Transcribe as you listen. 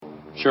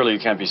Surely you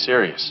can't be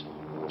serious.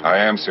 I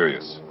am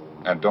serious.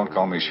 And don't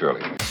call me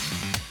Shirley.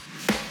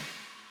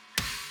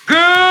 Good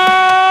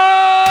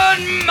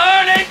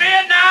morning,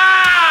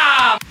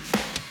 Vietnam!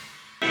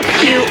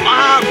 You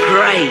are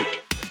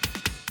great.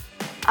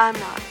 I'm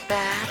not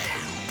bad.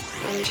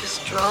 I'm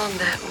just drawn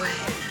that way.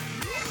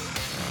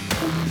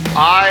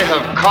 I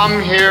have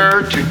come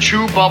here to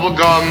chew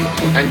bubblegum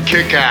and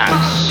kick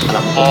ass. And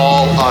I'm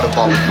all out of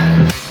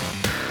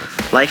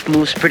bubblegum. Life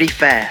moves pretty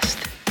fast.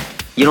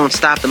 You don't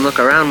stop and look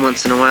around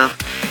once in a while,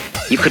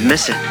 you could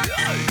miss it.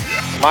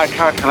 My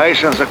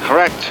calculations are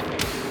correct.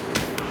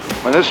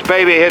 When this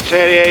baby hits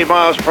 88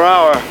 miles per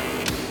hour,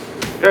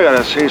 you're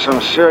gonna see some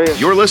serious...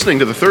 You're listening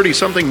to the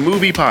 30-something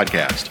Movie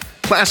Podcast.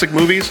 Classic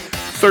movies,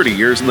 30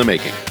 years in the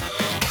making.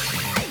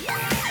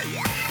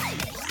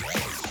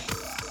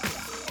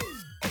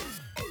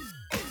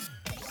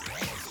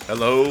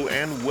 Hello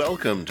and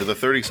welcome to the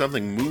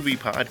 30-something Movie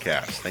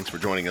Podcast. Thanks for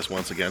joining us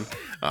once again.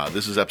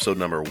 This is episode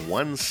number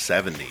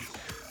 170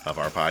 of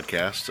our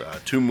podcast.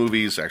 Two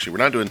movies. Actually, we're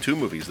not doing two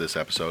movies this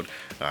episode.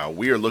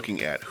 We are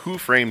looking at Who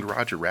Framed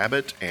Roger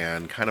Rabbit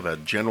and kind of a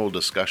general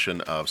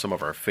discussion of some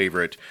of our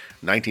favorite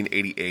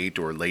 1988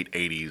 or late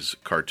 80s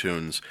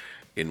cartoons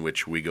in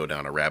which we go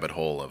down a rabbit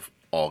hole of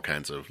all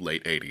kinds of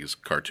late 80s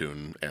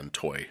cartoon and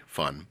toy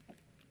fun.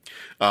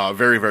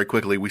 Very, very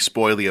quickly, we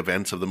spoil the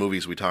events of the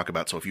movies we talk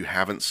about, so if you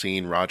haven't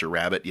seen Roger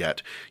Rabbit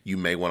yet, you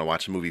may want to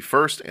watch the movie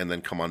first and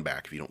then come on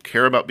back. If you don't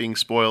care about being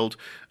spoiled,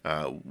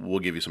 we'll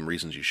give you some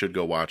reasons you should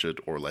go watch it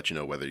or let you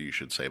know whether you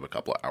should save a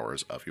couple of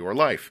hours of your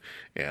life.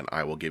 And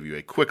I will give you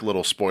a quick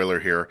little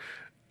spoiler here.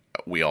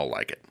 We all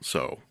like it,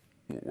 so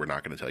we're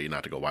not going to tell you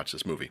not to go watch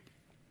this movie.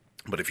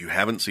 But if you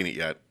haven't seen it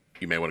yet,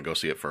 you may want to go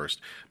see it first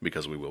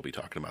because we will be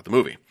talking about the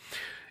movie.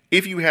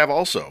 If you have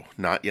also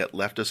not yet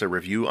left us a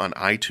review on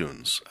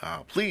iTunes,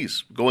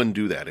 please go and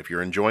do that. If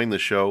you're enjoying the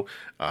show,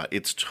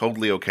 it's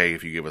totally okay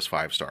if you give us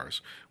 5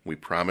 stars. We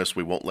promise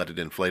we won't let it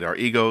inflate our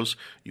egos.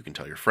 You can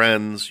tell your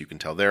friends, you can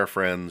tell their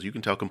friends, you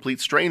can tell complete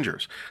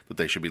strangers that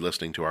they should be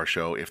listening to our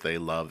show if they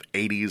love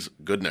 80s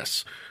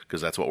goodness, because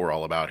that's what we're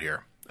all about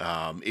here.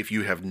 If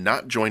you have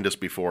not joined us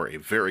before, a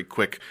very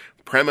quick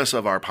premise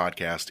of our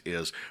podcast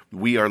is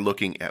we are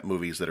looking at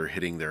movies that are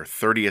hitting their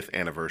 30th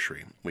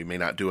anniversary. We may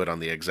not do it on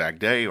the exact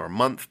day or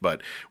month,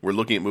 but we're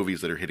looking at movies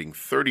that are hitting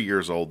 30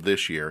 years old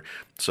this year.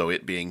 So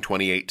it being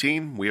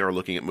 2018, we are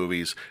looking at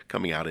movies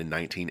coming out in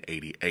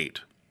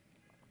 1988.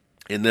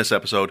 In this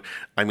episode,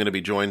 I'm going to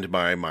be joined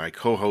by my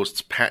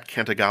co-hosts Pat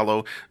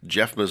Cantagallo,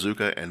 Jeff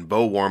Mazuka, and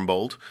Bo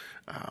Warmbold.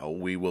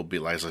 We will be,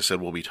 as I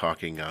said, we'll be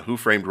talking Who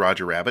Framed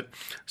Roger Rabbit.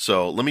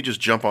 So let me just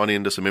jump on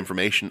into some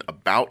information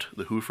about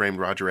the Who Framed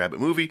Roger Rabbit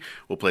movie.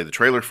 We'll play the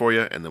trailer for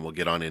you, and then we'll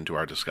get on into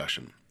our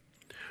discussion.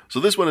 So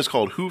this one is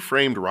called Who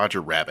Framed Roger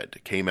Rabbit.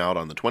 It came out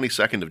on the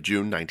 22nd of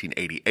June,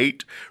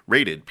 1988,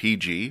 rated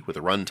PG, with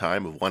a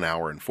runtime of 1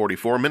 hour and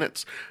 44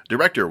 minutes.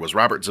 Director was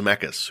Robert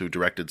Zemeckis, who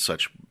directed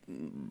such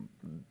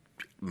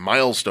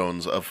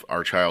milestones of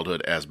our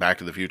childhood as Back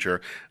to the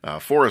Future,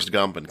 Forrest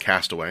Gump, and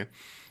Castaway.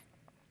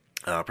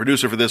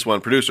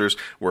 Producers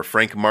were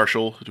Frank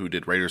Marshall, who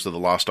did Raiders of the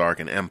Lost Ark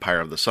and Empire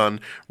of the Sun,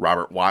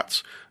 Robert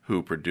Watts,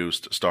 who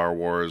produced Star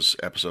Wars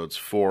Episodes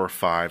 4,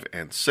 5,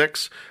 and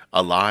 6,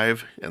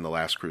 Alive, and The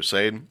Last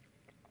Crusade.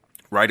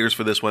 Writers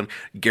for this one,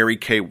 Gary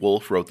K.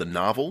 Wolfe wrote the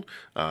novel.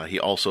 He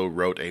also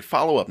wrote a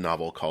follow-up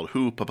novel called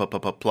Who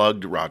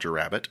Plugged Roger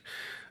Rabbit.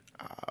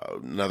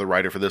 Another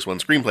writer for this one,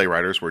 screenplay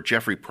writers were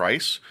Jeffrey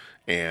Price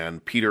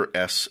and Peter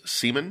S.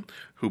 Seaman,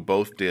 who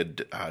both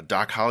did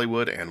Doc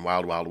Hollywood and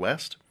Wild Wild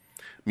West.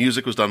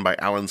 Music was done by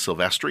Alan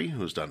Silvestri,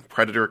 who's done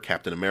Predator,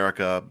 Captain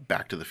America,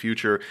 Back to the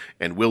Future,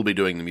 and will be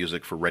doing the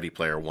music for Ready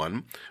Player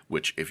One,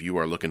 which, if you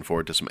are looking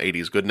forward to some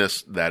 80s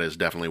goodness, that is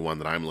definitely one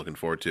that I'm looking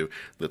forward to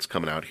that's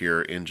coming out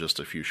here in just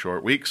a few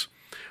short weeks.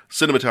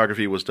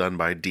 Cinematography was done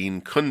by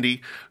Dean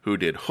Cundey, who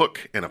did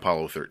Hook and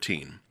Apollo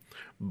 13.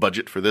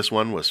 Budget for this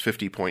one was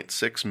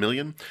 $50.6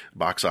 million.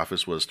 Box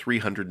office was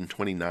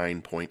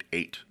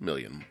 $329.8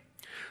 million.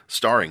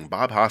 Starring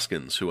Bob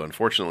Hoskins, who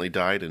unfortunately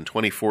died in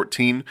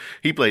 2014.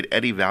 He played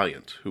Eddie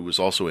Valiant, who was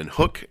also in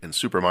Hook and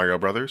Super Mario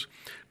Bros.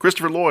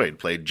 Christopher Lloyd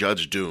played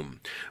Judge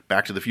Doom.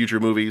 Back to the Future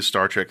movies,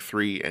 Star Trek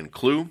 3, and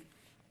Clue.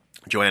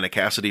 Joanna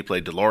Cassidy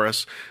played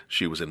Dolores.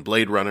 She was in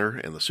Blade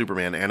Runner and the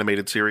Superman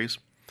animated series.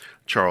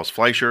 Charles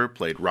Fleischer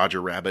played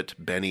Roger Rabbit,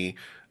 Benny,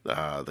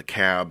 the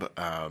Cab,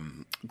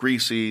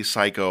 Greasy,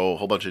 Psycho, a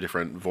whole bunch of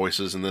different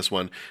voices in this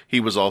one. He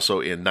was also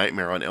in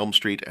Nightmare on Elm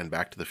Street and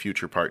Back to the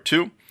Future Part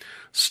 2.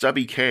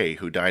 Stubby Kaye,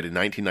 who died in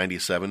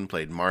 1997,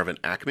 played Marvin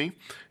Acme.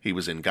 He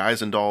was in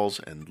Guys and Dolls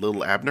and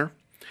Little Abner.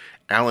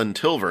 Alan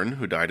Tilvern,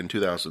 who died in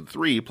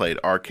 2003, played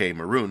R.K.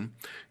 Maroon.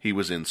 He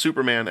was in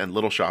Superman and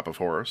Little Shop of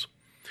Horrors.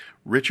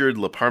 Richard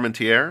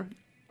LeParmentier,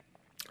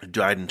 who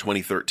died in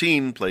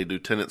 2013, played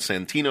Lieutenant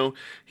Santino.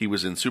 He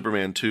was in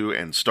Superman 2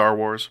 and Star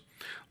Wars.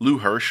 Lou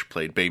Hirsch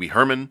played Baby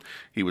Herman.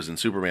 He was in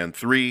Superman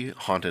 3,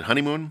 Haunted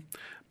Honeymoon.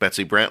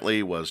 Betsy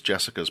Brantley was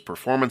Jessica's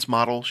performance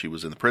model. She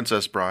was in The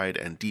Princess Bride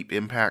and Deep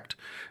Impact.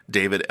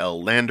 David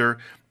L. Lander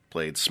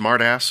played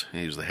Smartass.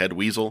 He was the head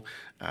weasel.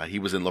 He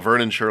was in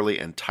Laverne and Shirley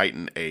and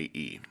Titan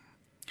A.E.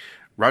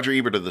 Roger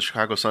Ebert of the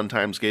Chicago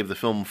Sun-Times gave the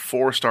film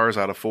 4 stars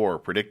out of 4,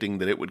 predicting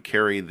that it would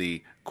carry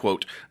the,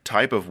 quote,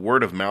 type of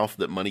word of mouth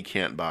that money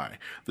can't buy.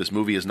 This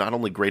movie is not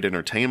only great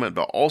entertainment,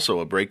 but also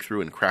a breakthrough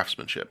in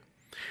craftsmanship.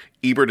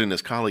 Ebert and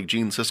his colleague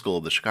Gene Siskel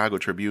of the Chicago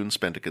Tribune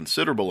spent a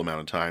considerable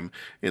amount of time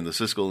in the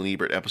Siskel and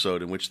Ebert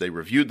episode in which they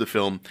reviewed the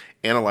film,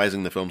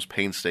 analyzing the film's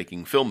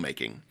painstaking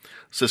filmmaking.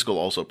 Siskel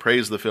also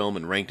praised the film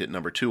and ranked it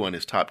number 2 on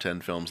his top 10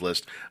 films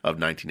list of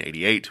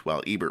 1988,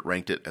 while Ebert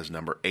ranked it as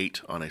number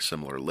 8 on a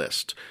similar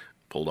list.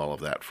 Pulled all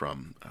of that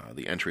from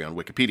the entry on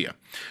Wikipedia.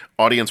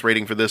 Audience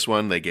rating for this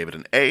one, they gave it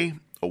an A.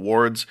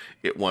 Awards,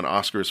 it won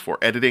Oscars for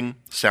editing,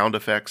 sound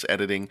effects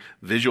editing,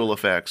 visual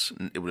effects.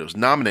 It was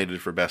nominated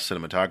for Best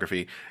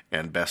Cinematography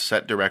and Best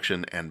Set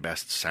Direction and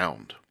Best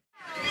Sound.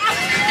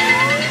 Cut!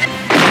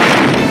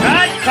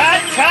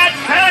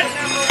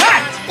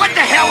 What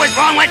the hell was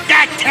wrong with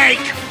that take?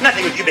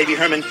 Nothing with you, baby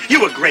Herman.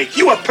 You were great.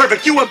 You were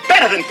perfect. You were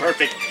better than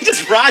perfect.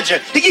 Just Roger.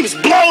 He keeps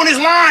blowing his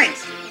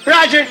lines.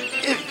 Roger,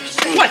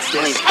 what's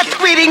this? A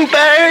tweeting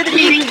bird.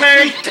 Tweeting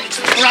bird?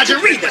 Roger,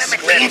 read the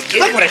script.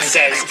 Look what it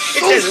says.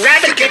 It says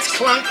rabbit gets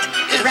clunked.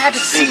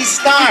 Rabbit sees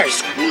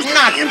stars,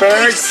 not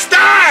birds.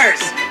 Stars!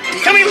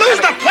 Can we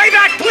lose the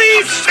playback,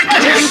 please?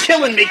 Roger, you're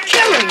killing me.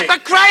 For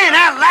crying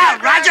out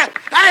loud, Roger!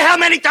 How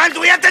many times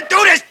do we have to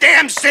do this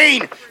damn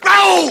scene?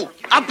 Raoul!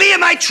 I'll be in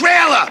my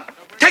trailer!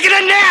 Taking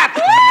a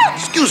nap!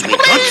 Excuse me,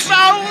 please,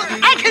 Raoul.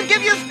 I can give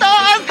you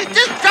stars.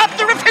 Just drop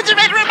the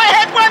refrigerator in my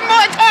head one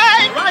more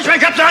time. Roger, I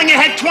got on your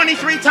head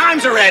 23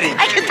 times already.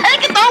 I can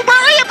take it. Don't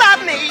worry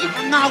about me.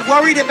 I'm not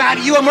worried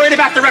about you. I'm worried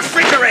about the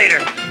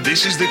refrigerator.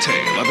 This is the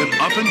tale of an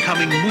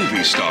up-and-coming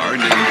movie star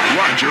named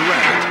Roger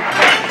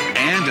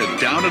Rabbit and a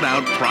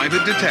down-and-out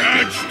private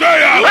detective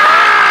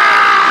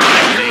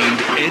named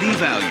Eddie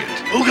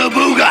Valiant. Ooga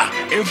booga!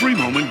 Every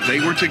moment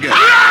they were together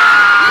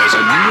was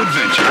a new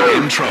adventure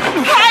in trouble.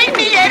 Find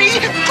me,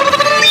 Eddie.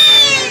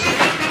 Please.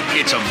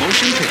 It's a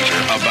motion picture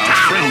about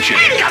friendship.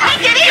 Take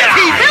it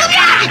easy, will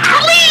ya?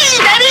 Please,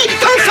 Eddie.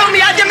 Don't show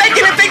me out. You're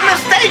making a big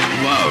mistake.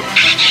 Love.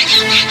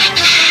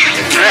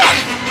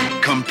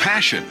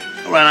 Compassion.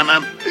 All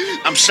right,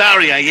 I'm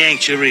sorry I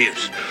yanked your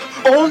ears.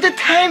 All the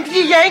time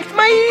you yanked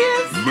my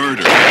ears?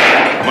 Murder.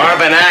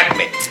 Marvin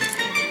Acme.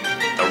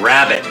 The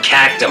rabbit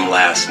cacked him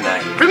last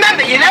night.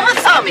 Remember, you never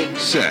saw me.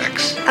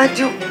 Sex. I'd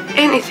do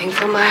anything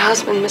for my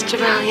husband, Mr.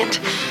 Valiant.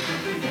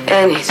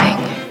 Anything.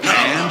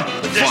 And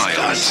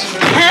violence.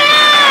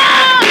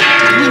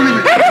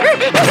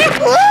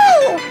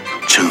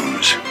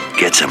 Tunes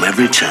gets him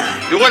every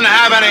time. You wouldn't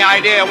have any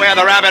idea where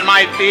the rabbit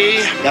might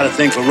be? Got a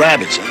thing for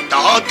rabbits, huh? The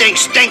whole thing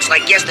stinks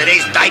like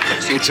yesterday's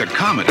diapers. It's a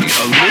comedy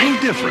a little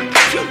different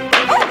from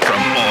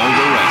all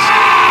the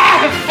rest.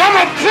 I'm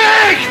a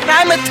pig!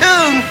 I'm a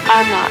tune.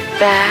 I'm not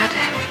bad.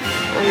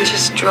 I'm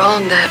just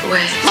drawn that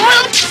way.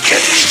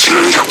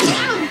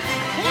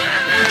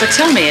 But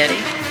tell me, Eddie,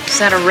 is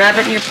that a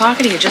rabbit in your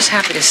pocket or are you just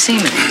happy to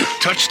see me?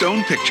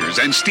 Touchstone Pictures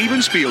and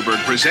Steven Spielberg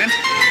present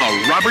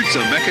a Robert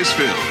Zemeckis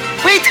film.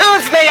 We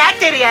tunes may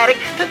act idiotic,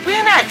 but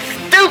we're not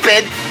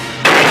stupid.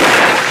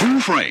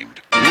 Who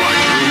Framed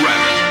Roger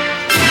Rabbit?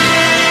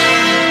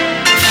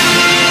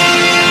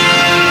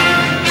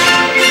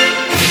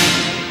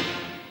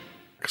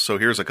 So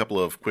here's a couple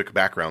of quick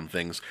background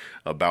things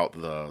about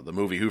the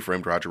movie Who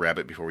Framed Roger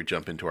Rabbit before we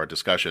jump into our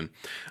discussion.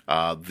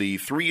 The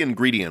 3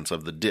 ingredients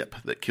of the dip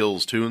that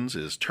kills Tunes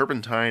is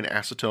turpentine,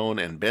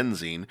 acetone, and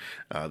benzene.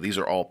 These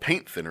are all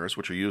paint thinners,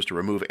 which are used to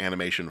remove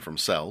animation from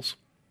cells.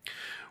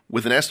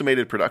 With an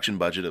estimated production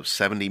budget of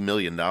 $70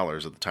 million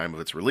at the time of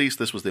its release,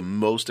 this was the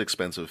most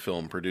expensive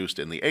film produced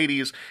in the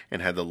 80s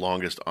and had the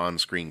longest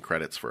on-screen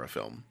credits for a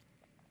film.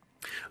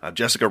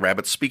 Jessica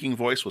Rabbit's speaking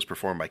voice was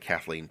performed by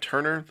Kathleen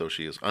Turner, though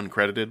she is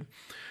uncredited.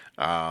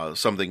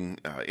 Something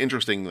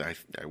interesting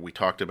we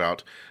talked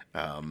about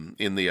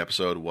in the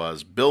episode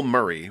was Bill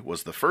Murray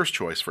was the first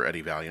choice for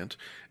Eddie Valiant,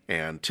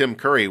 and Tim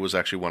Curry was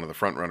actually one of the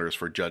frontrunners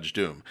for Judge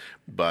Doom.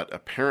 But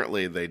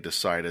apparently they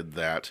decided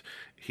that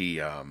his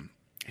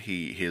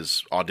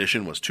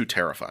audition was too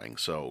terrifying.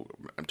 So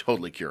I'm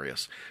totally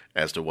curious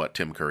as to what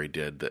Tim Curry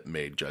did that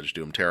made Judge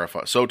Doom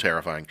so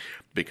terrifying,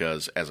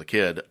 because as a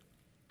kid,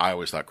 I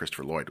always thought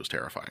Christopher Lloyd was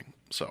terrifying.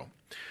 So,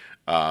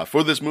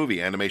 for this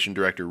movie, animation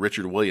director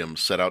Richard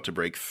Williams set out to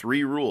break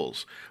 3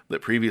 rules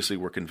that previously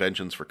were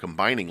conventions for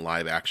combining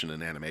live action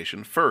and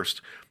animation.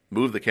 First,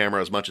 move the camera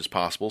as much as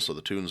possible so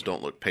the tunes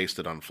don't look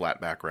pasted on flat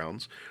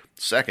backgrounds.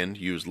 Second,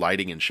 use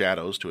lighting and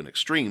shadows to an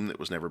extreme that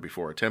was never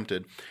before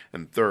attempted.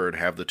 And third,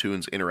 have the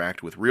tunes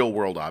interact with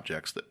real-world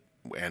objects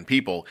and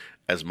people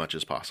as much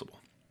as possible.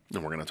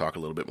 And we're going to talk a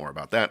little bit more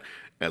about that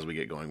as we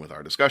get going with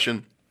our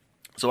discussion.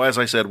 So as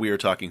I said, we are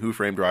talking Who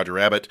Framed Roger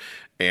Rabbit,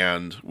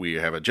 and we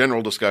have a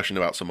general discussion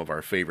about some of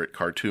our favorite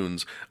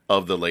cartoons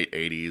of the late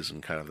 80s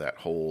and kind of that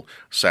whole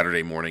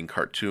Saturday morning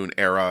cartoon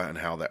era and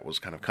how that was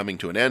kind of coming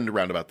to an end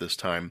around about this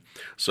time.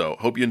 So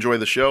hope you enjoy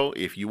the show.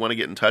 If you want to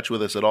get in touch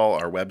with us at all,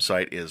 our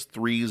website is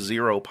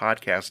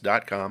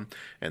 30podcast.com,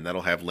 and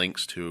that'll have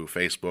links to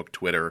Facebook,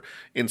 Twitter,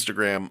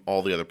 Instagram,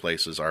 all the other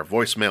places. Our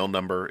voicemail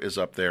number is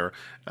up there.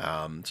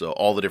 So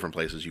all the different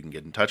places you can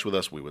get in touch with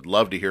us. We would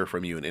love to hear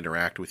from you and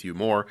interact with you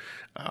more.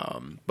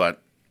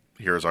 But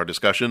here's our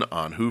discussion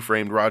on Who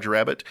Framed Roger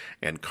Rabbit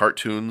and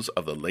cartoons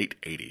of the late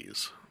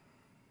 80s.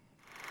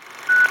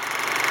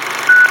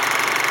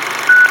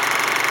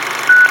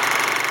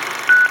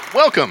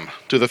 Welcome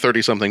to the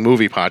 30-something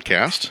movie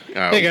podcast.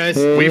 Hey, guys.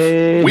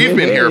 We've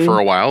been here for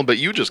a while, but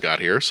you just got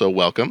here, so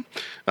welcome.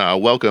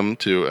 Welcome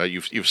to,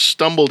 you've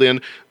stumbled in.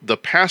 The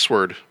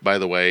password, by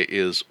the way,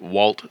 is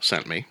Walt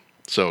sent me.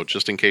 So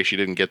just in case you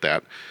didn't get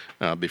that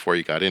before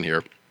you got in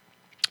here.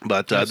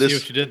 But this, see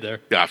what you did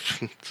there. Yeah,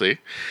 see.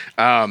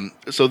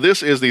 So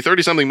this is the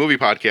 30-something movie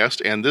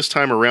podcast, and this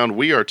time around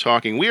we are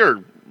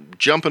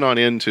jumping on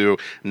into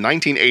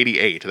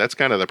 1988. That's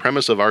kind of the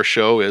premise of our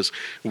show, is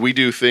we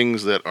do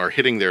things that are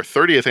hitting their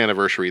 30th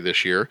anniversary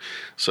this year,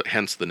 so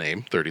hence the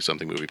name,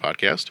 30-something movie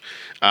podcast.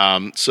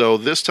 So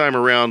this time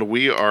around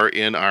we are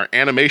in our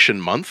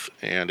animation month,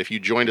 and if you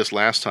joined us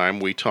last time,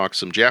 we talked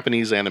some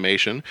Japanese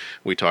animation.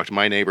 We talked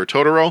My Neighbor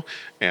Totoro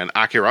and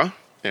Akira.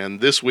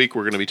 And this week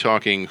we're going to be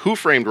talking Who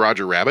Framed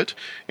Roger Rabbit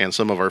and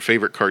some of our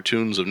favorite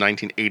cartoons of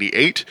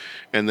 1988.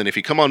 And then if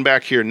you come on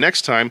back here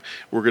next time,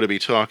 we're going to be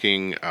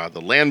talking The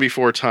Land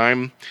Before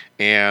Time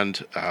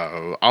and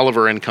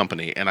Oliver and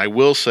Company. And I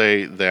will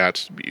say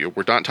that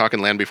we're not talking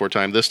Land Before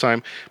Time this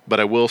time, but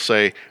I will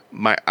say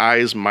my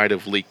eyes might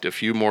have leaked a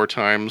few more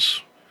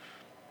times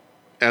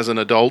as an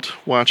adult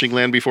watching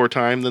Land Before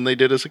Time than they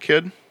did as a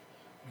kid.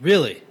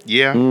 Really?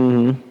 Yeah.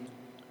 Mm-hmm.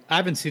 I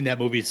haven't seen that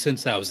movie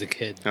since I was a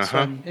kid, so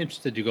I'm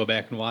interested to go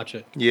back and watch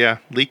it. Yeah,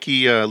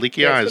 leaky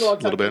eyes a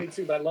little bit.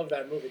 Too, but I love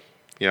that movie.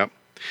 Yeah.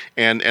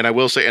 And I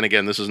will say, and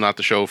again, this is not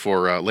the show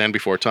for Land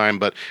Before Time,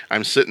 but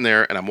I'm sitting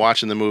there and I'm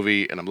watching the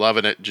movie and I'm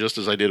loving it just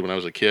as I did when I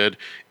was a kid,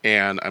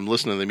 and I'm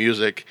listening to the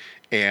music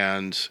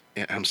and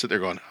I'm sitting there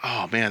going,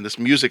 oh man, this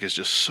music is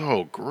just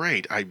so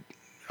great.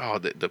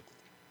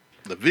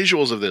 The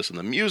visuals of this and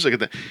the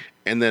music,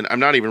 and then I'm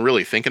not even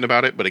really thinking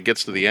about it, but it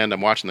gets to the end, I'm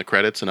watching the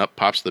credits, and up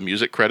pops the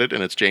music credit,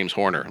 and it's James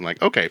Horner. I'm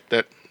like, okay,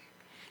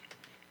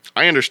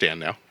 I understand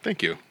now.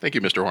 Thank you,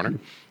 Mr. Horner.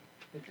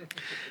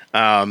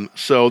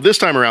 So this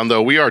time around,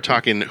 though, we are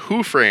talking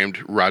Who Framed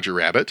Roger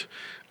Rabbit.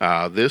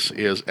 This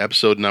is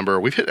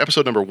we've hit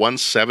episode number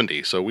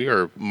 170, so we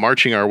are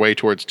marching our way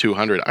towards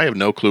 200. I have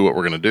no clue what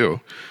we're going to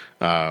do.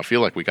 I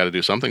feel like we got to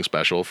do something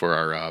special for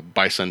our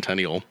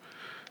bicentennial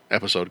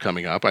episode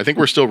coming up. I think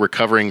we're still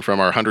recovering from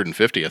our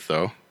 150th,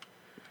 though.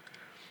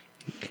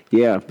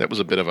 Yeah. That was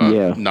a bit of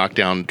a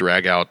knockdown,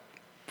 drag out,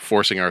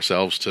 forcing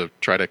ourselves to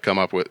try to come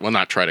up with, well,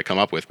 not try to come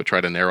up with, but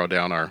try to narrow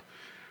down our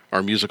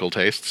musical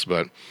tastes.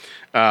 But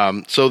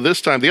so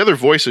this time, the other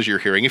voices you're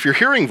hearing, if you're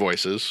hearing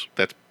voices,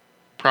 that's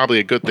probably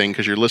a good thing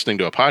because you're listening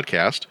to a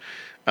podcast.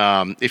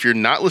 If you're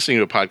not listening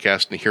to a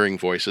podcast and hearing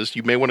voices,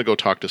 you may want to go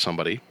talk to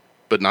somebody,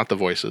 but not the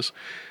voices.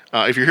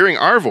 If you're hearing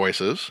our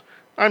voices,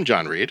 I'm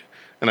John Reed.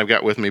 And I've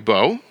got with me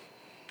Bo.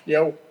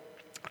 Yo.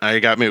 I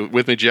got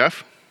with me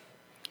Jeff.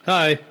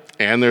 Hi.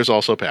 And there's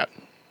also Pat.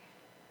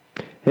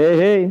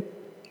 Hey.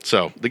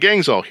 So the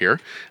gang's all here.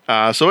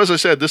 So as I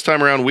said, this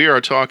time around we are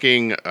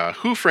talking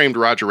Who Framed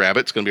Roger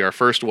Rabbit. It's going to be our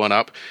first one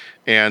up.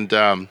 And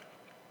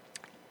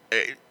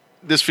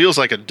this feels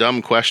like a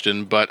dumb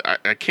question, but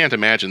I can't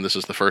imagine this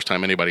is the first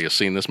time anybody has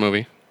seen this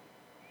movie.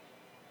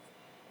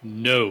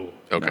 No.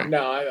 Okay.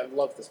 No, I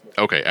love this movie.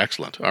 Okay,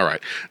 excellent. All right.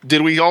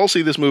 Did we all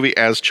see this movie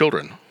as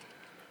children?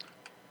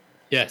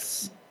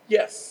 Yes.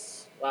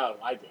 Wow,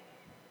 I did.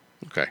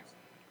 Okay.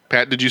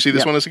 Pat, did you see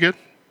this one as a kid?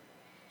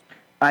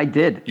 I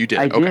did. You did?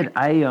 I okay. did.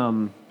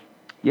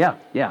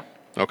 Yeah.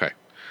 Okay.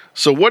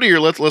 So what are your,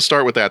 let's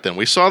start with that then.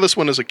 We saw this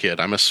one as a kid.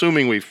 I'm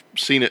assuming we've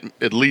seen it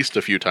at least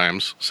a few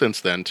times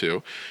since then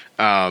too.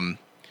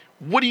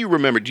 What do you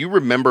remember? Do you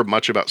remember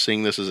much about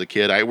seeing this as a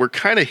kid? We're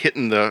kind of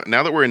hitting now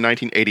that we're in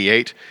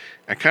 1988,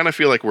 I kind of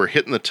feel like we're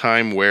hitting the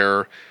time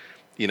where,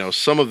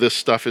 some of this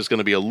stuff is going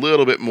to be a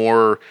little bit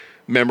more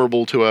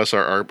memorable to us.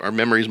 Our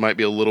memories might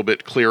be a little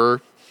bit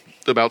clearer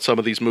about some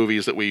of these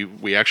movies that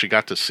we actually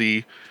got to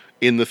see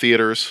in the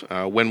theaters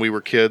when we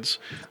were kids.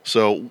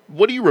 So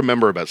what do you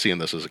remember about seeing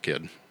this as a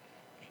kid?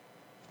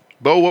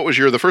 Bo, what was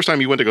the first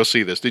time you went to go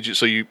see this? Did you?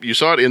 So you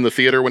saw it in the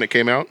theater when it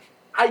came out?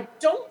 I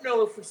don't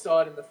know if we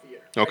saw it in the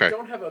theater. Okay. I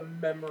don't have a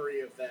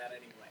memory of that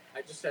anyway.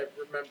 I just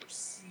remember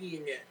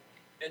seeing it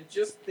and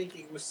just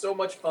thinking it was so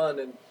much fun,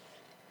 and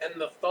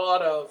the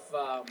thought of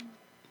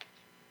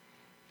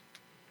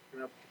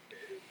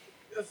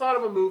the thought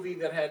of a movie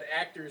that had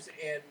actors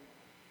and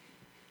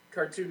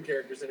cartoon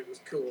characters, and it was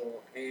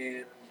cool.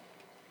 And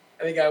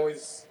I think I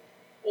was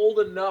old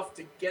enough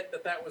to get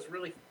that was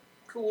really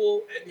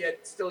cool, and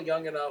yet still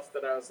young enough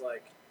that I was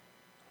like,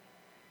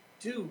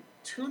 dude,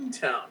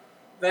 Toontown.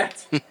 that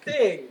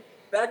thing,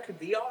 that could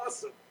be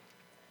awesome.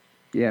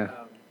 Yeah.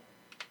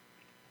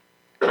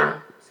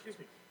 Excuse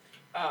me.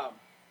 But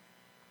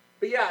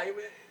yeah, I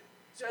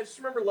just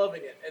remember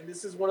loving it. And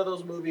this is one of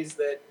those movies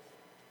that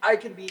I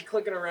could be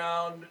clicking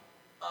around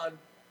on,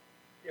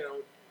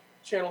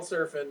 channel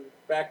surfing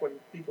back when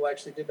people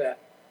actually did that.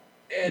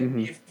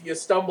 And if you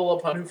stumble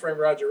upon Who Framed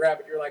Roger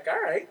Rabbit, you're like,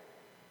 all right,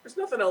 there's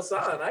nothing else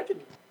on. I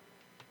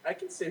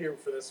can sit here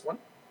for this one.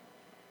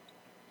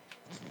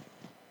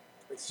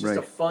 It's just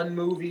a fun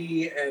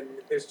movie, and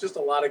there's just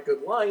a lot of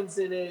good lines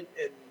in it,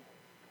 and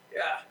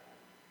yeah.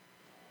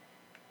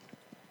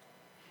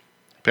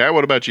 Pat,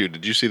 what about you?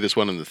 Did you see this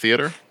one in the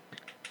theater?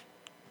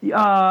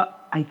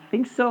 I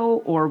think so,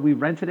 or we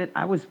rented it.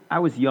 I was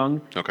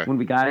young when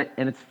we got it,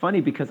 and it's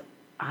funny because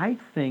I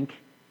think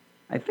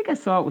I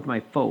saw it with my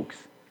folks,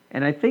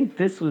 and I think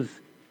this was,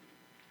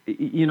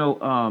 you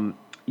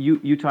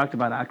talked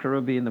about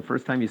Akira being the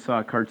first time you saw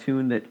a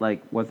cartoon that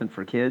like wasn't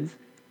for kids,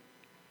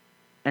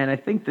 and I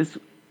think this.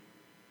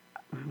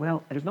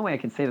 Well, there's no way I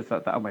can say this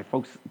without my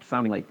folks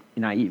sounding like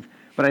naive,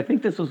 but I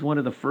think this was one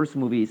of the first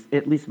movies,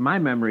 at least my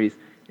memories,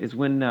 is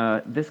when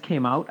this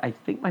came out. I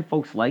think my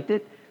folks liked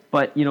it,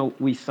 but,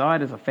 we saw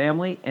it as a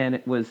family,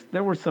 and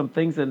there were some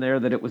things in there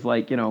that it was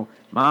like,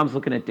 mom's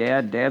looking at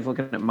dad, dad's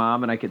looking at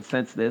mom, and I could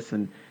sense this,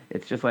 and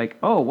it's just like,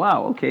 oh,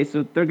 wow, okay,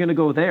 so they're going to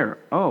go there.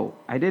 Oh,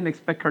 I didn't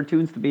expect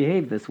cartoons to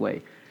behave this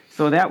way.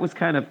 So that was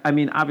kind of,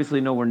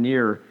 obviously nowhere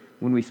near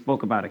when we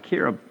spoke about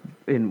Akira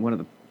in one of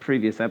the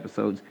previous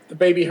episodes. The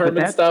Baby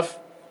Herman stuff.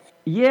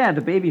 Yeah,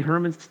 the Baby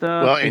Herman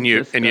stuff. Well, and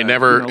you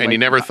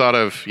never thought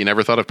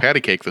of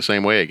Patty Cake the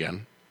same way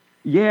again.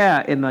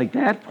 Yeah, and like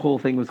that whole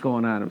thing was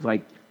going on. It was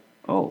like,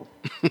 oh.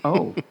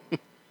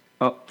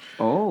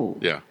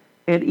 Yeah.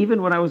 And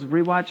even when I was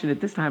rewatching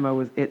it this time,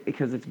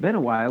 because it's been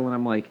a while, and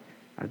I'm like,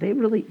 are they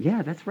really?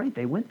 Yeah, that's right.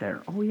 They went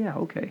there. Oh yeah,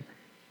 okay.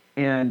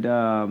 And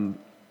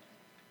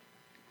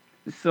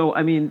so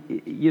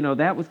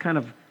that was kind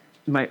of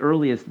my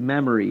earliest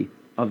memory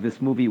of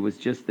this movie was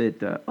just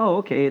that.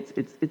 Okay,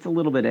 it's a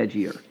little bit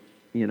edgier,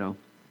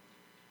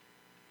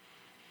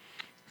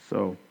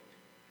 So.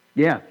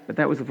 Yeah, but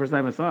that was the first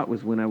time I saw it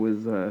was when I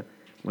was a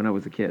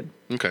kid.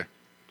 Okay.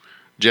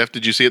 Jeff,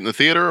 did you see it in the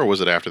theater or was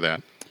it after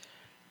that?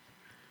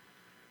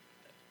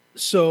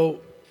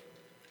 So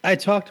I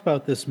talked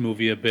about this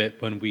movie a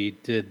bit when we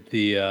did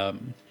the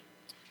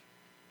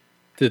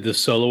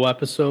solo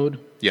episode.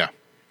 Yeah.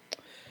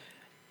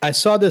 I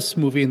saw this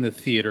movie in the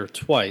theater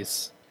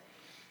twice.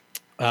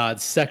 The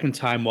second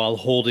time while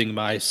holding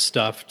my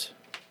stuffed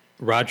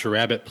Roger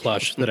Rabbit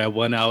plush that I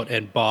went out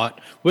and bought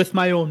with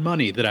my own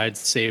money that I'd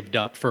saved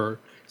up for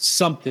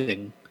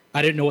something.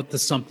 I didn't know what the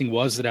something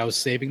was that I was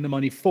saving the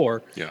money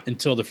for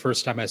until the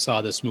first time I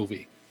saw this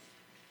movie.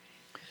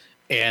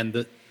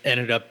 And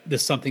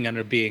this something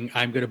ended up being,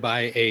 I'm going to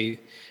buy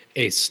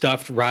a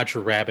stuffed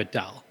Roger Rabbit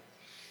doll.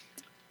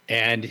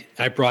 And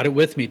I brought it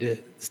with me to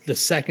the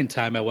second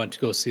time I went to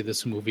go see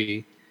this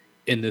movie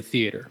in the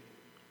theater.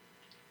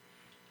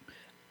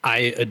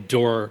 I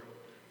adore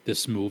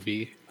this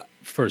movie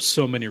for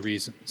so many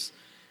reasons.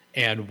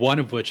 And one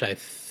of which I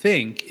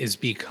think is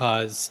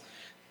because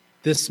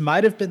this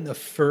might have been the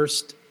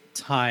first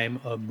time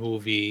a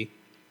movie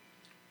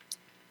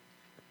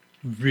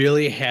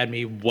really had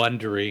me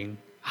wondering,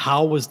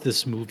 how was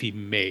this movie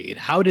made?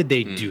 How did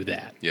they do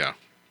that? Yeah.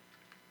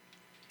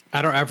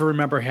 I don't ever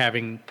remember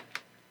having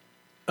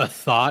a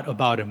thought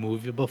about a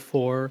movie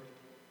before,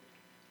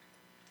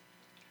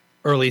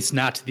 or at least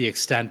not to the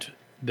extent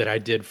that I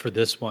did for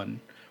this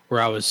one, where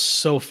I was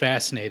so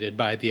fascinated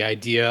by the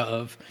idea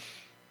of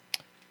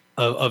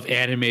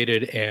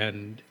animated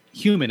and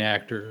human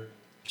actors.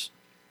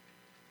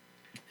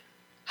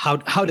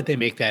 How did they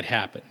make that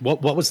happen?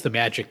 What was the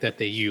magic that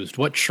they used?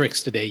 What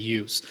tricks did they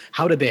use?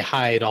 How did they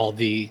hide all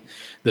the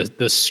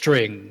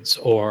strings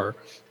or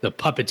the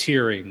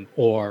puppeteering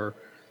or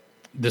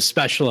the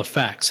special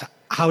effects?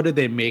 How did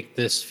they make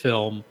this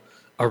film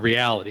a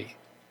reality?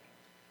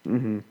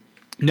 Mm-hmm.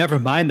 Never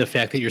mind the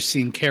fact that you're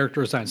seeing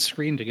characters on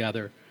screen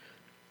together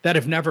that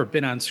have never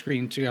been on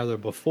screen together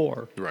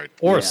before. Right.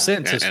 Or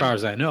since, as far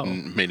as I know.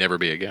 May never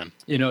be again.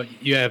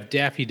 You have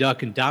Daffy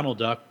Duck and Donald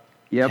Duck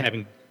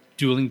having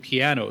dueling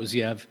pianos.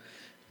 You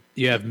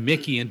have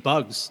Mickey and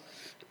Bugs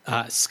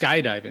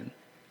skydiving.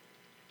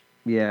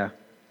 Yeah,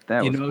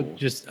 that was cool.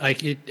 Just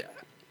like it.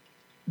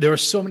 There were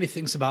so many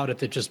things about it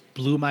that just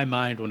blew my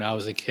mind when I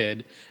was a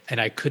kid, and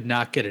I could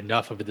not get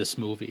enough of this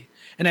movie.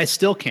 And I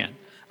still can't.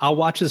 I'll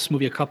watch this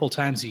movie a couple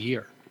times a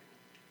year.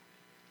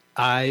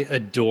 I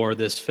adore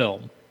this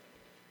film.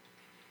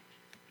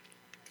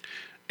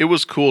 It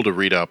was cool to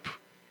read up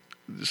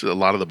a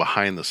lot of the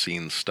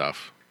behind-the-scenes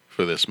stuff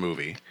for this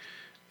movie,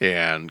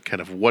 and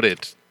kind of what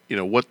it,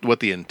 what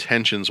the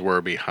intentions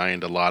were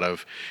behind a lot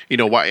of,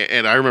 why.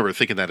 And I remember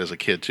thinking that as a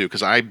kid too,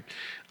 because I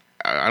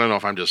don't know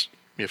if I'm just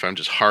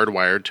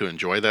hardwired to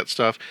enjoy that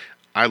stuff.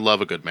 I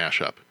love a good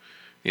mashup.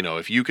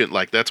 If you can,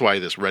 that's why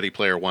this Ready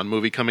Player One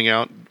movie coming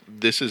out,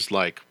 this is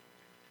my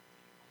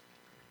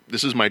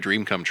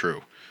dream come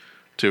true.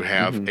 to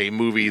have a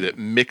movie that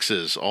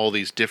mixes all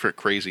these different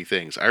crazy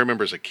things. I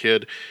remember as a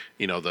kid,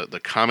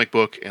 the comic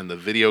book and the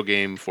video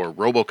game for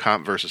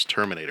RoboCop versus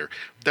Terminator.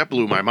 That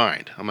blew my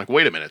mind. I'm like,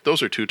 wait a minute,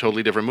 those are two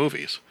totally different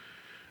movies.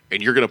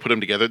 And you're going to put them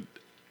together?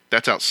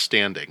 That's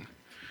outstanding.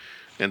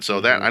 And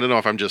so that, I don't know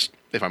if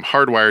I'm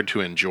hardwired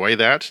to enjoy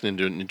that and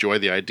to enjoy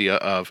the idea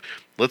of,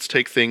 let's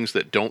take things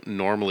that don't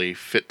normally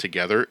fit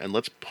together and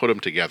let's put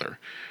them together.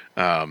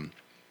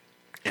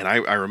 And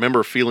I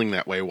remember feeling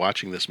that way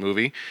watching this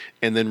movie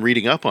and then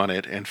reading up on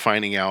it and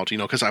finding out,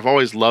 because I've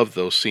always loved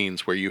those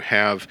scenes where you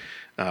have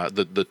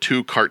the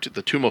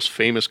two most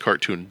famous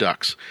cartoon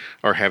ducks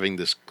are having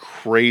this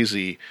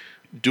crazy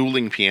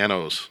dueling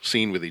pianos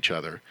scene with each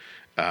other.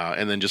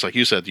 And then just like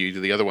you said,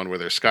 the other one where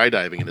they're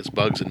skydiving and it's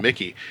Bugs and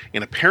Mickey.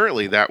 And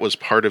apparently that was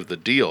part of the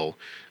deal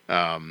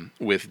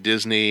with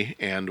Disney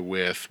and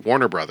with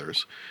Warner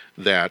Brothers,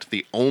 that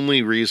the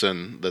only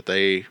reason that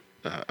they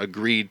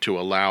agreed to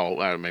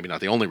allow, maybe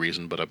not the only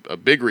reason, but a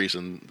big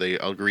reason they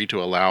agreed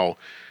to allow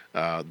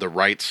the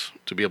rights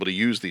to be able to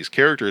use these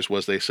characters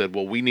was they said,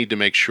 well, we need to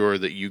make sure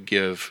that you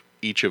give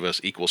each of us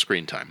equal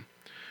screen time.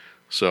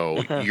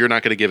 So you're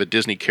not going to give a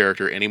Disney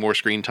character any more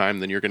screen time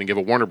than you're going to give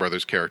a Warner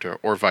Brothers character,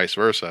 or vice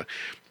versa,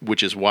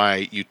 which is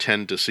why you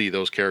tend to see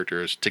those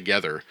characters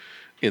together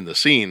in the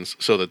scenes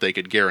so that they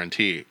could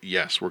guarantee,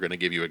 yes, we're going to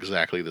give you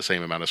exactly the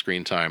same amount of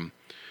screen time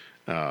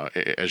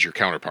as your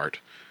counterpart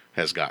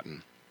has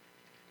gotten.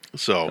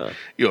 So,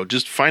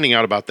 just finding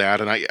out about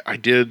that, and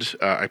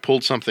I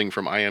pulled something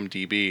from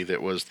IMDb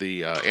that was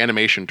the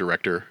animation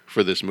director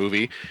for this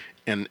movie,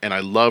 and I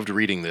loved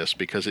reading this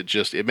because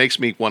it makes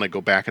me want to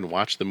go back and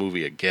watch the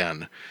movie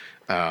again,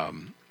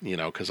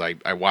 because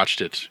I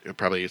watched it,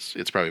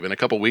 it's probably been a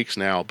couple weeks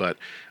now, but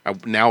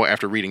now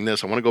after reading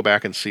this, I want to go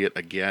back and see it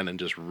again and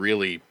just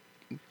really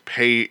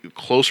pay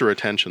closer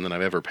attention than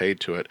I've ever paid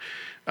to it.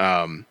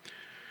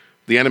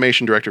 The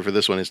animation director for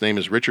this one, his name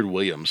is Richard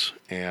Williams,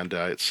 and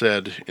it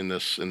said in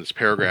this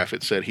paragraph,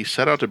 it said he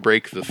set out to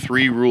break the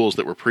 3 rules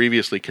that were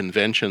previously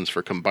conventions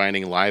for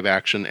combining live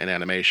action and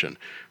animation.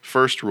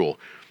 First rule,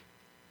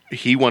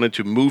 he wanted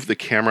to move the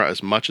camera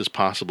as much as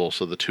possible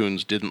so the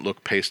toons didn't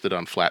look pasted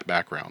on flat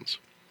backgrounds.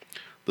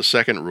 The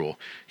second rule,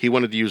 he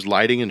wanted to use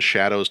lighting and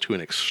shadows to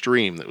an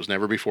extreme that was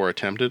never before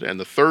attempted. And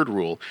the third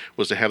rule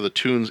was to have the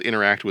toons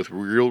interact with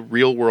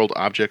real world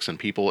objects and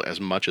people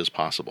as much as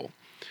possible.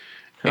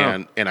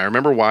 And I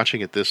remember watching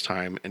it this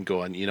time and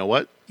going, you know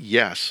what?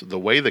 Yes, the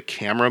way the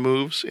camera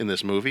moves in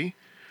this movie,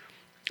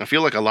 I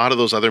feel like a lot of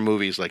those other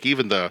movies, like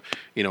even the,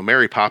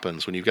 Mary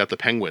Poppins, when you've got the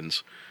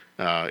penguins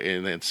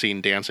in that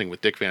scene dancing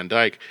with Dick Van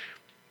Dyke,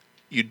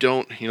 you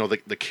don't,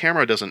 the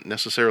camera doesn't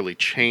necessarily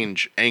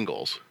change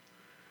angles.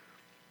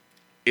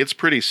 It's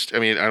pretty, I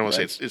don't want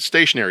to say it's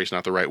stationary is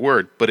not the right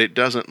word, but it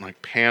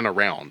doesn't pan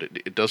around.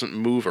 It doesn't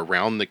move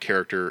around the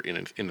character in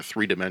a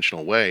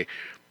 3-dimensional way.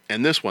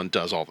 And this one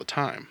does all the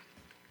time.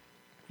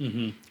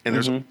 Mm-hmm. And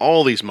there's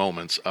all these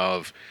moments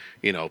of,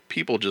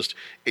 people just,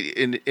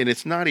 and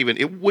it's not even,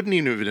 it wouldn't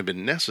even have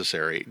been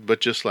necessary,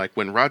 but just like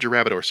when Roger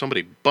Rabbit or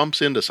somebody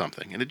bumps into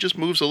something and it just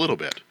moves a little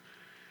bit.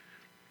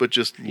 But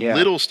just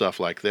little stuff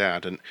like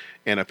that.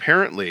 And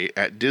apparently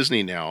at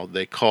Disney now,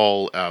 they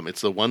call,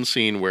 it's the one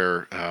scene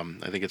where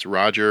I think it's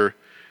Roger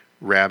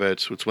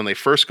Rabbit. It's when they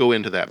first go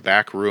into that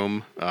back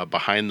room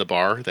behind the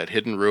bar, that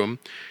hidden room.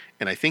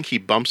 And I think he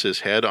bumps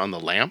his head on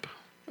the lamp,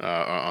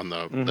 on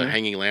the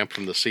hanging lamp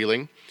from the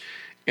ceiling.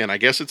 And I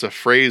guess it's a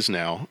phrase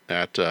now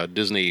at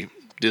Disney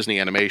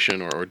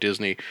Animation or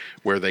Disney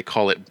where they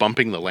call it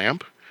bumping the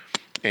lamp.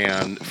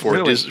 And for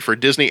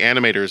Disney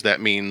animators, that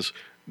means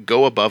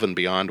go above and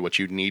beyond what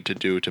you need to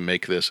do to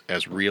make this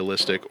as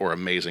realistic or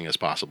amazing as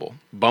possible.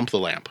 Bump the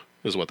lamp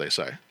is what they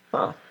say.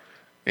 Huh.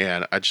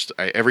 And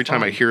every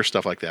time I hear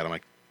stuff like that, I'm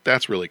like,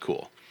 that's really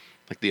cool.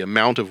 Like the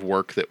amount of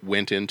work that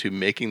went into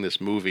making this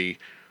movie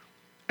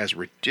as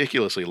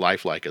ridiculously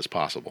lifelike as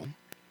possible.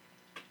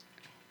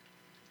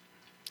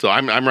 So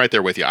I'm right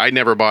there with you. I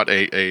never bought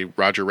a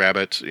Roger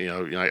Rabbit.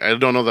 I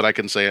don't know that I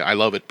can say I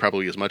love it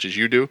probably as much as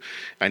you do.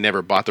 I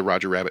never bought the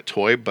Roger Rabbit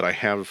toy, but I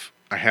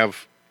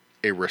have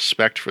a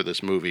respect for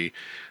this movie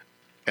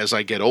as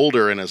I get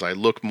older and as I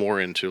look more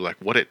into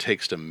what it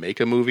takes to make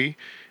a movie.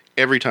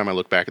 Every time I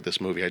look back at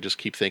this movie, I just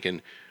keep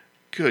thinking,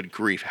 good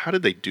grief, how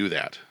did they do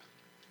that?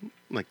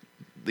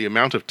 The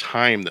amount of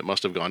time that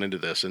must have gone into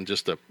this and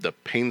just the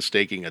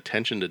painstaking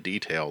attention to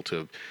detail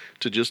to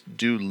just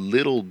do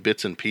little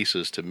bits and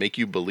pieces to make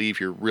you believe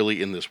you're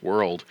really in this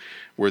world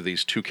where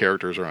these two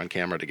characters are on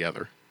camera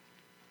together.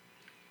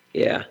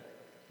 Yeah.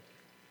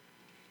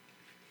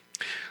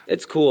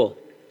 It's cool.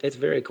 It's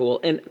very cool.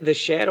 And the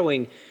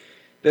shadowing,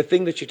 the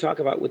thing that you talk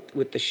about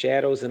with the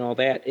shadows and all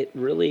that, it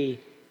really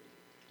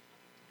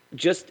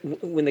just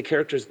when the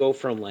characters go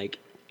from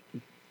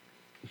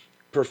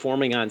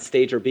performing on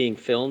stage or being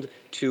filmed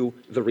to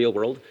the real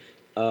world,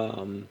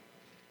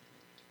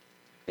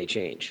 they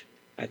change.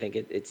 I think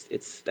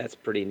that's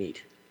pretty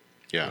neat.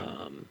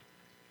 Yeah.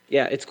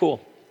 Yeah, it's cool.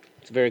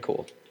 It's very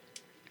cool.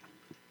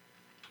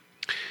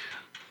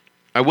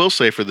 I will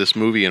say for this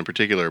movie in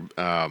particular,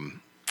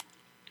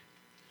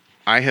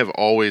 I have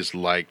always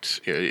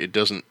liked. It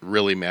doesn't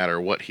really matter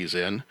what he's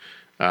in.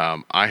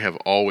 I have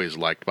always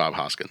liked Bob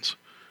Hoskins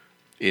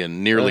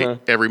in nearly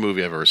every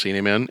movie I've ever seen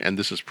him in, and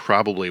this is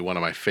probably one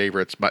of my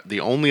favorites. But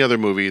the only other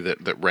movie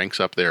that ranks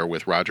up there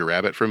with Roger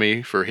Rabbit for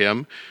me, for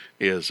him,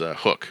 is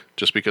Hook.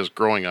 Just because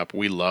growing up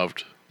we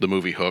loved the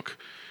movie Hook,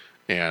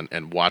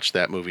 and watched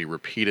that movie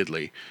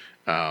repeatedly.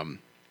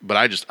 But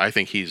I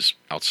think he's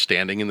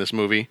outstanding in this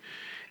movie,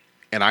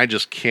 and I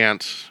just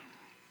can't.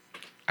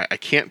 I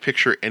can't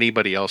picture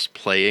anybody else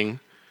playing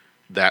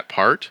that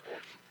part.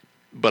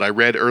 But I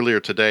read earlier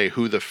today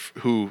who the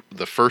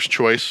first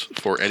choice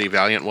for Eddie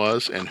Valiant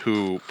was, and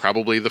who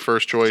probably the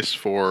first choice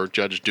for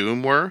Judge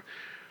Doom were.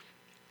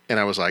 And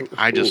I was like,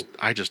 I don't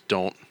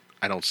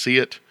see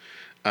it.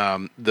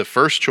 The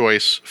first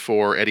choice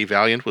for Eddie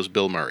Valiant was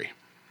Bill Murray.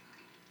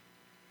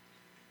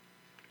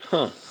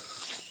 Huh.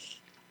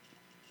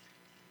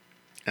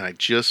 And I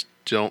just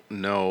don't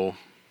know.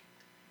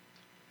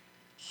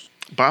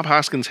 Bob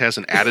Hoskins has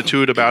an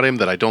attitude about him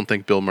that I don't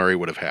think Bill Murray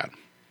would have had.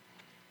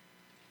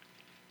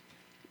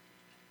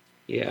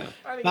 Yeah.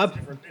 I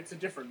think it's a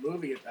different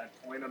movie at that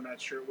point. I'm not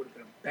sure it would have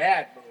been a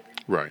bad movie.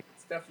 Right.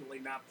 It's definitely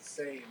not the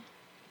same.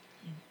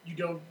 You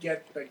don't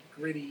get the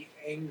gritty,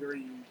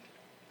 angry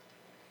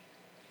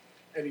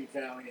Eddie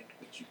Valiant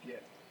that you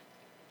get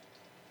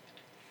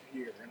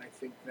here. And I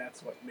think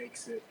that's what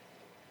makes it,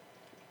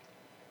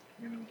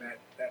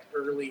 that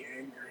early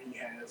anger he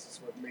has is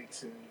what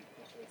makes it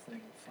the whole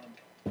thing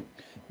fun.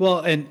 Well,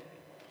 and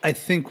I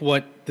think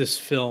what this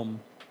film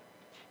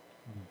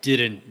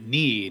didn't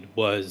need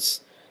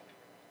was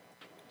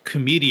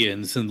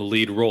comedians in the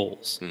lead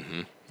roles.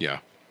 Mm-hmm. Yeah.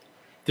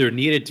 There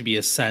needed to be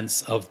a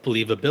sense of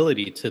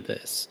believability to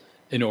this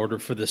in order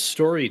for the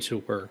story to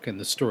work and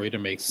the story to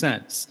make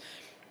sense.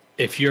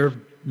 If your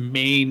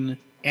main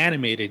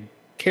animated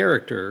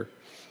character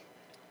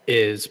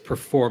is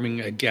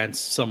performing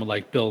against someone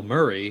like Bill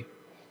Murray,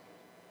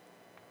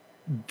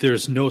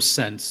 there's no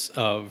sense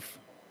of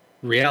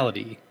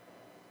reality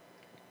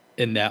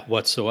in that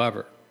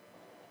whatsoever.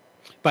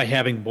 By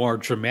having more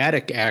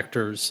dramatic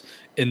actors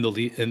in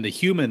the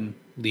human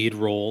lead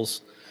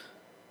roles,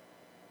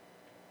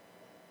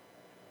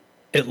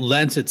 it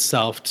lends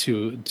itself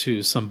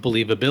to some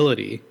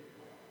believability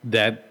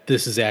that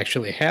this is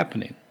actually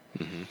happening.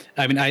 Mm-hmm.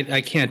 I mean,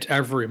 I can't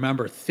ever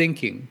remember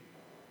thinking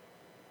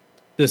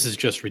this is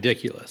just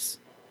ridiculous.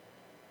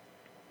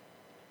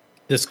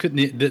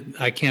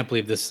 I can't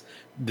believe this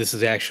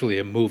is actually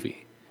a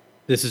movie.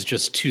 This is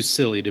just too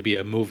silly to be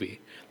a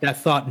movie. That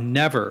thought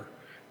never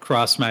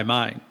crossed my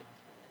mind.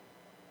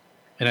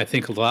 And I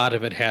think a lot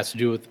of it has to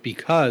do with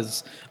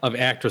because of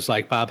actors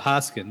like Bob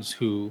Hoskins,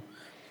 who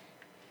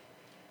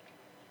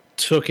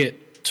took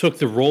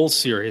the role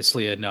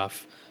seriously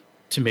enough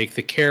to make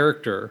the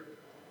character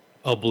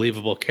a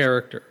believable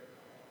character.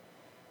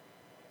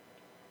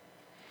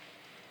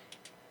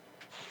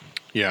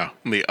 Yeah,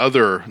 the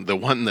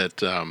one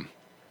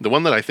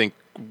that I think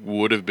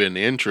would have been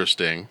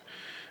interesting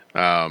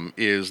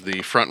is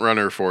the front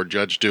runner for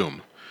Judge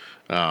Doom.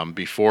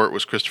 Before it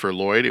was Christopher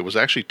Lloyd, it was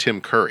actually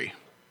Tim Curry.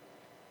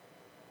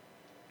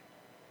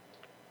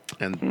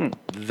 And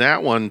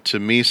that one to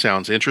me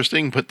sounds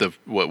interesting, but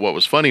what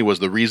was funny was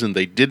the reason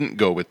they didn't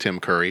go with Tim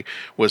Curry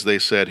was they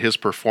said his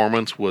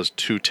performance was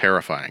too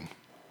terrifying.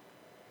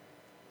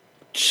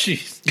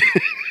 Jeez.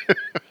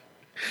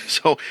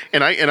 So,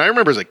 and I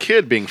remember as a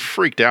kid being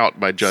freaked out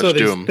by Judge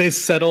Doom. They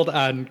settled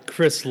on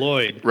Chris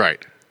Lloyd.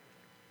 Right.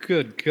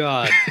 Good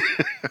God.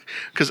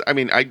 Because, I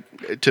mean,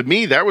 to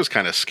me, that was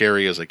kind of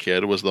scary as a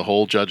kid, was the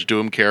whole Judge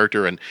Doom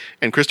character. And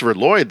Christopher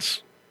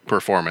Lloyd's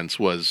performance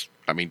was,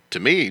 I mean, to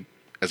me,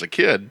 as a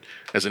kid,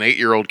 as an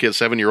 8-year-old kid,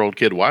 7-year-old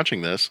kid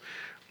watching this,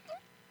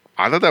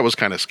 I thought that was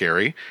kind of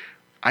scary.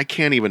 I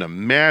can't even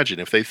imagine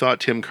if they thought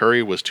Tim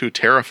Curry was too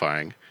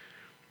terrifying.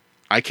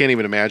 I can't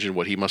even imagine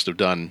what he must have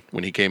done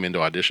when he came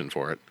into audition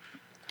for it.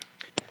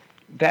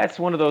 That's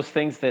one of those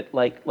things that,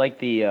 like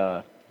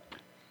the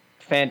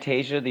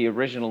Fantasia, the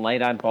original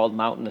Night on Bald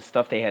Mountain, the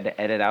stuff they had to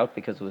edit out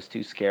because it was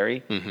too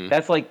scary. Mm-hmm.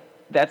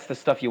 That's the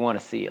stuff you want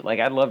to see. Like,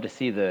 I'd love to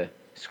see the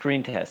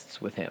screen tests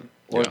with him,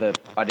 or the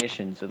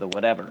auditions, or the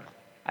whatever.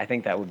 I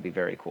think that would be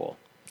very cool.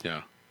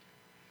 Yeah.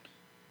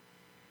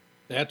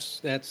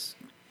 That's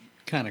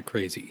kind of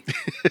crazy.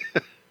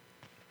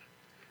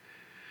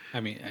 I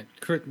mean,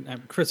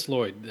 Chris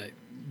Lloyd,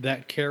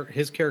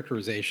 his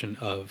characterization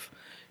of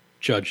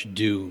Judge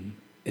Doom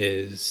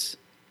is,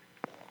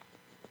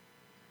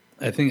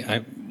 I think,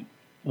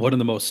 one of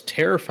the most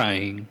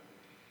terrifying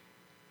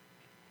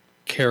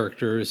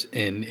characters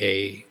in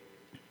a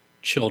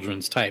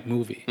children's type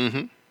movie.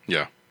 Mm-hmm.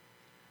 Yeah.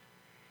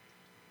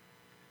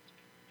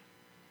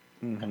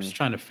 Mm-hmm. I'm just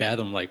trying to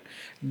fathom,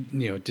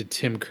 did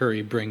Tim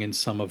Curry bring in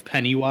some of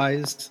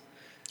Pennywise?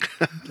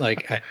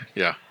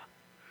 Yeah.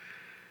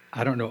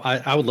 I don't know.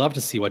 I would love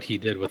to see what he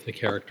did with the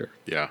character.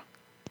 Yeah.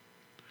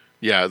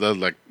 Yeah,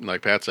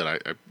 like Pat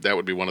said, that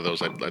would be one of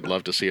those I'd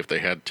love to see if they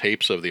had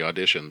tapes of the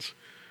auditions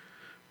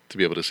to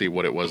be able to see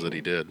what it was that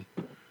he did.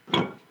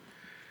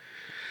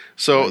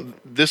 So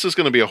this is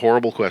going to be a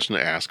horrible question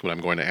to ask, but I'm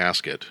going to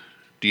ask it.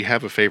 Do you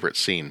have a favorite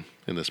scene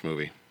in this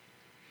movie?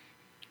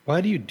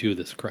 Why do you do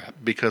this crap?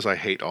 Because I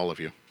hate all of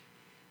you.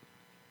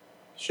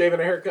 Shaving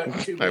a haircut in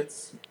 2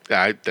 minutes.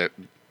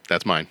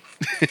 That's mine.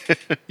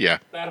 Yeah.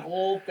 That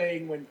whole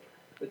thing when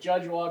the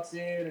judge walks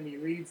in and he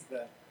reads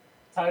the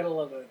title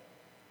of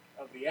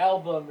the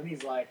album and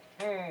he's like,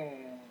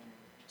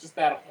 just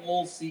that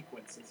whole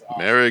sequence is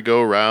awesome.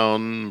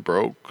 Merry-Go-Round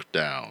broke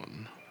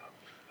down.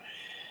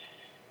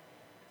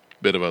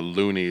 Bit of a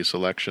loony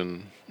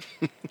selection.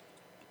 A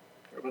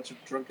bunch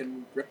of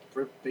drunken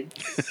rip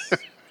beats.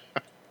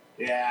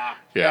 Yeah.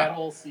 Yeah. That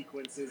whole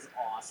sequence is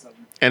awesome.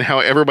 And how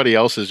everybody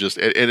else is just,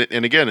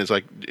 and again, it's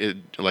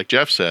like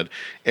Jeff said,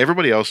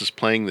 everybody else is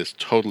playing this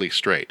totally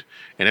straight.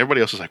 And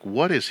everybody else is like,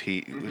 what is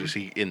he? Is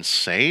he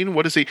insane?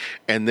 What is he?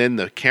 And then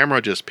the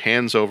camera just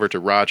pans over to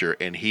Roger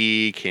and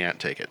he can't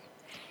take it.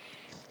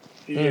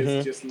 He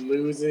is just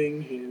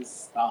losing his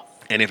stuff.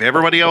 And if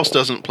everybody else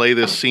doesn't play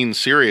this scene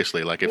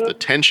seriously, like if the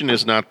tension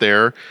is not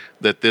there,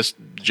 that this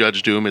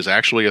Judge Doom is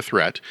actually a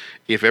threat,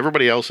 if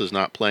everybody else is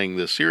not playing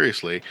this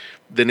seriously,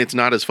 then it's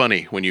not as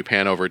funny when you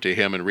pan over to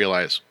him and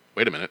realize,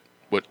 wait a minute,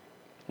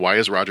 why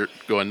is Roger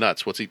going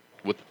nuts?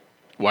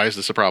 Why is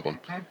this a problem?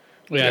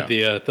 Yeah,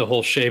 the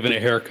whole shave and a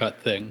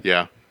haircut thing.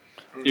 Yeah.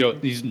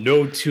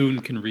 No tune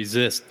can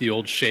resist the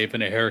old shave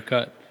and a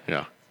haircut.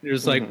 Yeah.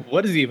 There's like,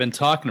 what is he even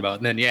talking about?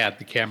 And then,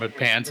 the camera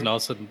pans, and all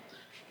of a sudden,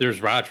 there's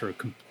Roger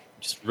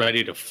just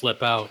ready to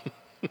flip out.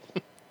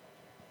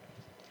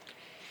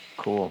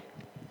 Cool.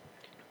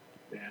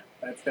 Yeah,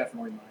 that's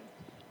definitely mine.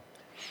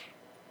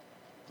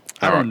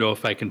 I don't know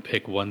if I can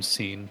pick one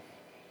scene.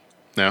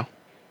 No?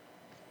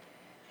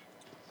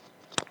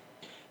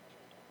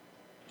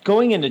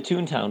 Going into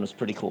Toontown was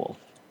pretty cool.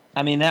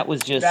 I mean, that was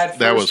just...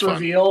 That was fun.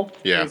 reveal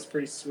Yeah. was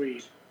pretty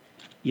sweet.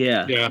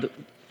 Yeah.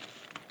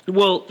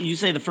 Well, you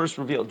say the first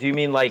reveal. Do you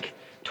mean like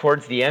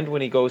towards the end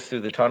when he goes through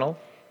the tunnel?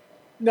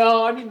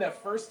 No, I mean the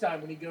first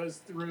time when he goes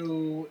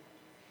through.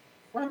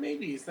 Well,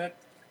 maybe is that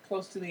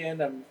close to the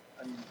end? I'm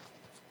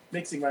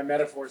mixing my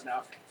metaphors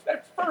now.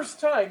 That first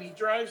time he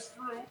drives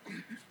through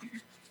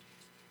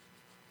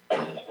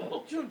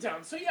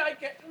Toontown. So yeah, I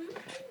get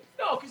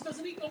no, because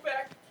doesn't he go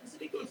back?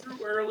 Doesn't he go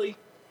through early?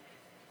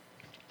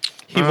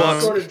 He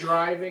walks sort of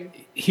driving.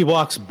 He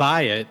walks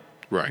by it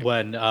right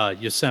when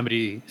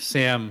Yosemite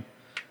Sam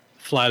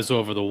flies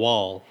over the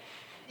wall.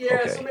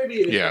 Yeah, so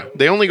maybe it is. Yeah,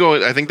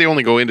 I think they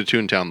only go into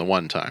Toontown the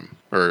one time,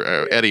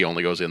 or Eddie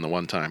only goes in the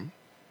one time.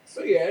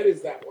 So yeah, it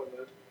is that one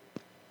then.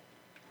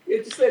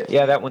 It just said,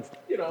 that one's.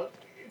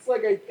 It's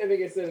like I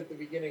think I said at the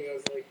beginning. I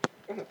was like,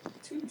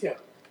 Toontown,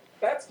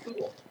 that's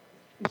cool.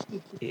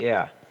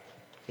 Yeah,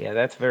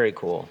 that's very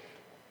cool.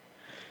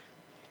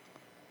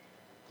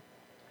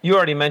 You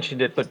already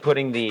mentioned it, but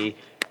putting the,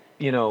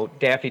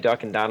 Daffy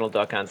Duck and Donald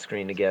Duck on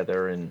screen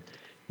together, and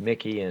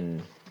Mickey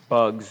and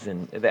Bugs,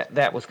 and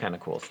that was kind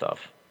of cool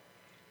stuff.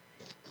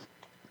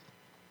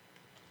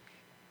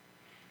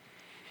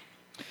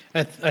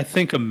 I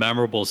think a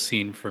memorable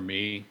scene for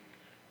me,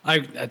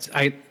 I'm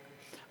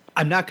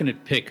not going to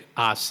pick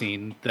a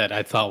scene that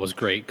I thought was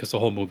great because the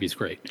whole movie's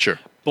great. Sure.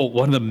 But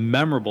one of the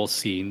memorable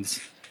scenes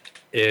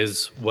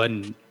is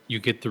when you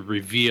get the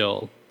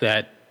reveal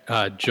that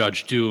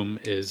Judge Doom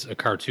is a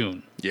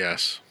cartoon.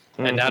 Yes.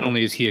 And not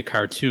only is he a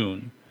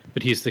cartoon,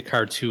 but he's the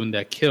cartoon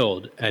that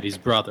killed Eddie's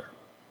brother.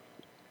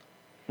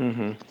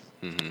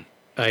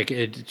 Like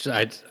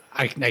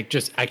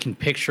I can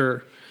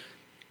picture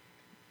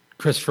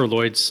Christopher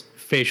Lloyd's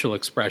facial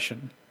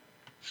expression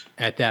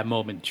at that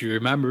moment. Do you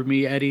remember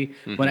me, Eddie?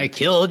 When I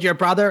killed your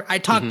brother, I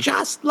talked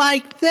just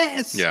like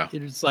this. Yeah.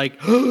 It's like,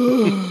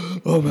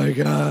 oh my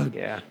God.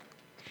 Yeah.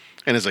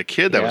 And as a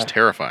kid, that was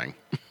terrifying.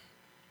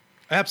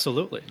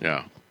 Absolutely.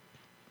 Yeah.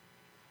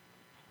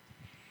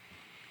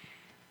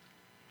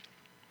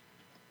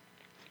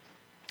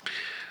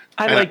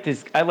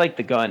 I liked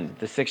the gun,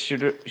 the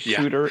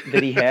 6-shooter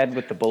that he had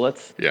with the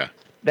bullets. Yeah.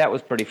 That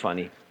was pretty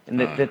funny. And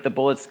that the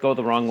bullets go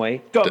the wrong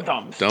way.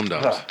 Dum-dums.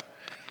 Dum-dums.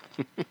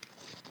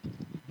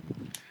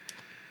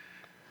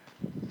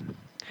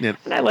 Yeah.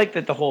 And I like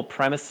that the whole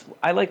premise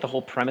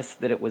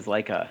that it was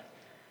like a,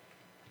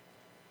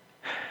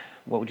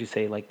 what would you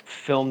say, like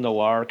film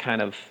noir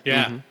kind of,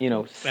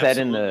 set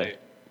in the,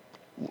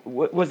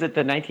 was it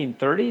the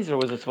 1930s or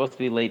was it supposed to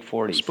be late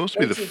 40s? It's supposed to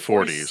be the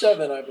 40s.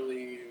 1947, I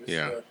believe.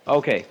 Yeah.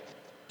 Okay.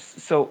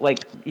 So like,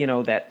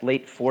 that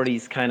late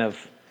 40s kind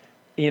of,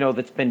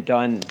 that's been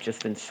done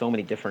just in so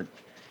many different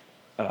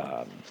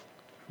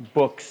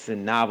books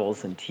and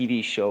novels and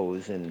TV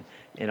shows and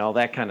all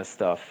that kind of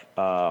stuff.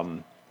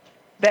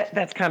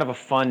 That's kind of a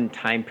fun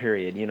time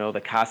period.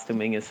 The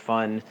costuming is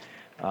fun.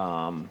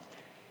 The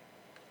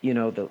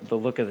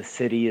look of the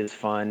city is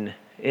fun.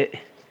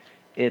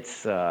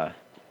 That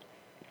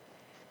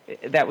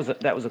was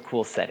a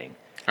cool setting.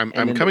 I'm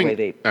coming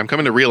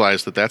to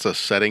realize that that's a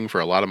setting for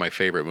a lot of my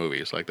favorite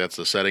movies. Like that's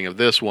the setting of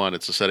this one.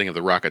 It's the setting of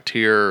The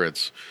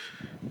Rocketeer.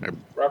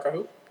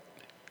 Rock-a-who?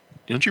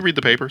 Don't you read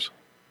the papers?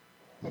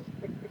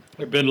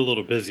 I've been a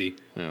little busy.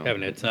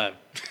 Haven't had time.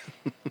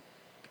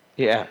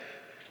 Yeah.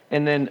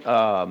 And then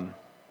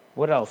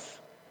what else?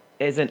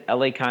 isn't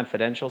L.A.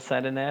 Confidential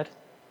set in that?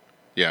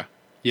 Yeah.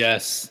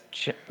 Yes.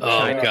 China-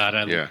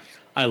 God,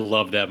 I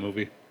love that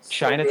movie.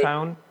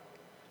 Chinatown?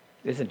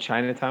 Isn't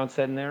Chinatown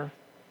set in there?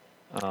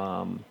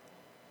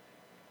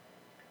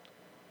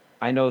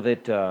 I know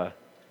that,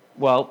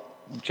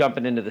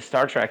 jumping into the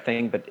Star Trek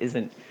thing, but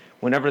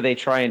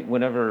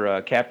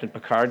whenever Captain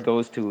Picard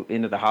goes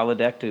into the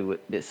holodeck to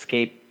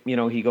escape,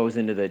 he goes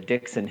into the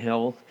Dixon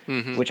Hill,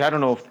 which I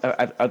don't know if,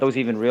 are those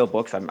even real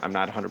books? I'm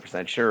not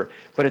 100% sure,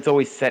 but it's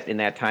always set in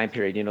that time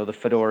period, the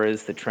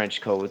fedoras, the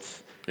trench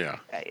coats. Yeah.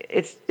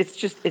 It's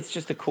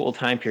just a cool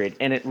time period,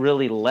 and it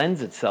really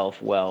lends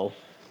itself well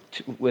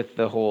with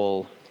the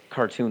whole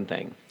cartoon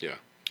thing. Yeah.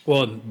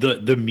 Well,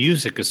 the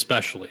music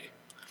especially.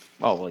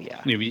 Oh well,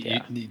 yeah.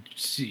 You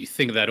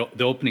think of that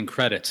the opening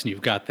credits, and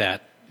you've got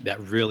that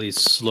really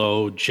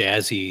slow,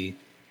 jazzy.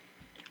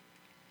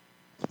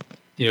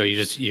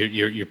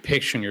 You're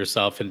picturing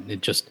yourself in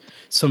just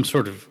some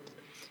sort of,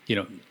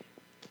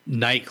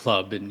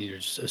 nightclub, and you're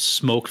just a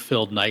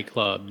smoke-filled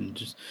nightclub, and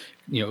just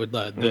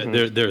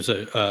there's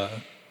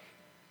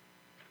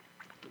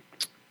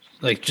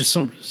just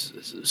some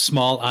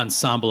small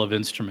ensemble of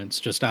instruments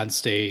just on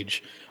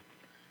stage.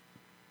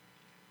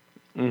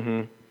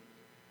 Mm-hmm.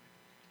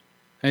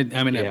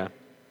 I'm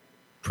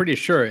pretty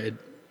sure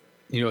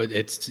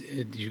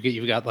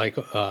you've got like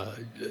a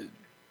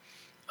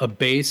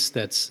bass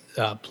that's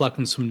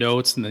plucking some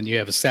notes, and then you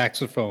have a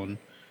saxophone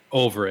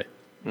over it.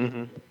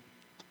 Mm-hmm.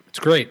 It's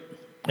great,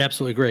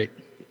 absolutely great.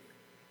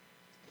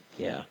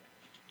 Yeah.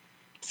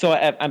 So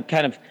I'm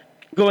kind of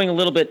going a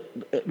little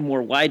bit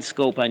more wide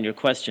scope on your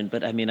question,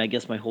 but I mean, I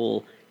guess my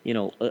whole,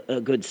 a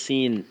good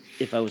scene,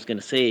 if I was going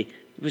to say,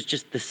 it was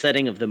just the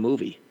setting of the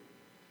movie.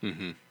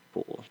 Mm-hmm.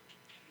 Cool.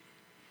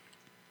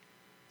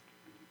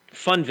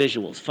 Fun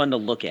visuals, fun to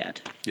look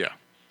at. Yeah.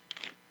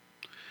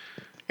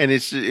 And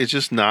it's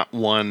just not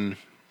one,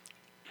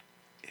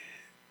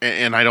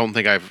 and I don't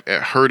think I've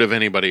heard of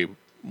anybody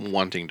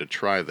wanting to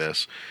try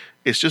this.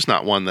 It's just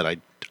not one that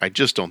I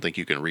just don't think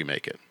you can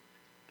remake it.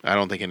 I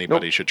don't think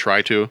anybody should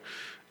try to.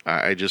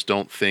 I just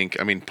don't think,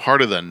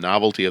 part of the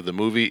novelty of the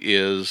movie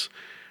is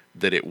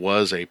that it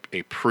was a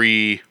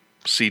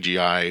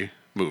pre-CGI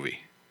movie.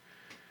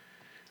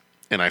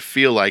 And I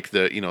feel like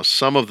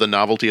some of the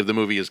novelty of the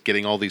movie is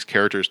getting all these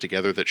characters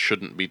together that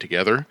shouldn't be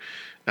together.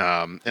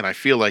 And I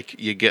feel like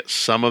you get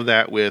some of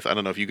that with, I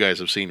don't know if you guys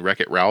have seen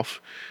Wreck-It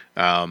Ralph.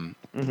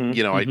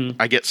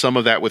 I get some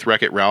of that with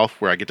Wreck-It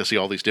Ralph, where I get to see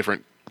all these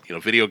different,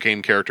 video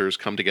game characters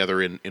come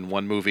together in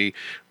one movie.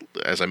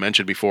 As I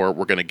mentioned before,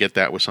 we're going to get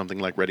that with something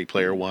like Ready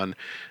Player One.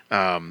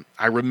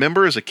 I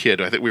remember as a kid,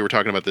 I think we were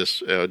talking about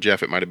this,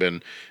 Jeff, it might have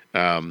been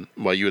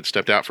while you had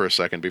stepped out for a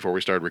second before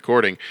we started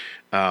recording.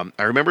 I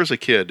remember as a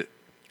kid,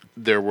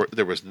 there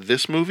was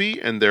this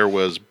movie and there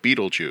was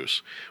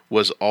Beetlejuice,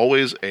 was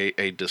always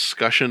a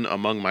discussion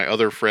among my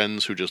other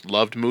friends who just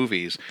loved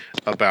movies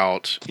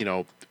about,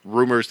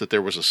 rumors that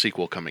there was a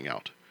sequel coming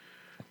out.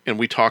 And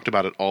we talked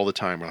about it all the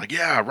time. We're like,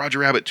 yeah, Roger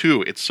Rabbit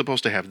 2, it's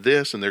supposed to have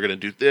this, and they're going to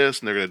do this,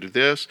 and they're going to do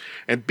this.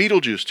 And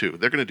Beetlejuice 2,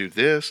 they're going to do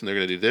this, and they're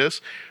going to do this.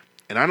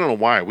 And I don't know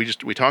why.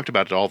 We talked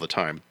about it all the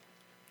time.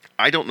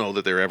 I don't know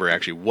that there ever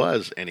actually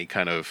was any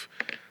kind of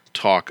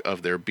talk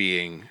of there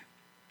being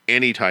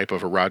any type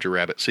of a Roger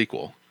Rabbit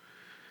sequel.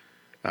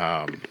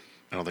 I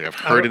don't think I've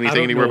heard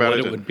anything anywhere about it. I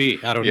don't know what it would be.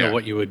 I don't know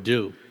what you would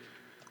do.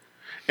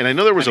 And I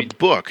know there was a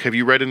book. Have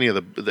you read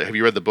have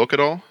you read the book at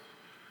all?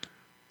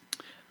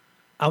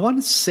 I want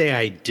to say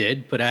I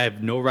did, but I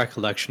have no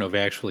recollection of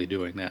actually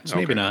doing that. So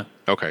maybe not.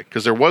 Okay,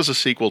 because there was a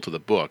sequel to the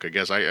book. I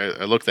guess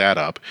I looked that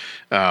up.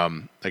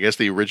 I guess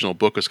the original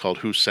book is called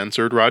Who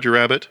Censored Roger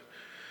Rabbit?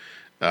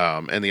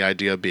 And the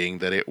idea being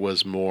that it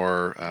was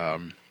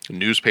more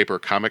newspaper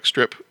comic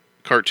strip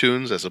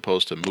cartoons as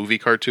opposed to movie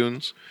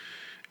cartoons.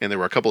 And there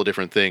were a couple of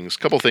different things. A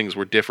couple of things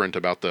were different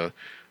about the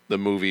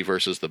movie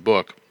versus the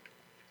book.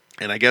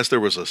 And I guess there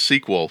was a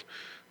sequel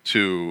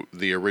to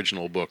the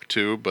original book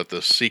too, but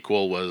the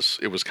sequel was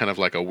kind of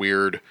like a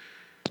weird,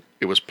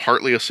 it was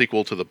partly a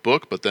sequel to the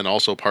book, but then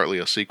also partly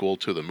a sequel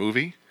to the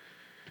movie.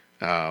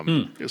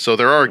 So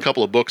there are a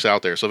couple of books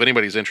out there. So if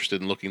anybody's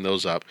interested in looking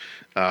those up,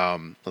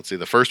 let's see,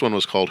 the first one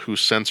was called Who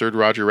Censored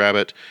Roger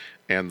Rabbit,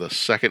 and the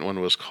second one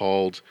was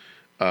called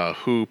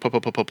Who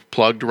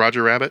Plugged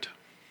Roger Rabbit.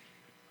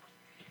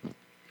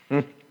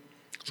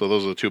 So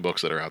those are the two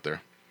books that are out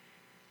there.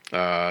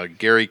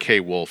 Gary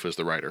K. Wolfe is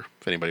the writer,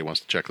 if anybody wants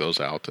to check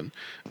those out. And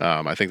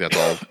I think that's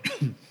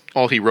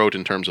all he wrote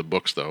in terms of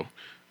books, though,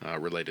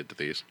 related to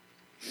these.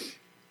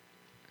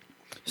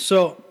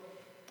 So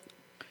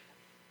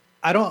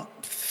I don't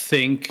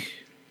think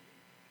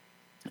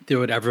there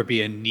would ever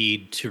be a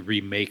need to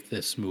remake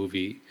this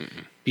movie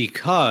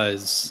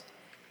because,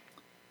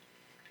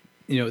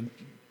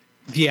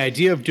 the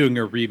idea of doing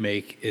a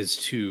remake is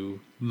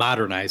to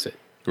modernize it.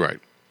 Right.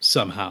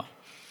 Somehow.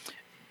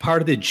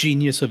 Part of the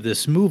genius of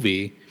this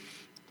movie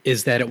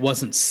is that it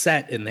wasn't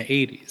set in the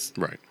 80s.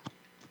 Right.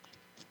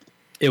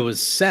 It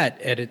was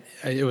set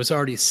it was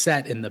already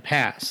set in the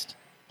past.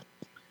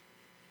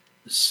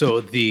 So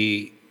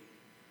the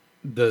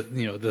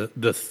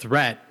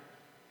threat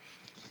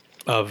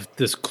of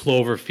this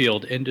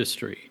Cloverfield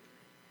industry.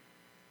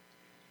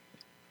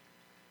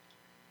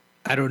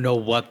 I don't know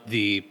what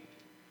the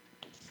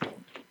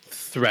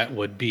threat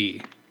would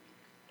be.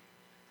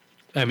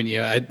 I mean,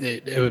 yeah,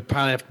 it would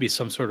probably have to be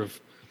some sort of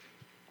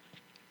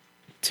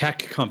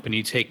tech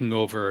company taking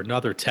over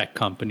another tech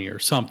company or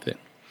something.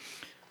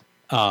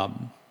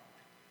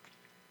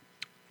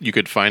 You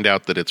could find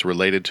out that it's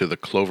related to the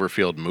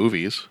Cloverfield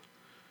movies.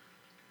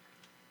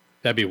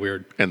 That'd be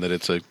weird. And that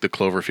it's the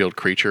Cloverfield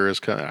creature is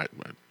kind of,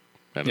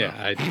 I don't know.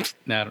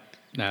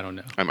 I don't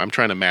know. I'm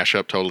trying to mash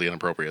up totally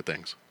inappropriate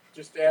things.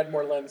 Just add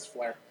more lens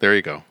flare. There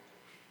you go.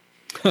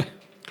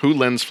 Who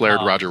lens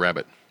flared Roger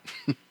Rabbit?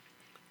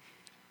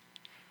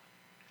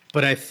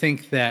 But I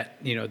think that,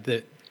 you know,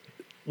 that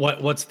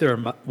what's there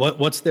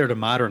to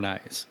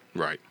modernize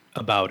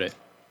about it?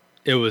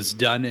 It was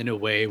done in a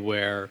way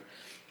where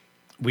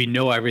we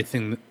know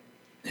everything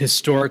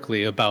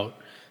historically about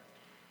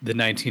the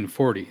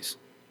 1940s.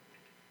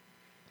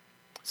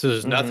 So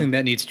there's nothing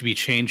that needs to be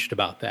changed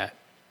about that.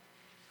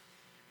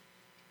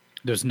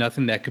 There's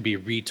nothing that could be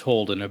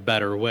retold in a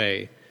better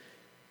way,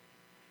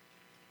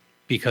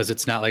 because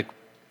it's not like,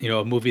 you know,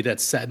 a movie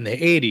that's set in the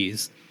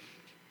 80s.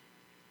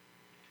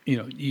 You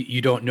know,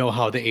 you don't know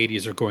how the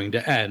 80s are going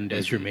to end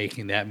as you're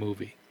making that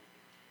movie.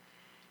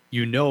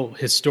 You know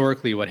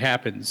historically what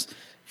happens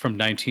from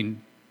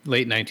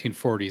late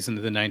 1940s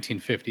into the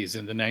 1950s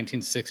and the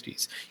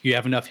 1960s. You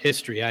have enough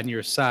history on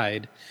your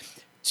side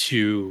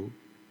to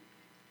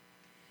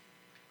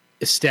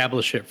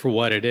establish it for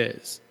what it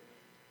is.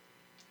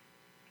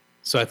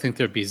 So I think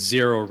there'd be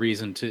zero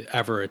reason to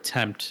ever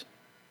attempt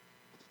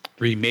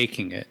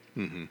remaking it.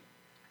 Mm-hmm.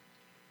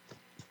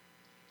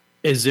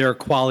 Is there a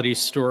quality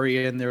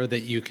story in there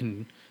that you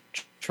can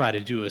try to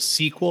do a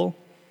sequel?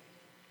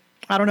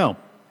 I don't know.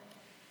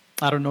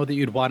 I don't know that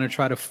you'd want to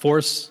try to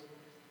force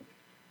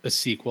a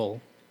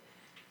sequel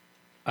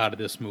out of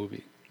this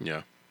movie.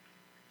 Yeah.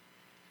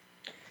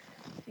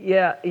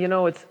 Yeah, you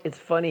know, it's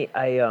funny.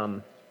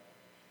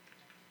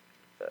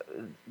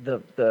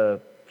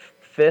 The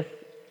fifth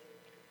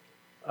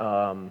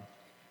Pirates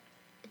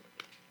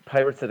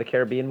of the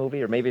Caribbean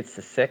movie, or maybe it's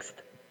the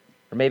sixth,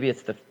 or maybe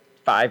it's the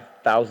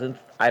 5,000th,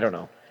 I don't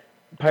know.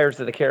 Pirates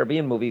of the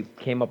Caribbean movie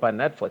came up on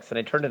Netflix, and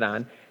I turned it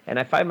on, and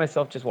I find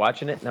myself just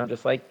watching it, and I'm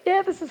just like,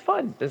 yeah, this is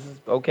fun. This is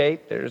okay.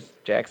 There's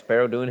Jack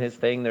Sparrow doing his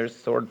thing. There's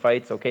sword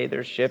fights. Okay,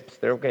 there's ships.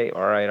 They're okay.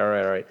 All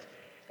right.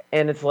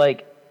 And it's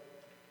like,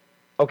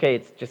 okay,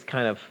 it's just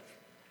kind of,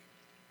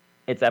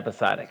 it's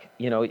episodic.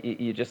 You know,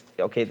 you just,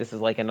 okay, this is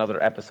like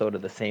another episode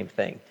of the same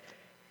thing.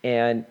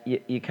 And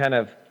you kind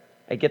of,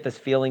 I get this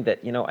feeling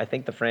that, you know, I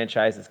think the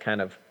franchise has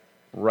kind of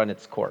run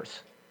its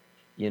course,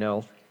 you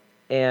know.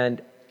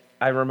 And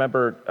I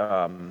remember,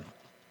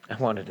 I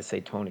wanted to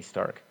say Tony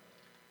Stark.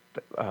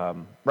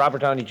 Robert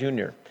Downey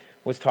Jr.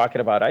 was talking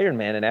about Iron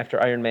Man, and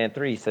after Iron Man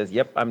 3, he says,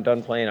 yep, I'm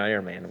done playing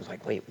Iron Man. I was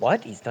like, wait,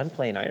 what? He's done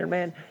playing Iron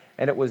Man?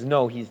 And it was,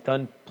 no, he's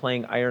done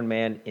playing Iron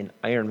Man in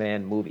Iron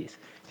Man movies.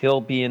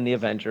 He'll be in the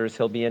Avengers,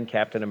 he'll be in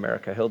Captain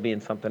America, he'll be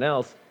in something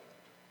else.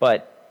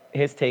 But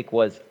his take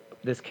was,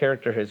 this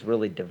character has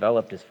really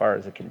developed as far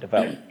as it can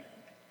develop.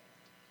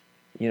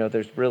 You know,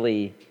 there's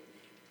really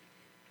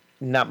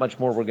not much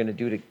more we're going to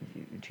do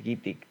to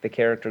keep the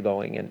character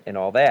going and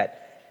all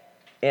that.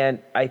 And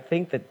I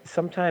think that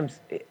sometimes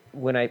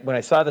when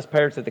I saw this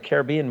Pirates of the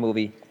Caribbean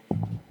movie,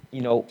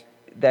 you know,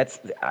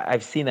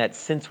 I've seen that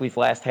since we've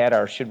last had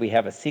our should we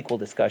have a sequel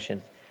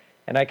discussion.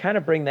 And I kind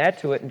of bring that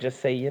to it and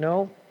just say, you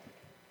know,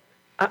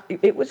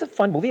 it was a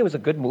fun movie. It was a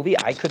good movie.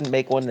 I couldn't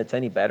make one that's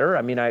any better.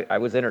 I mean, I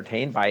was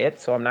entertained by it,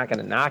 so I'm not going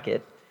to knock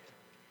it.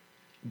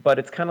 But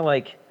it's kind of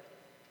like,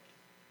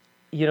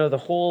 you know, the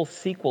whole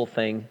sequel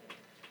thing,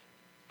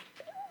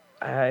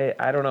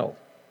 I don't know.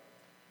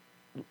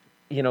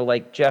 You know,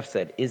 like Jeff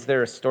said, is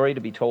there a story to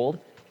be told?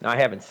 Now, I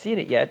haven't seen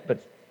it yet,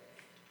 but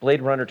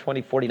Blade Runner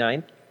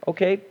 2049,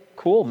 okay,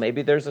 cool.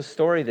 Maybe there's a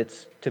story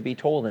that's to be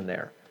told in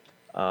there.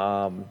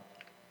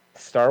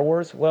 Star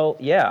Wars, well,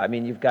 yeah. I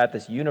mean, you've got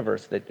this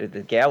universe, the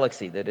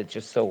galaxy, that it's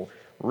just so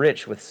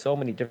rich with so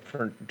many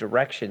different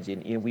directions.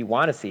 We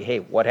want to see, hey,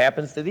 what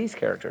happens to these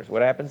characters?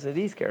 What happens to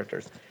these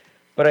characters?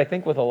 But I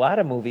think with a lot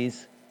of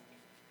movies,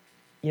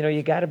 you know,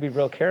 you got to be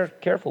real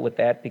careful with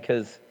that,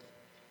 because,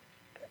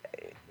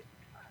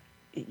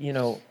 you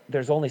know,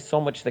 there's only so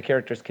much the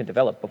characters can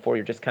develop before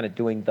you're just kind of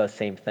doing the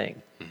same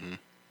thing. Mm-hmm.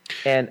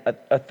 And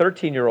a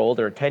 13-year-old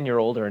or a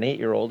 10-year-old or an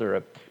 8-year-old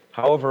or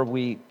however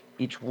we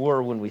each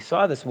were when we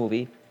saw this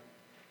movie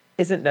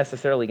isn't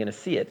necessarily going to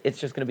see it. It's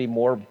just going to be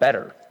more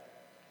better.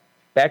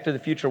 Back to the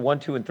Future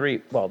 1, 2, and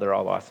 3, well, they're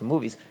all awesome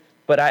movies,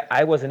 but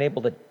I wasn't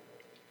able to,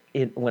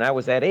 when I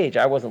was that age,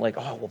 I wasn't like,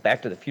 oh, well,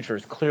 Back to the Future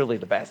is clearly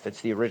the best.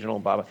 It's the original,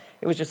 blah, blah.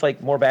 It was just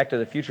like more Back to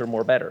the Future,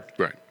 more better.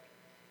 Right.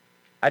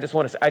 I just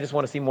want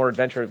to see more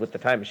adventures with the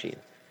time machine.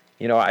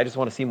 You know, I just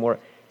want to see more.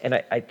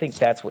 And I think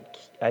that's what,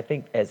 I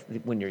think as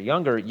when you're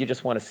younger, you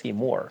just want to see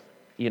more,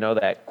 you know,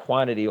 that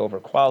quantity over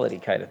quality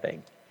kind of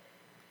thing.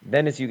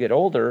 Then as you get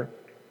older,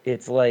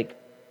 it's like,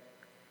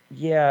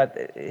 yeah,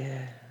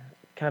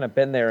 kind of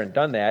been there and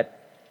done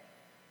that.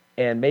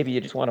 and maybe you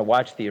just want to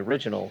watch the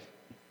original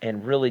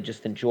and really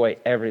just enjoy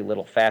every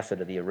little facet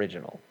of the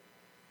original.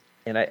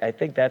 And I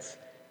think that's,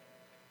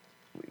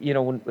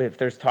 if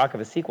there's talk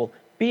of a sequel,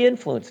 be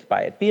influenced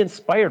by it, be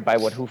inspired by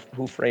what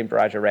Who Framed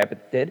Roger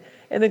Rabbit did,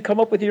 and then come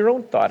up with your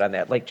own thought on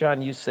that. Like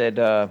John, you said,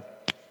 the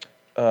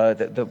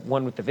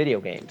one with the video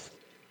games,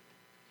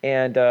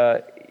 and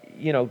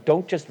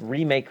don't just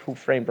remake Who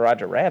Framed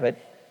Roger Rabbit.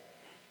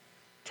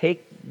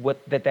 Take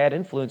what that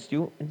influenced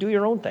you and do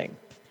your own thing.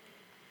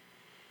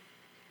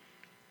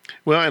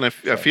 Well, and I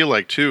feel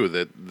like too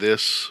that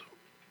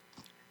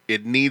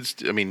it needs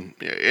to, I mean,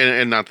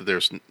 and not that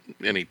there's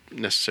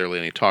necessarily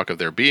any talk of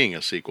there being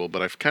a sequel,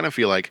 but I kind of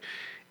feel like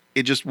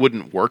it just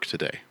wouldn't work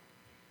today.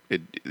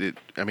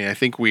 I mean, I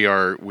think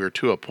we're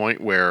to a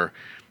point where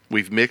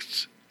we've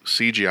mixed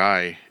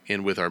CGI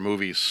in with our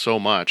movies so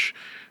much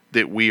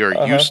that we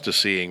are used to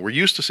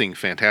seeing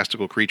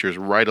fantastical creatures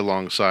right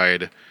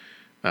alongside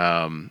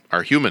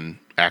our human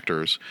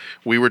actors.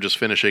 We were just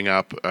finishing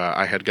up.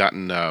 I had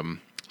gotten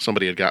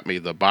somebody had got me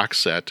the box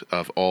set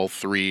of all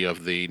 3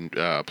 of the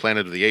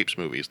Planet of the Apes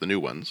movies, the new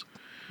ones,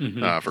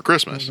 for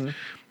Christmas,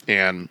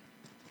 and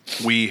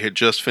we had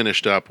just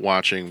finished up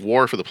watching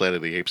War for the Planet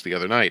of the Apes the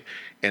other night.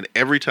 And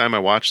every time I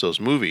watch those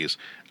movies,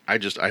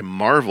 I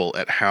marvel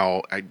at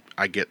how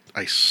I get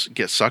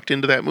sucked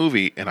into that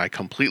movie, and I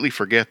completely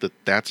forget that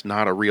that's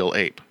not a real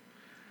ape.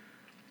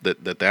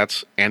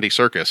 That's Andy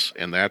Serkis,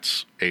 and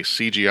that's a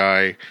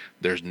CGI.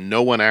 There's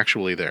no one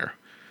actually there,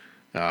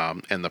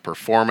 and the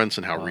performance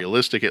and how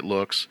realistic it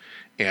looks.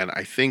 And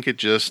I think it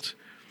just,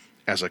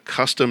 as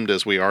accustomed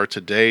as we are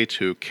today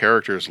to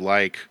characters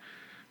like,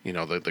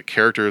 the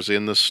characters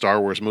in the Star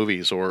Wars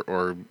movies, or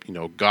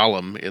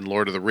Gollum in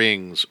Lord of the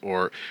Rings,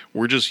 or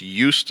we're just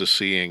used to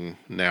seeing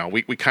now.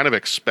 We kind of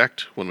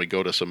expect when we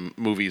go to some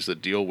movies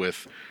that deal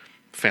with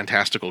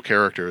fantastical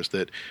characters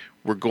that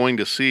we're going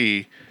to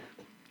see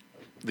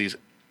these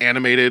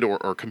animated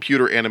or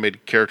computer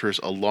animated characters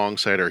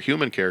alongside our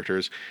human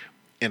characters.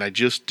 And I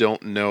just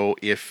don't know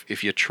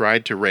if you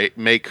tried to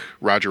make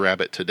Roger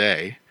Rabbit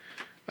today,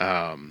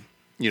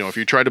 if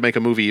you tried to make a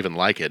movie even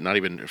like it, not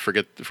even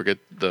forget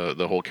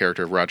the whole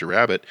character of Roger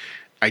Rabbit,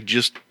 I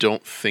just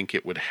don't think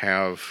it would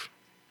have.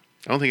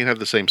 I don't think it'd have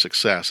the same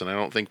success, and I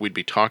don't think we'd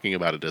be talking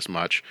about it as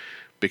much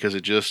because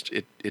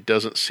it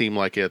doesn't seem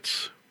like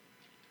it's.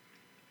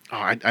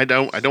 I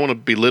don't want to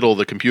belittle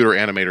the computer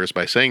animators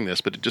by saying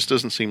this, but it just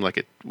doesn't seem like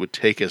it would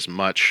take as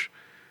much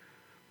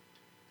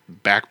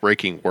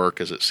backbreaking work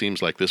as it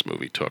seems like this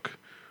movie took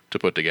to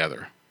put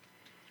together.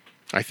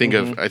 I think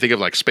of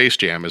like Space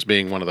Jam as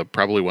being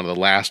probably one of the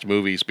last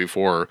movies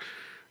before,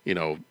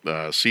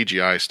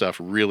 CGI stuff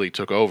really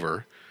took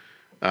over.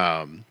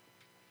 And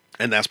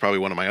that's probably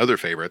one of my other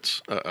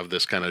favorites of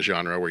this kind of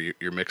genre where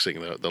you're mixing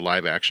the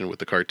live action with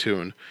the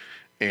cartoon.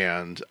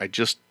 And I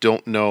just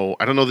don't know.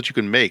 I don't know that you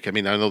can make. I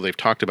mean, I know they've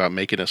talked about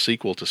making a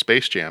sequel to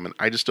Space Jam, and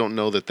I just don't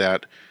know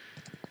that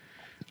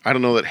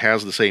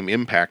has the same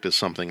impact as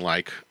something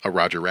like a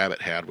Roger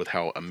Rabbit had with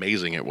how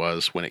amazing it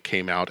was when it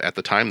came out at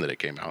the time that it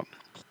came out.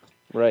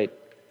 Right.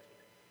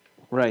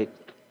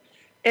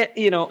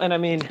 And I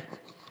mean,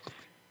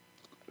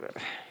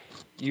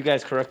 you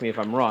guys correct me if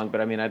I'm wrong,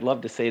 but I mean, I'd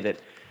love to say that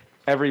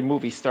every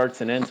movie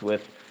starts and ends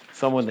with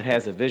someone that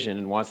has a vision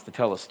and wants to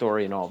tell a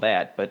story and all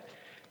that, but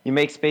you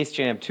make Space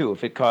Jam 2.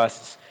 If it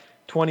costs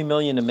 $20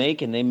 million to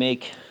make and they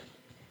make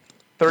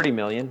 $30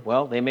 million,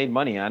 well, they made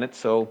money on it,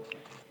 so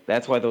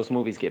that's why those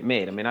movies get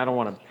made. I mean, I don't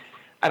want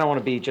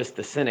to be just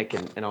the cynic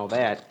and all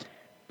that,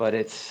 but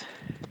it's,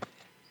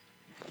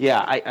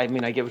 yeah. I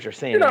mean, I get what you're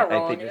saying. You're not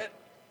wrong,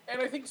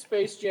 and I think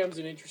Space Jam's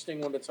an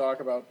interesting one to talk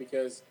about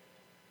because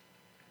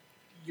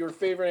your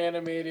favorite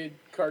animated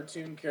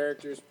cartoon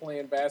characters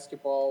playing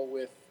basketball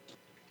with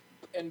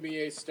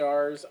NBA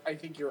stars, I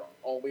think you're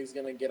always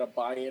going to get a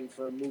buy-in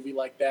for a movie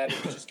like that.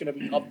 It's just going to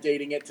be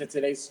updating it to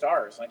today's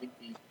stars. I think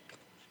the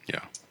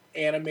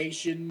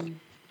animation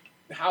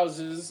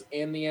houses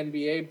and the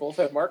NBA both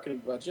have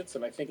marketing budgets,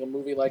 and I think a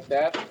movie like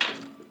that,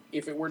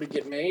 if it were to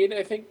get made,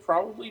 I think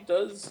probably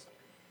does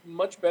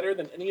much better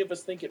than any of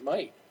us think it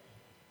might.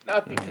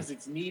 Not because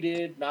it's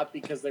needed, not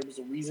because there was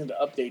a reason to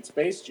update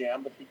Space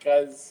Jam, but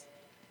because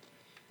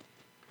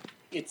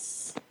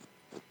its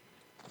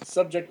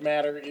subject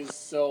matter is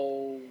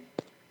so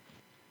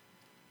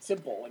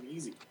simple and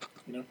easy,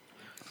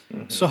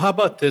 So how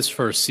about this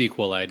for a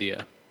sequel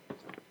idea?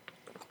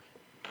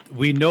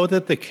 We know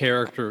that the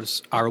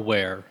characters are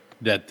aware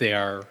that they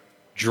are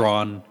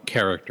drawn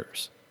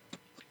characters.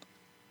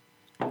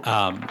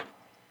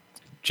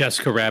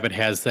 Jessica Rabbit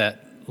has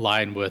that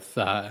line with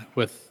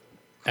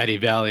Eddie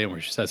Valiant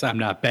where she says, "I'm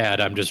not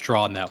bad, I'm just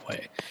drawn that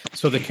way."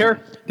 So the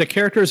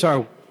characters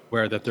are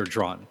aware that they're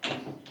drawn.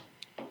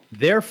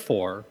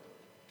 Therefore,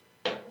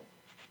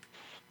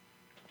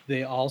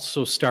 they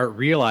also start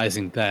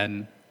realizing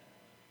then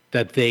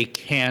that they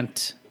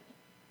can't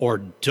or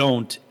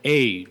don't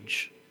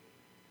age,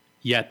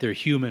 yet their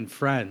human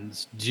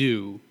friends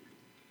do.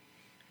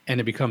 And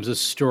it becomes a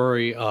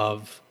story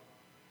of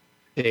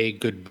a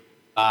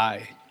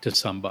goodbye to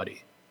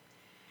somebody.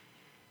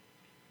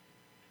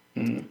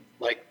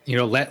 Like,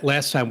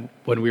 last time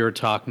when we were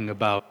talking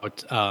about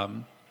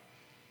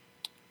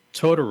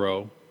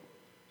Totoro,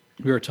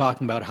 we were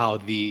talking about how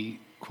the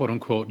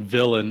quote-unquote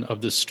villain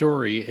of the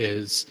story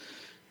is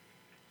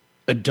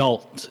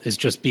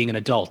just being an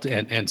adult,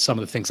 and some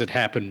of the things that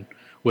happen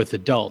with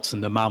adults,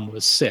 and the mom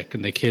was sick,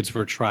 and the kids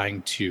were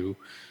trying to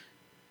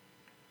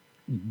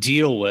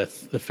deal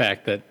with the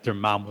fact that their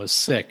mom was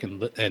sick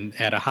and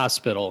at a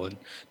hospital and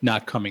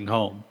not coming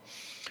home.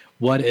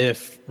 What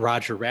if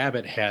Roger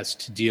Rabbit has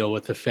to deal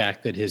with the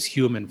fact that his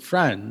human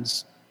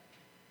friends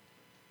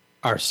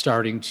are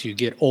starting to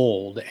get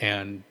old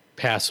and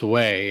pass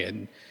away,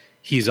 and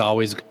he's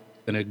always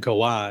going to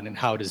go on? And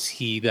how does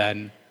he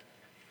then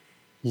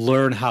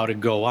learn how to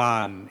go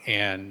on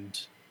and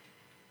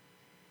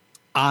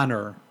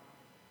honor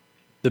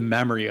the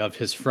memory of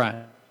his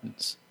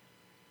friends?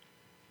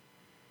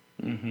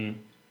 Mm-hmm.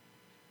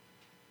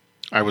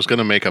 I was going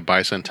to make a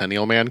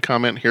Bicentennial Man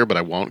comment here, but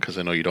I won't because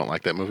I know you don't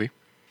like that movie.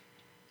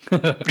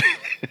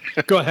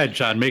 Go ahead,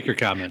 John. Make your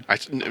comment. I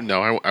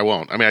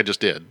won't. I mean, I just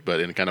did,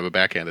 but in kind of a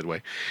backhanded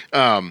way.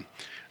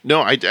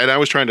 No, I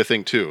was trying to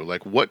think too.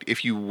 Like, what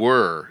if you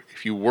were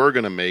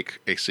going to make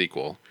a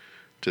sequel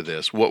to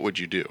this? What would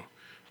you do?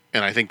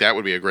 And I think that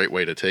would be a great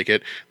way to take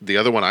it. The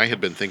other one I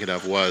had been thinking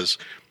of was,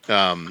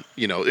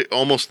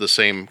 almost the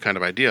same kind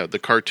of idea. The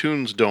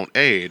cartoons don't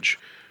age,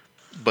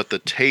 but the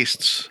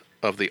tastes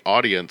of the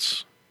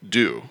audience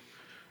do.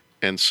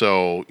 And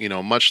so,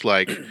 much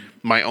like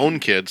my own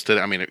kids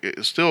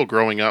still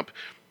growing up,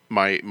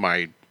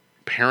 my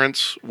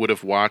parents would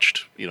have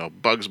watched,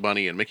 Bugs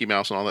Bunny and Mickey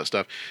Mouse and all that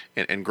stuff.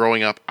 And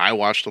growing up, I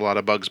watched a lot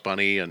of Bugs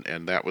Bunny,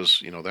 and that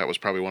was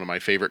probably one of my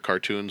favorite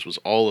cartoons, was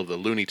all of the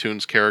Looney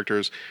Tunes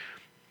characters.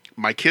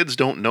 My kids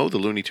don't know the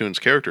Looney Tunes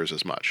characters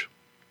as much.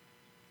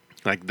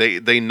 Like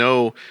they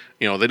know,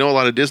 they know a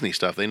lot of Disney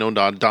stuff. They know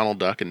Donald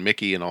Duck and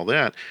Mickey and all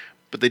that,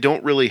 but they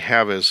don't really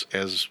have as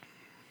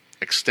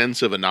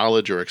extensive a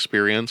knowledge or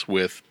experience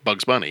with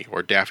Bugs Bunny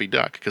or Daffy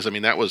Duck. Because,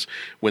 that was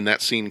when that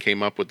scene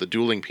came up with the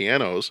dueling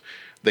pianos.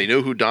 They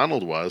knew who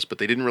Donald was, but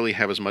they didn't really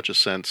have as much a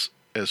sense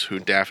as who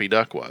Daffy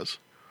Duck was.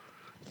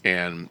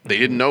 And they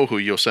didn't know who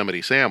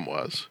Yosemite Sam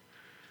was.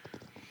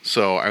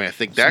 So, I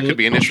think that could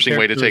be an interesting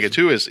way to take it,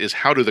 too, is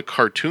how do the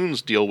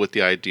cartoons deal with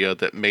the idea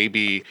that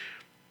maybe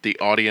the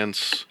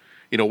audience,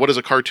 what does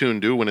a cartoon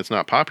do when it's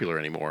not popular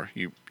anymore?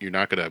 You're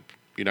not gonna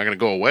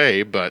go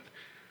away, but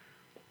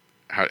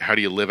how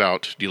do you live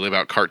out? Do you live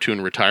out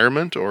cartoon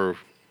retirement, or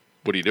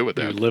what do you do with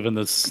that? You live in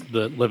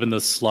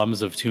the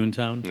slums of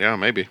Toontown? Yeah,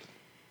 maybe.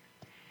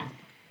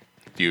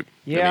 You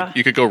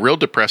could go real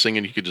depressing,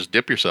 and you could just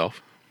dip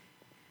yourself.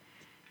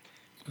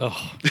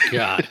 Oh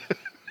God.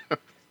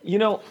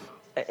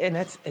 And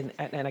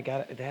I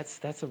got it.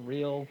 That's a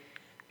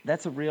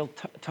real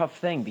tough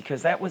thing,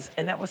 because that was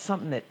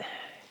something that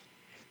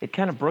it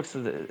kind of brooks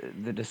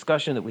the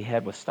discussion that we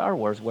had with Star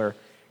Wars, where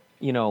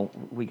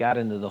we got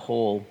into the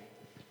whole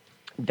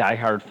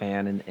diehard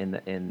fan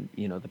and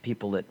the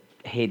people that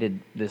hated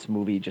this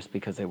movie just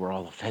because they were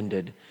all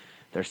offended,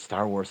 their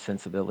Star Wars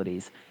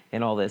sensibilities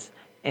and all this.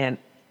 And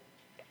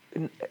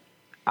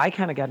I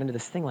kind of got into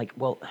this thing like,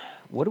 well,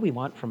 what do we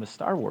want from a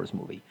Star Wars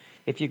movie?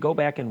 If you go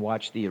back and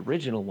watch the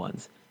original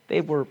ones,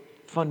 they were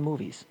fun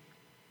movies.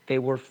 They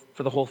were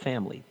for the whole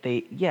family.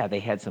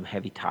 They had some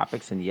heavy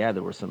topics, and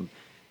there were some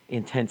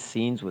intense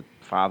scenes with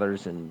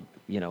fathers and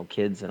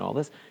kids and all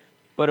this,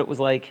 but it was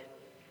like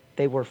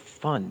they were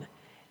fun.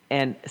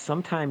 And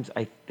sometimes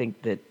I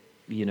think that,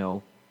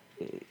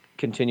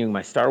 continuing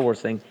my Star Wars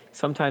thing,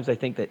 sometimes I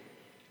think that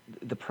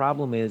the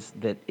problem is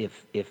that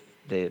if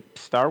the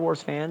Star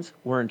Wars fans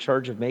were in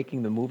charge of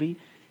making the movie,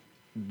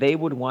 they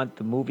would want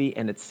the movie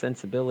and its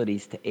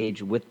sensibilities to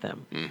age with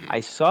them. Mm-hmm. I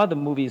saw the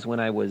movies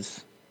when I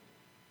was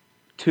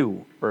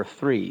 2 or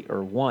 3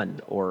 or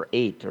 1 or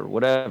 8 or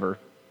whatever.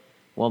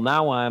 Well,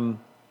 now I'm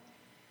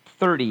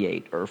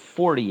 38 or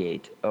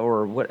 48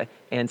 or what,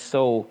 and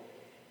so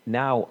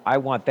now I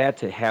want that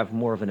to have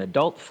more of an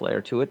adult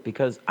flair to it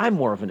because I'm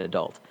more of an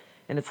adult.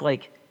 And it's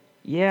like,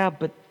 yeah,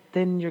 but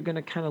then you're going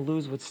to kind of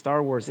lose what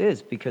Star Wars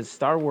is, because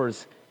Star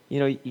Wars,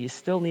 you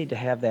still need to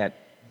have that,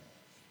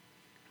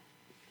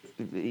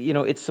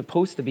 it's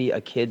supposed to be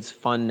a kid's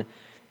fun,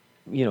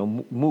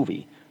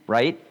 movie,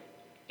 right?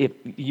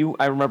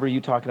 I remember you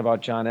talking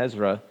about John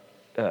Ezra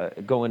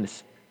going to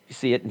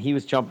see it, and he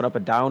was jumping up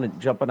and down and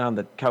jumping on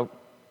the couch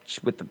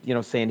with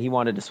the, saying he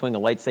wanted to swing a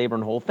lightsaber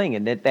and the whole thing,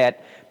 and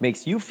that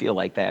makes you feel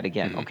like that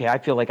again. Mm-hmm. Okay, I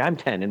feel like I'm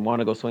 10 and want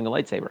to go swing a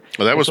lightsaber.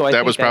 Well, that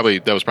was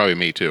probably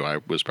me too. I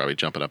was probably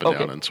jumping up and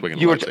down and swinging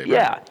a lightsaber.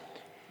 Yeah,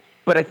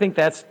 but I think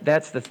that's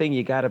the thing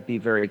you got to be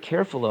very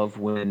careful of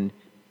when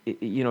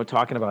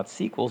talking about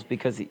sequels,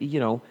 because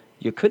you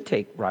could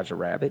take Roger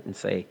Rabbit and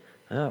say,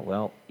 oh,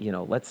 well,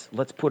 let's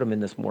put him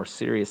in this more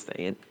serious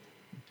thing.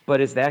 But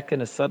is that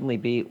going to suddenly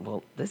be,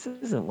 well, this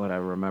isn't what I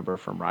remember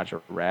from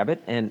Roger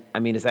Rabbit? And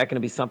is that going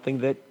to be something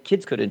that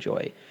kids could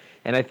enjoy?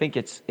 And I think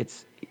that's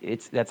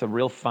a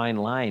real fine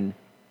line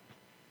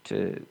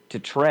to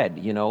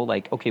tread,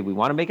 like, okay, we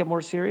want to make it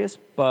more serious,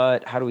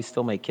 but how do we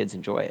still make kids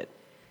enjoy it?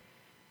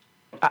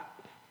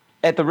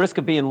 at the risk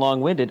of being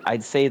long-winded,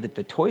 I'd say that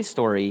the Toy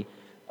Story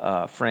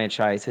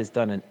franchise has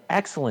done an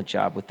excellent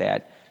job with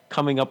that,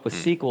 coming up with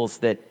sequels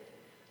that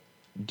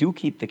do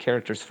keep the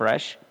characters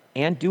fresh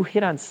and do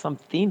hit on some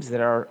themes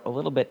that are a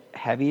little bit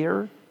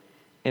heavier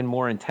and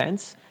more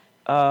intense,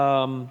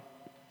 but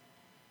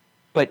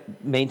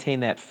maintain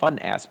that fun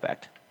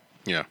aspect.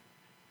 Yeah.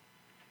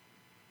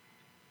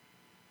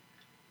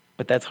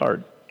 But that's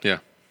hard. Yeah.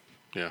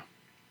 Yeah.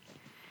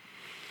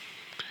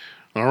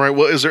 All right.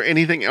 Well, is there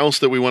anything else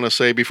that we want to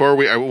say before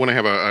I want to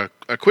have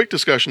a quick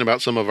discussion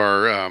about some of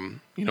our,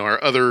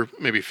 our other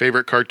maybe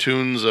favorite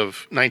cartoons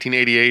of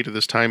 1988 or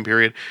this time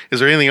period.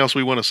 Is there anything else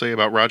we want to say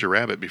about Roger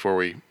Rabbit before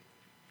we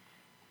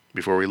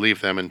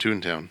leave them in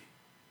Toontown?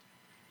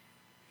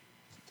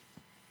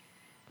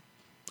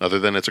 Other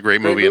than it's a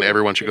great movie and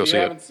everyone should go see it.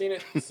 If you haven't seen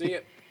it, see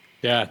it.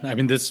 Yeah, I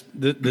mean this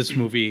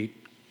movie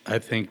I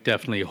think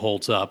definitely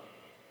holds up,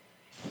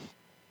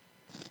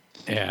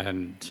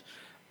 and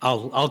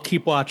I'll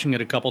keep watching it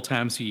a couple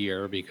times a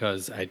year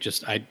because I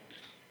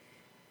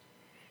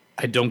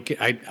don't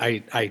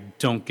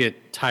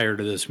get tired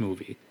of this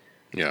movie.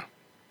 Yeah.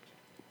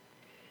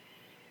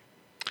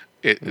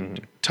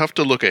 Tough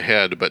to look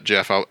ahead, but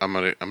Jeff, I'm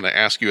gonna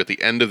ask you at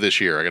the end of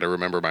this year. I got to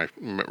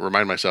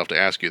remind myself to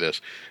ask you this: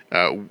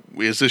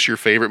 is this your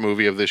favorite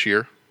movie of this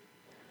year?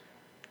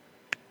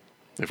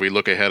 If we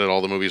look ahead at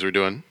all the movies we're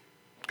doing,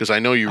 because I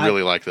know you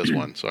really like this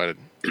one, so I did.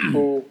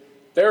 Oh,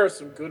 there are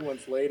some good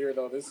ones later,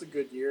 though. This is a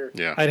good year.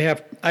 Yeah,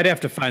 I'd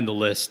have to find the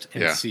list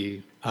and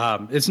see.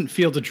 Isn't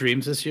Field of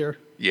Dreams this year?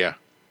 Yeah,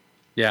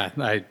 yeah,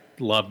 I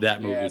love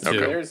that movie too. Okay.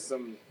 There's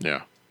some.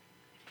 Yeah.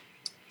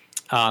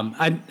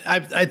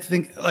 I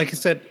think, like I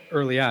said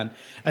early on,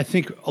 I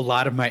think a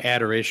lot of my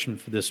adoration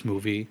for this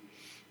movie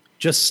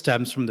just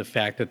stems from the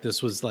fact that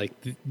this was like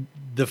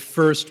the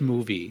first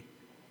movie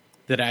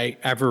that I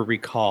ever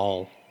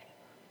recall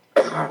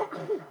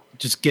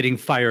just getting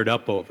fired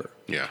up over.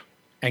 Yeah.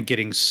 And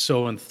getting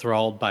so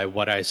enthralled by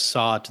what I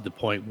saw to the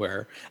point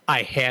where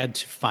I had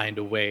to find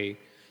a way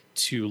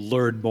to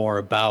learn more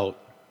about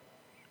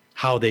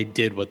how they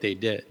did what they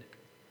did.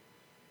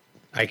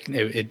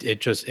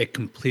 It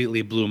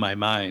completely blew my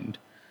mind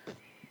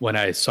when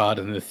I saw it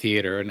in the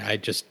theater, and I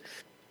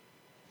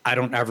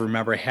don't ever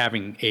remember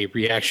having a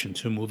reaction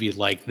to a movie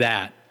like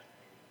that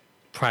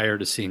prior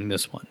to seeing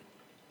this one.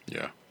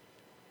 Yeah.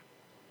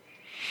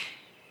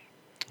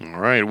 All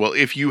right. Well,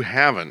 if you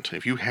haven't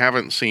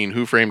seen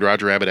Who Framed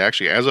Roger Rabbit,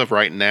 actually, as of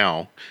right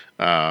now,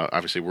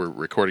 obviously we're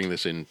recording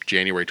this in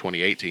January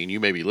 2018. You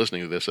may be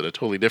listening to this at a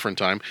totally different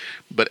time,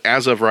 but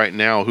as of right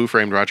now, Who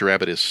Framed Roger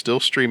Rabbit is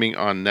still streaming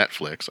on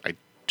Netflix. I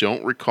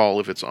don't recall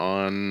if it's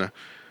on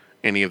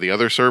any of the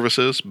other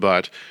services,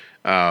 but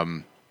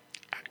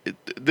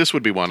this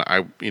would be one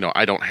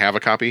I don't have a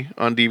copy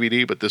on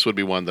DVD, but this would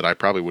be one that I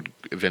probably would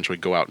eventually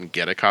go out and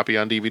get a copy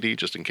on DVD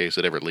just in case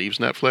it ever leaves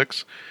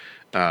Netflix.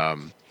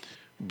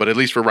 But at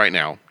least for right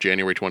now,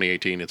 January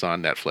 2018, it's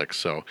on Netflix.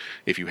 So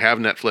if you have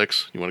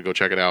Netflix, you want to go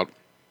check it out,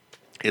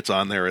 it's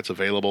on there, it's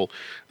available.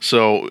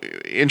 So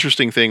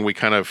interesting thing, we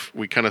kind of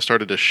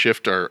started to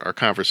shift our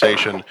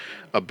conversation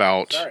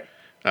about.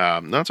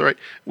 No, that's all right.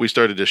 We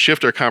started to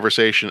shift our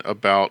conversation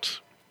about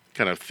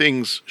kind of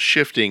things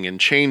shifting and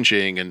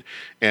changing,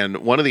 and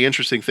one of the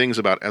interesting things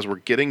about as we're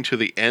getting to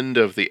the end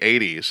of the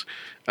 80s,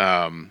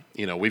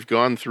 we've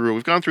gone through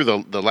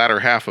the latter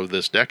half of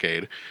this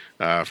decade.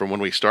 From when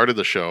we started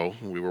the show,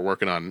 we were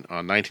working on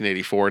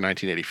 1984,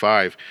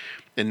 1985,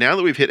 and now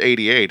that we've hit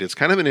 88, it's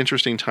kind of an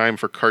interesting time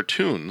for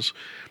cartoons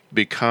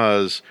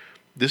because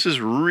this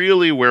is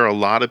really where a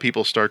lot of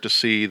people start to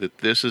see that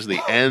this is the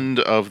end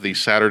of the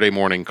Saturday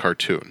morning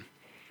cartoon.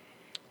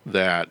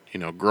 That,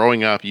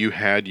 growing up, you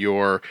had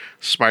your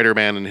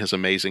Spider-Man and his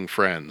amazing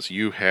friends.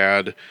 You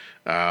had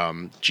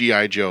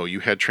G.I. Joe. You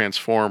had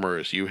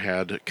Transformers. You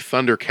had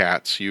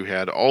Thundercats. You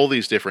had all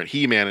these different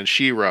He-Man and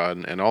She-Ra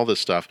and all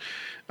this stuff.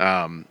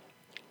 And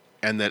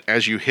that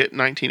as you hit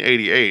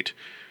 1988,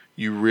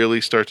 you really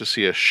start to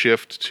see a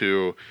shift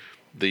to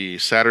the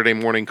Saturday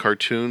morning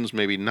cartoons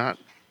maybe not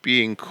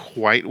being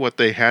quite what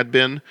they had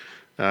been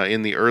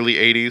in the early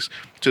 80s,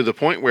 to the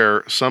point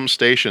where some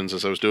stations,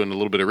 as I was doing a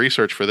little bit of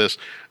research for this,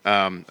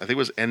 I think it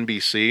was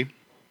NBC,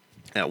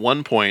 at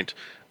one point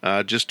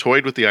just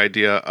toyed with the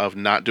idea of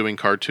not doing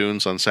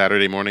cartoons on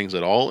Saturday mornings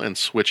at all and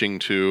switching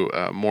to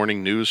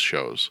morning news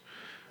shows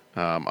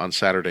on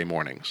Saturday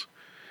mornings.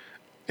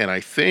 And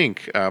I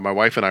think my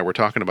wife and I were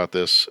talking about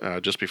this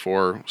just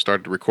before we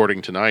started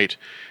recording tonight,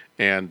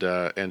 and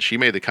she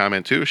made the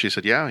comment too. She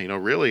said, "Yeah,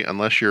 really,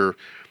 unless you're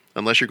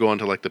going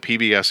to like the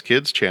PBS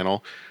Kids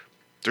channel,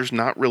 there's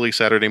not really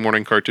Saturday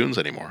morning cartoons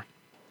anymore."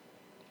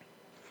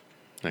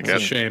 That's a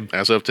shame.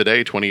 As of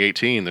today,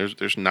 2018,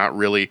 there's not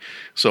really.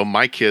 So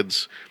my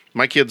kids,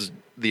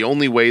 the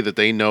only way that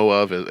they know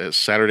of as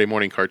Saturday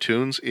morning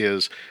cartoons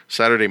is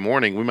Saturday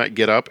morning. We might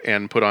get up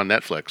and put on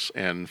Netflix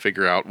and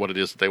figure out what it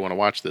is that they want to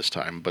watch this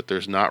time. But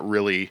there's not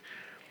really,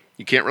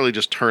 you can't really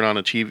just turn on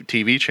a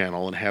TV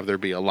channel and have there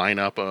be a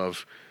lineup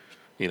of,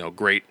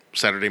 great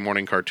Saturday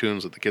morning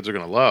cartoons that the kids are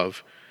going to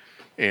love.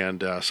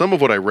 And some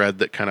of what I read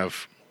that kind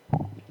of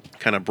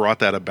kind of brought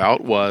that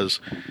about was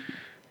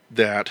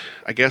that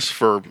I guess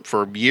for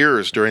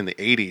years during the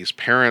 80s,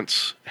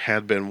 parents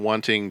had been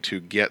wanting to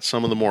get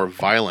some of the more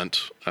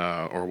violent,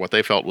 or what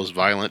they felt was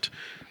violent,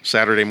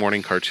 Saturday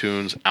morning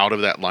cartoons out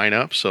of that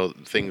lineup. So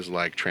things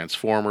like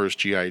Transformers,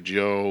 G.I.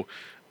 Joe,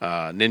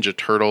 Ninja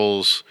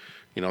Turtles,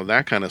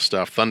 that kind of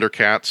stuff,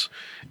 Thundercats.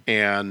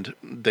 And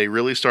they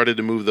really started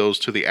to move those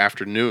to the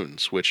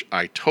afternoons, which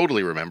I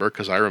totally remember,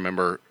 because I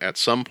remember at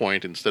some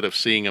point, instead of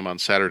seeing them on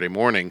Saturday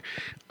morning,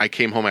 I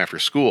came home after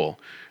school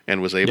and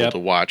was able to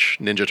watch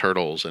Ninja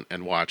Turtles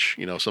and watch,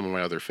 some of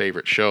my other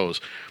favorite shows.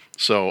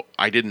 So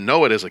I didn't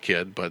know it as a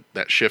kid, but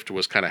that shift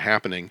was kind of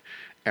happening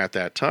at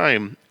that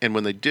time. And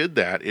when they did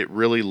that, it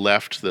really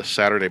left the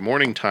Saturday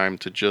morning time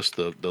to just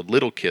the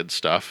little kid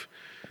stuff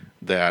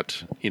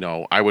that,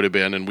 I would have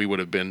been and we would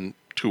have been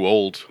too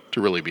old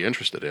to really be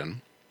interested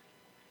in.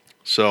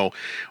 So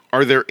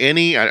are there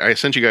any, I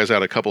sent you guys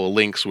out a couple of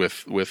links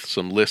with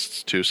some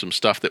lists to some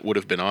stuff that would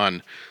have been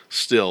on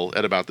still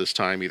at about this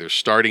time, either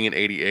starting in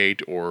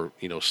 88 or,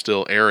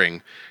 still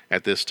airing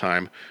at this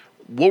time.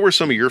 What were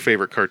some of your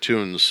favorite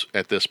cartoons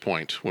at this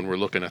point when we're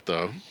looking at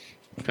the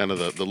kind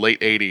of the late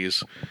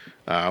 80s?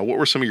 What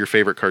were some of your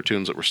favorite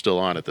cartoons that were still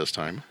on at this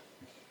time?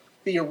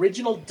 The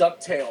original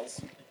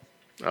DuckTales.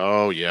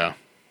 Oh, yeah.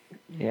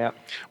 Yeah.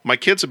 My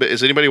kids,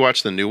 has anybody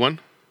watched the new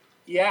one?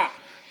 Yeah.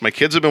 My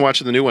kids have been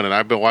watching the new one, and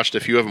I've been watched a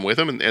few of them with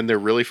them, and they're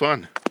really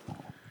fun.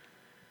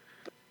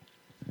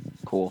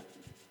 Cool.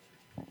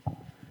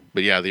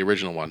 But yeah, the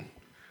original one.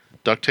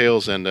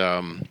 DuckTales and,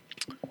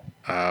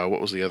 what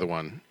was the other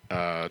one?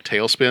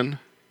 Tailspin?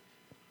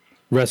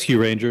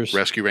 Rescue Rangers.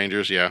 Rescue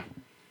Rangers, yeah.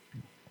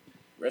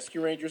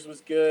 Rescue Rangers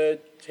was good.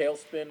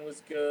 Tailspin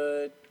was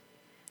good.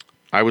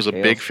 I was a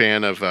big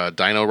fan of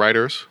Dino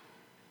Riders.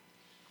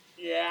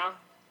 Yeah,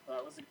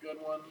 that was a good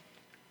one.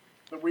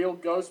 The Real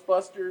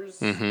Ghostbusters.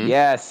 Mm-hmm.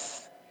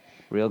 Yes.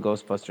 Real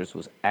Ghostbusters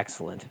was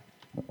excellent.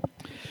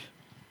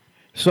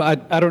 So I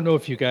don't know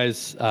if you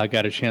guys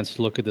got a chance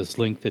to look at this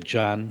link that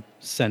John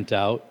sent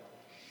out,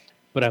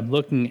 but I'm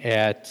looking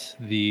at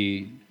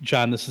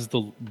John, this is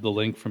the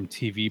link from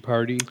TV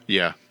Party.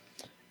 Yeah.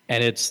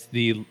 And it's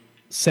the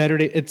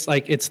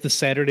the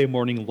Saturday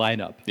morning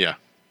lineup. Yeah.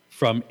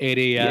 From 8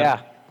 a.m.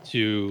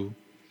 to,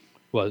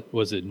 what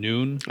was it,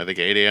 noon? I think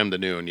 8 a.m. to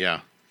noon,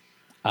 yeah.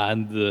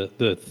 On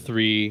the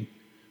three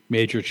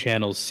major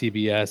channels,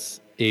 CBS,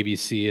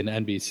 ABC, and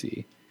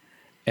NBC.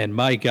 And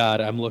my God,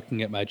 I'm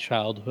looking at my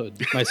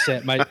childhood,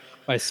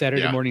 my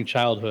Saturday morning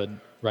childhood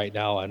right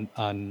now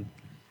on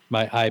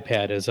my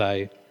iPad as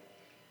I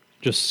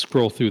just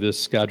scroll through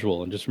this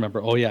schedule and just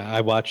remember, oh yeah,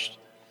 I watched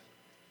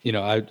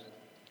I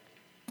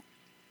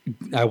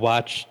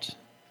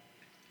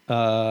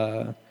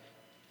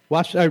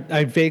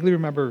vaguely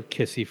remember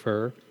Kissy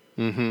Fur.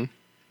 Mm-hmm.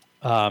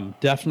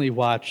 Definitely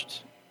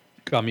watched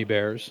Gummy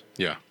Bears.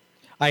 Yeah.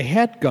 I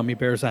had Gummy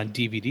Bears on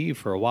DVD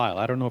for a while.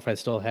 I don't know if I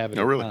still have it.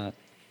 Oh, really? Or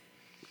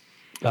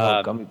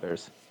not. Gummy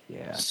Bears.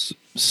 Yeah.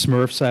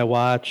 Smurfs I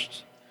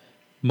watched.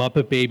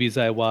 Muppet Babies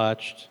I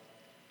watched.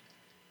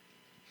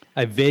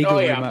 I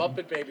vaguely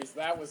Muppet Babies.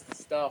 That was the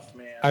stuff,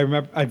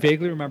 man. I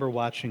vaguely remember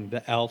watching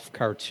the Elf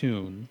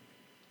cartoon.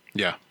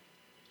 Yeah.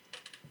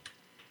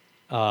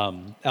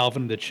 Alvin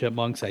and the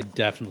Chipmunks I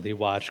definitely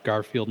watched.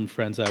 Garfield and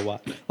Friends I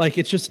watched. Like,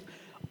 it's just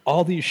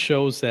all these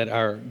shows that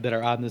are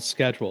on this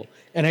schedule.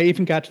 And I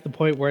even got to the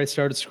point where I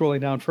started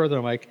scrolling down further.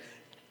 I'm like,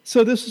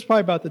 so this is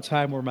probably about the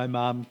time where my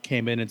mom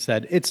came in and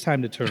said, it's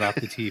time to turn off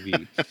the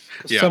TV.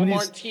 No more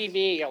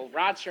TV, it'll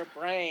rot your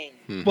brain.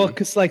 Mm-hmm. Well,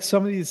 because like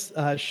some of these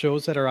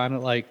shows that are on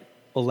at like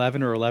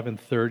 11 or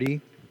 11:30,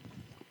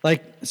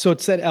 like, so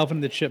it said Alvin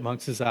and the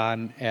Chipmunks is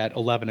on at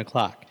 11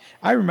 o'clock.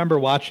 I remember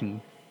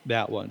watching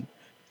that one,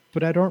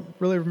 but I don't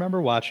really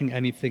remember watching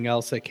anything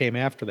else that came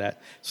after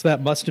that. So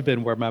that must have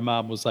been where my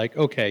mom was like,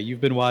 okay,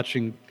 you've been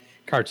watching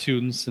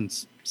cartoons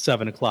since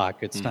 7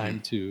 o'clock. It's time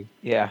to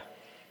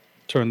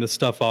turn this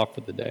stuff off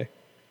for the day.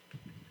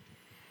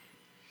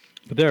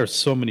 But there are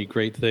so many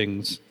great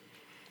things.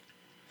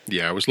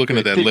 Yeah, I was looking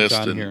at that list,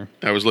 and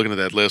I was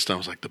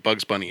like, the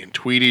Bugs Bunny and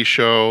Tweety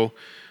show.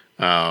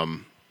 That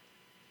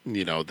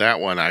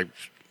one, I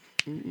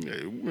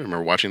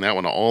remember watching that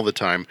one all the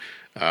time.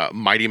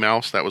 Mighty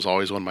Mouse, that was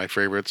always one of my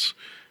favorites.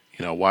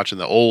 Watching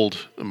the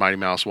old Mighty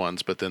Mouse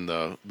ones, but then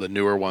the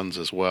newer ones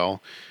as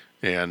well.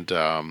 And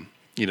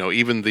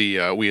even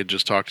we had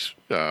just talked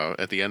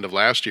at the end of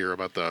last year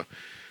about the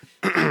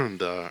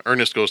the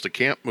Ernest Goes to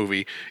Camp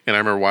movie, and I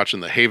remember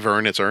watching the Hey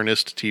Vern, It's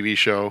Ernest TV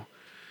show,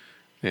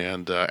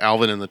 and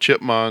Alvin and the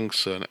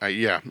Chipmunks. And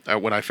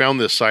when I found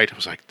this site, I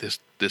was like, this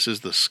is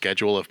the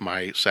schedule of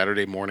my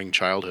Saturday morning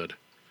childhood.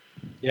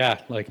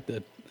 Yeah, like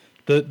the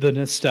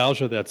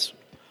nostalgia that's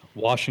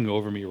washing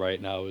over me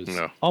right now is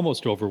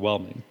almost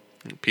overwhelming.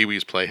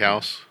 Pee-wee's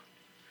Playhouse.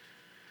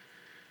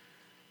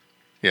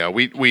 Yeah,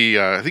 we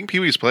I think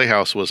Pee-wee's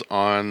Playhouse was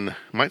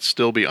might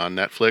still be on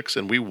Netflix,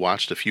 and we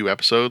watched a few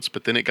episodes,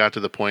 but then it got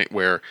to the point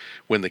where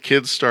when the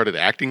kids started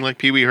acting like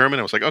Pee-wee Herman,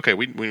 I was like, okay,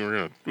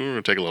 we're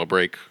gonna take a little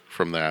break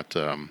from that.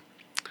 I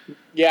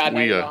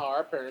know how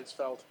our parents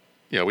felt.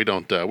 Yeah, we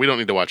don't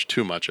need to watch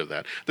too much of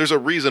that. There's a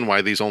reason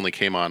why these only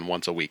came on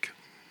once a week.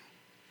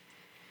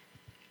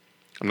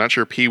 I'm not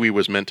sure Pee-wee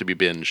was meant to be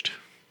binged.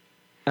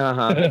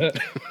 Uh-huh.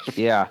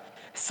 Yeah.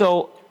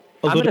 So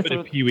a little bit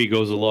of Pee-wee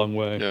goes a long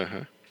way.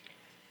 Uh-huh.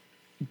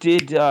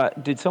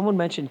 Did someone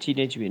mention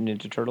Teenage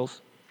Mutant Ninja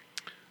Turtles?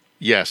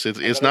 Yes,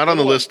 it's not on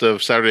the list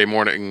of Saturday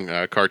morning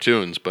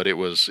cartoons, but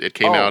it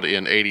came out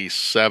in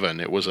 '87.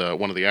 It was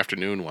one of the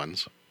afternoon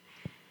ones.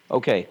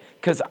 Okay,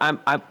 because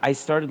I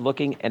started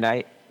looking and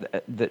I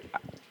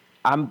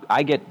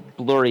get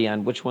blurry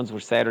on which ones were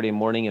Saturday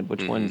morning and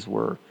which ones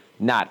were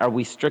not. Are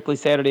we strictly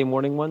Saturday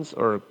morning ones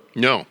or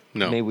no?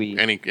 Maybe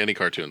any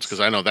cartoons? Because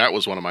I know that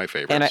was one of my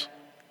favorites.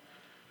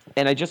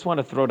 And I just want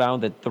to throw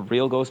down that the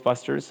real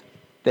Ghostbusters,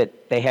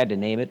 that they had to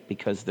name it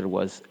because there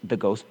was the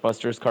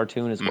Ghostbusters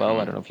cartoon as well.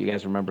 I don't know if you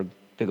guys remember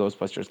the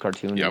Ghostbusters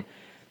cartoon. Yep.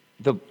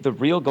 The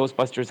real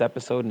Ghostbusters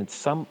episode, and it's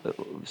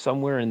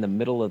somewhere in the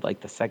middle of like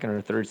the second or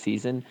third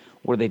season,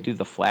 where they do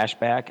the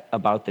flashback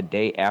about the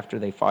day after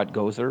they fought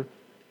Gozer,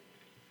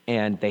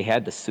 and they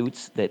had the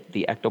suits that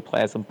the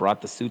ectoplasm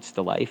brought the suits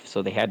to life,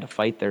 so they had to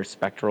fight their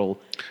spectral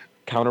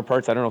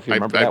counterparts. I don't know if you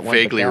remember that one. I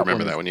vaguely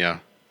remember that one. Yeah.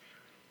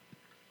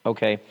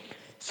 Okay,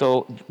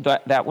 so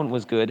that one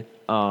was good.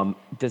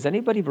 Does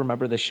anybody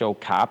remember the show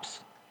Cops?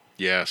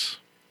 Yes.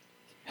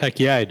 Heck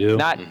yeah, I do.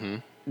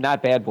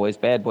 Not Bad Boys,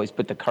 but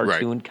the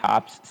cartoon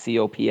Cops,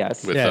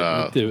 COPS.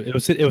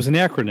 It was an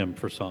acronym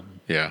for something.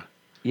 Yeah.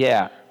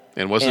 Yeah.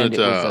 And wasn't it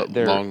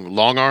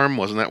Long Arm?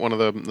 Wasn't that one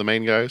of the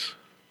main guys?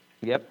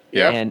 Yep.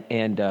 Yeah.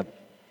 And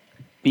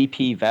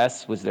BP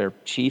Vess was their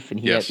chief, and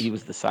he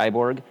was the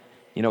cyborg,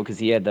 because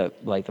he had the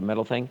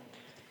metal thing.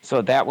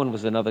 So that one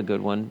was another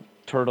good one.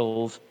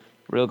 Turtles,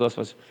 Real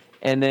Ghostbusters,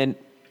 and then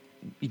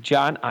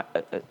John,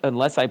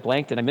 unless I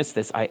blanked and I missed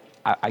this, I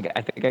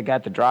think I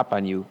got the drop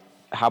on you.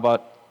 How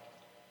about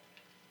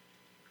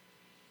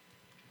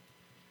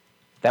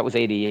that was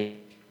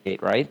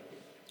 88, right?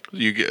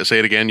 You say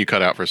it again. You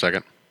cut out for a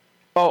second.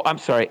 Oh, I'm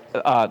sorry.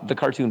 The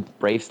cartoon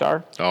Brave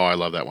Star. Oh, I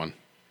love that one.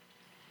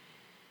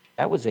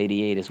 That was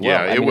 88 as well.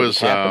 Yeah, it was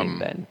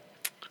then.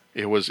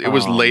 It was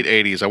late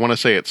 80s. I want to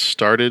say it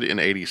started in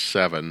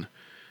 87,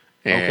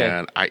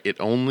 and it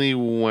only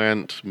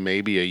went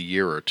maybe a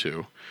year or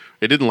two.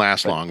 It didn't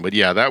last long, but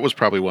yeah, that was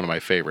probably one of my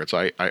favorites.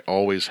 I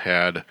always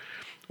had,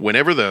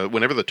 whenever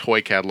the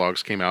toy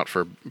catalogs came out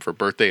for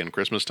birthday and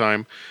Christmas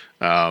time,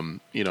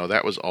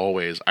 that was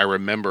always, I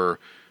remember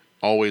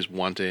always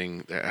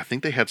wanting, I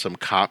think they had some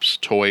Cops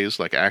toys,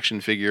 like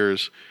action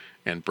figures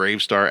and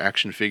Brave Star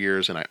action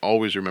figures, and I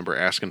always remember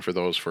asking for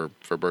those for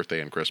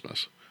birthday and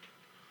Christmas.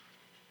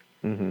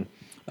 Mm-hmm.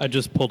 I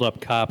just pulled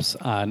up Cops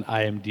on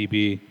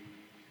IMDb.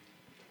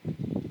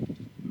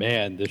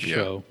 Man, this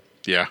show.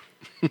 Yeah.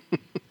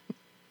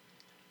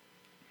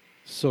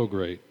 So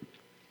great.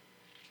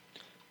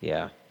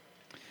 Yeah.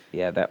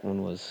 Yeah, that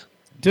one was...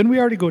 Didn't we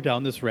already go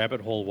down this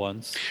rabbit hole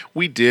once?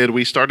 We did.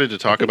 We started to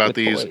talk about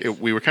these.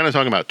 We were kind of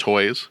talking about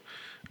toys,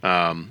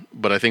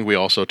 but I think we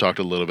also talked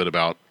a little bit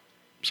about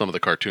some of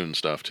the cartoon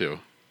stuff too.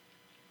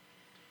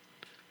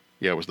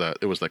 Yeah, it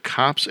was the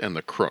Cops and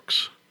the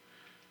Crooks.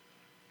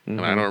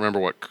 And I don't remember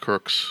what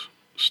Crooks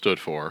stood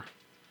for.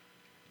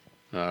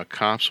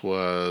 Cops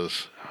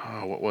was,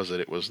 what was it?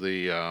 It was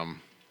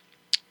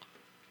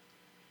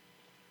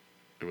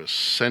it was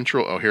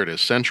Central, here it is,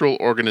 Central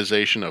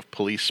Organization of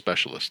Police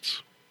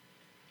Specialists.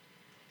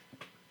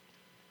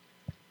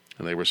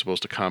 And they were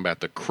supposed to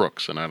combat the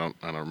crooks, and I don't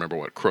remember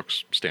what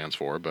crooks stands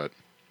for, but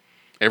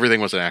everything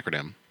was an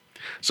acronym.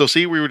 So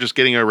see, we were just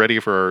getting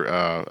ready for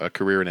a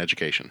career in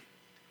education,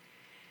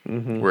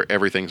 where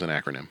everything's an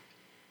acronym.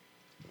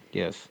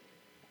 Yes.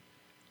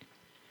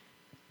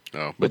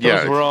 Oh, but yeah,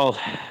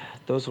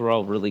 those were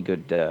all really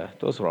good.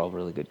 Those were all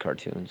really good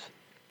cartoons.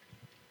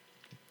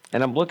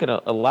 And I'm looking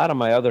at a lot of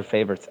my other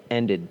favorites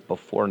ended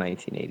before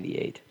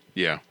 1988.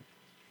 Yeah.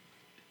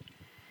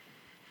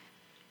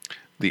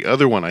 The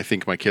other one I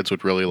think my kids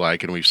would really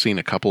like, and we've seen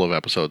a couple of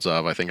episodes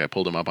of, I think I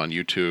pulled them up on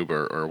YouTube,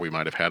 or we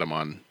might have had them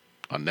on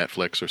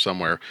Netflix or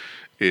somewhere,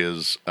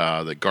 is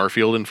the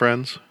Garfield and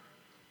Friends.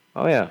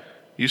 Oh, yeah.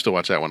 Used to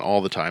watch that one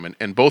all the time,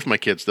 and both my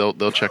kids,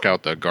 they'll check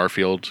out the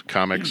Garfield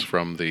comics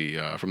from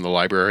the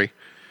library,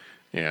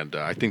 and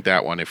I think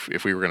that one,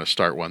 if we were going to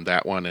start one,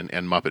 that one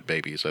and Muppet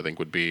Babies, I think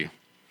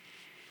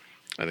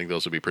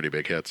those would be pretty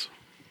big hits.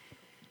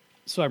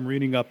 So I'm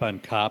reading up on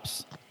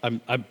Cops.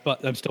 I'm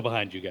still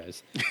behind you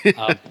guys,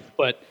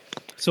 but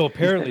so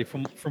apparently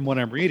from what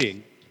I'm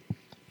reading,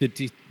 the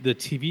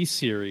TV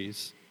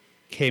series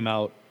came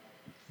out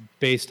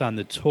based on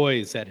the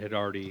toys that had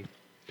already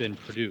been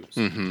produced.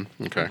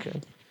 Mm-hmm. Okay.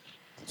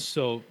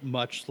 So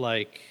much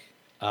like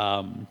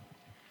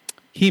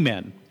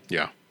He-Man.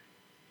 Yeah.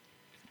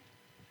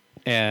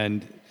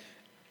 And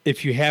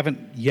if you haven't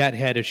yet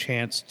had a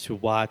chance to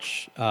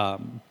watch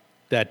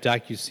that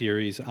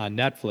docuseries on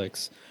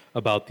Netflix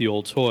about the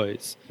old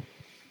toys,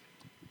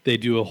 they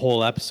do a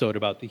whole episode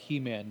about the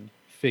He-Man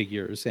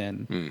figures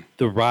and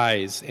the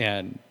rise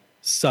and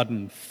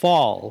sudden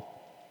fall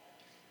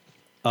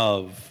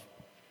of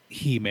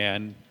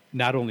He-Man,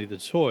 not only the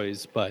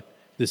toys, but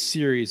the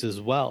series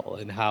as well,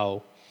 and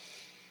how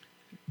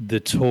the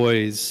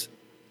toys,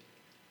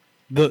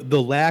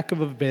 the lack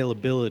of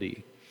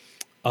availability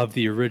of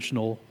the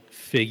original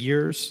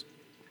figures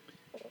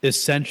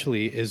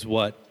essentially is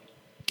what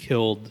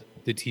killed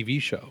the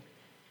TV show.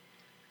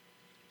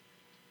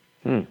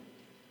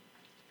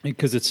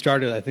 Because it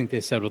started, I think they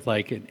said, with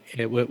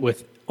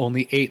with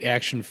only 8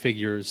 action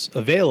figures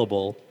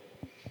available,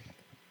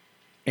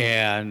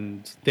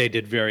 and they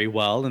did very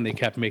well, and they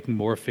kept making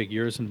more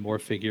figures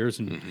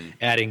and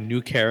adding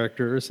new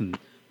characters, and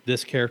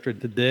this character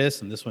did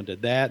this and this one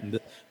did that, and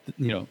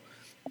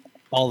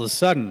all of a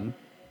sudden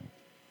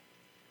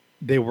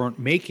they weren't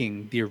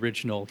making the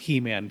original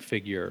He-Man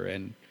figure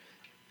and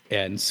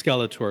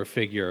Skeletor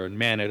figure and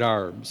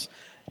Man-at-Arms.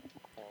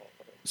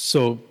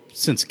 So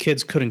since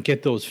kids couldn't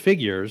get those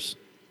figures,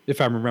 if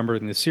I'm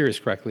remembering the series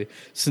correctly,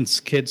 since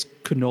kids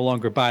could no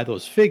longer buy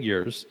those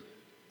figures,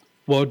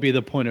 what would be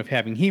the point of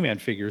having He-Man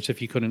figures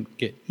if you couldn't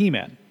get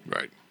He-Man?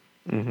 Right.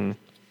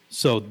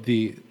 So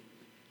the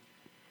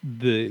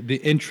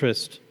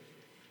interest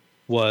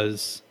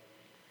was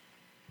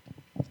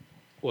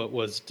what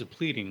was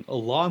depleting,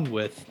 along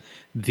with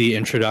the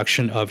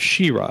introduction of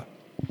She-Ra.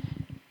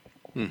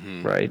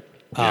 Right.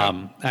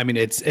 I mean,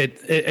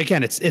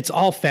 it's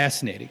all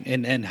fascinating,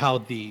 and how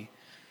the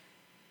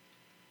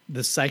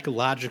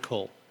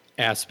psychological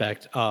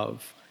aspect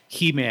of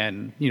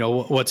He-Man.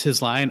 What's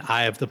his line?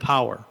 I have the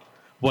power.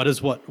 What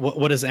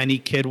does any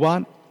kid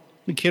want?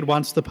 The kid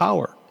wants the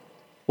power.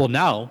 Well,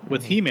 now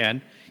with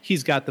He-Man,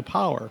 he's got the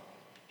power.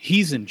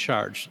 He's in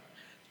charge.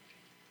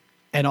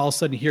 And all of a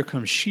sudden, here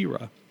comes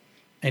She-Ra,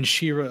 and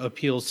She-Ra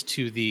appeals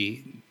to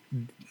the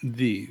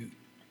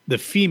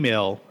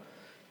female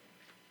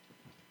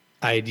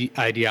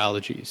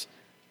ideologies.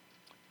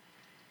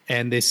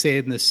 And they say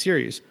in this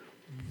series,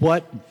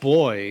 what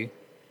boy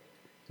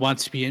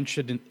wants to be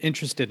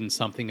interested in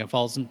something if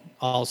all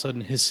of a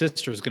sudden his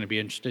sister is going to be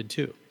interested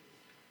too?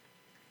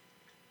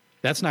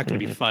 That's not going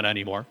to be fun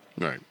anymore.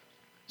 Right.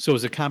 So it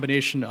was a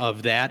combination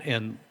of that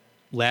and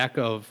lack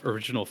of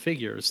original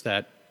figures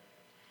that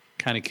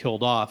kind of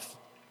killed off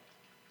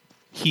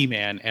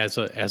He-Man as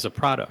a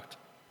product.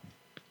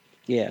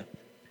 Yeah.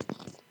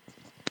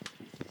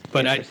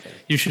 But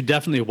you should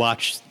definitely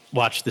watch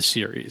the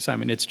series. I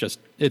mean,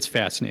 it's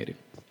fascinating.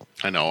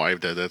 I know.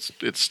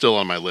 It's still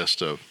on my list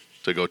to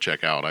go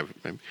check out.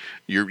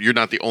 You're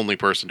not the only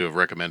person to have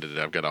recommended it.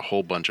 I've got a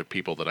whole bunch of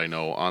people that I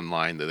know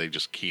online that they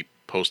just keep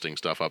posting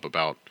stuff up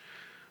about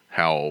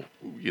how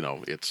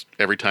it's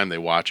every time they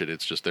watch it,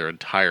 it's just their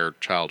entire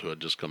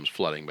childhood just comes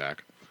flooding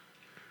back.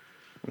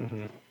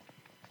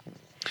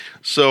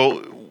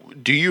 So,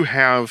 do you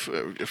have,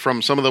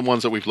 from some of the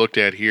ones that we've looked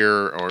at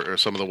here, or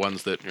some of the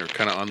ones that are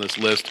kind of on this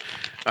list,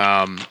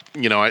 I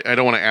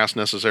don't want to ask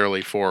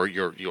necessarily for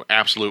your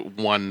absolute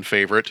one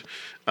favorite,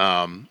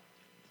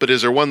 but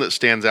is there one that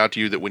stands out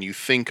to you that when you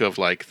think of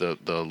like the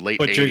late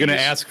 80s... But you're going to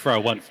ask for a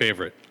one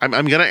favorite. I'm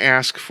going to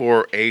ask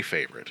for a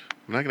favorite.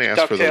 I'm not going to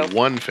ask for the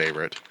one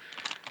favorite.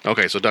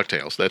 Okay, so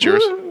DuckTales, that's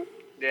yours?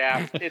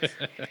 Yeah, it's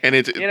and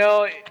it's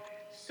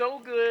so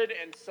good,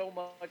 and so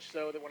much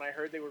so that when I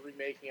heard they were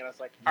remaking it, I was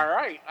like, all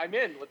right, I'm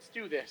in. Let's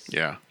do this.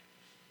 Yeah.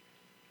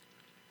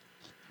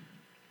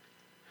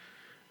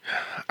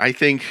 I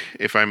think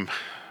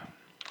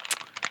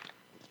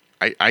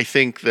I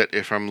think that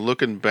if I'm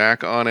looking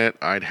back on it,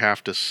 I'd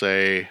have to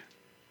say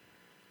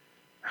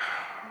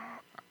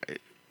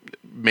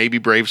maybe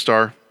Brave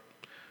Star.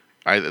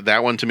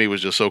 That one to me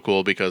was just so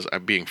cool because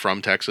being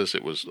from Texas,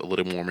 it was a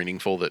little more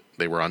meaningful that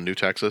they were on New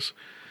Texas.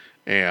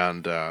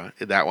 And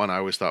that one I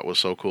always thought was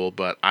so cool.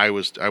 But I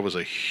was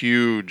a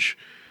huge,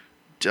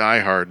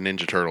 diehard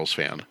Ninja Turtles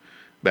fan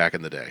back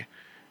in the day.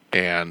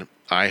 And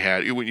I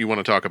had, you want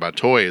to talk about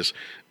toys,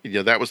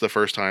 that was the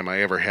first time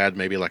I ever had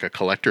maybe like a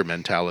collector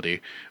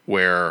mentality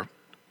where,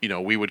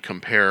 we would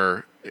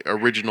compare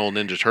original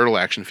Ninja Turtle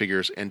action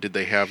figures and did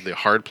they have the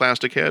hard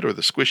plastic head or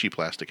the squishy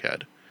plastic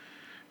head?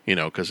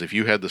 Because if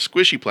you had the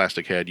squishy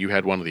plastic head, you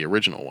had one of the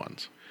original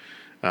ones.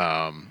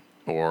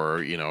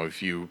 Or,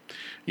 if you,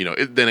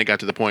 then it got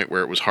to the point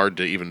where it was hard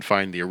to even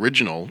find the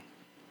original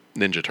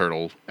Ninja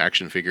Turtle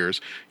action figures.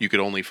 You could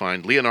only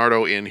find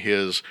Leonardo in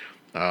his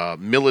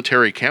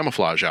military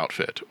camouflage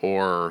outfit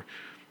or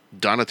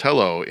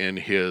Donatello in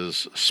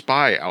his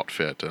spy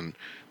outfit. And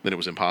then it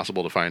was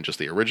impossible to find just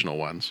the original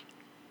ones.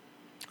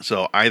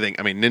 So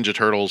Ninja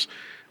Turtles,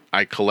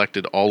 I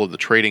collected all of the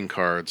trading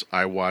cards.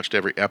 I watched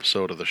every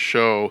episode of the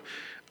show.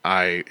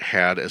 I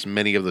had as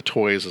many of the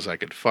toys as I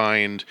could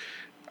find.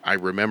 I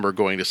remember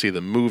going to see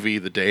the movie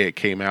the day it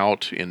came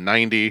out in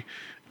 '90.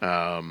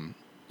 So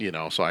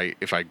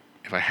if I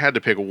had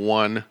to pick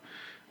one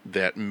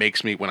that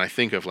makes me, when I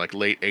think of like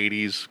late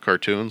 '80s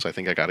cartoons, I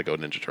think I got to go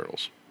Ninja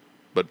Turtles.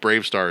 But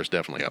Brave Star is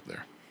definitely up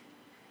there.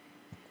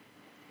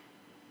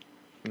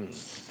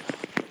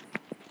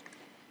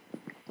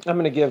 I'm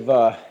going to give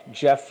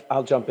Jeff,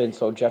 I'll jump in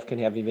so Jeff can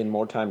have even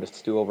more time to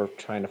stew over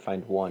trying to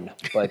find one.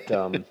 But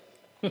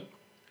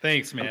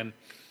thanks, man.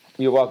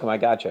 You're welcome. I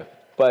gotcha.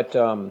 But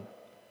I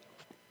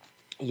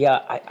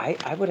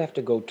would have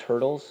to go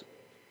Turtles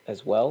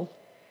as well.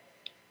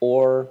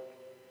 or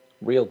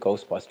Real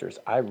Ghostbusters.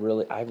 I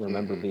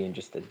remember being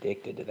just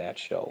addicted to that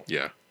show.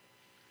 Yeah.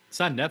 It's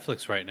on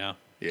Netflix right now.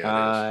 Yeah,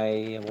 I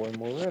am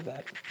aware of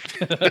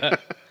that.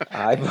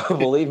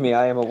 Believe me,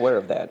 I am aware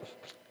of that.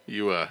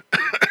 You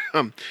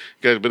got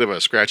a bit of a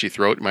scratchy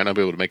throat. You might not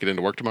be able to make it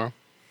into work tomorrow.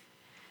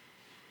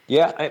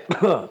 Yeah.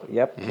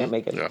 Yep. Can't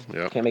make it.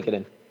 Yeah. Can't make it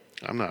in.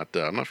 I'm not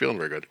feeling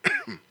very good.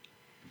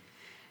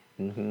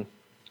 Mm-hmm.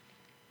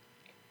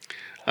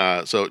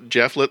 So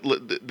Jeff,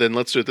 then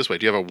let's do it this way.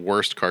 Do you have a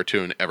worst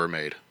cartoon ever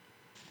made?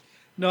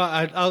 No,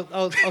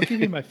 I'll give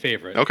you my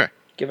favorite. Okay.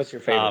 Give us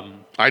your favorite.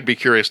 I'd be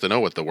curious to know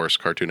what the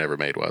worst cartoon ever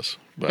made was,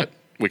 but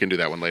we can do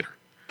that one later.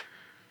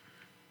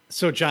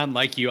 So, John,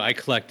 like you, I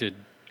collected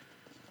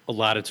a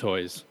lot of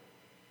toys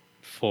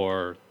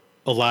for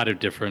a lot of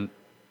different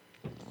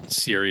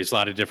series, a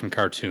lot of different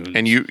cartoons.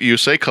 And you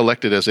say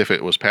collected as if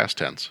it was past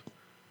tense.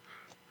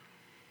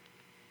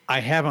 I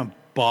haven't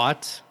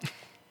bought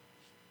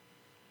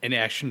an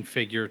action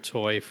figure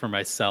toy for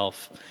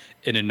myself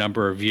in a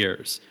number of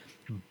years,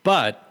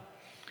 but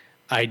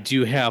I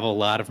do have a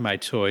lot of my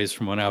toys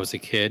from when I was a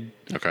kid.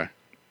 Okay.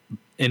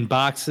 In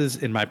boxes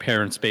in my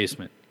parents'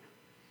 basement.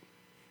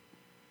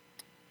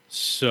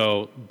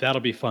 So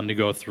that'll be fun to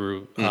go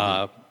through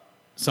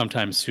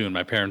sometime soon.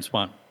 My parents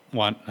want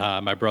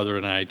my brother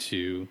and I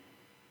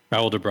my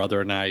older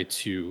brother and I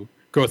to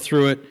go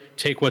through it,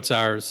 take what's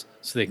ours,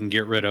 so they can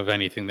get rid of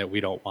anything that we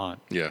don't want.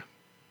 Yeah.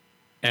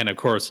 And of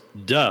course,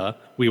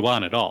 we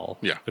want it all.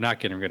 Yeah. We're not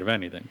getting rid of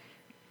anything.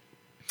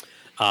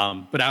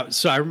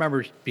 So I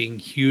remember being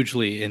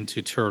hugely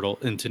into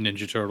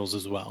Ninja Turtles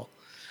as well.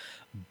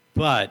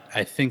 But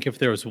I think if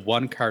there was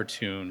one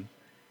cartoon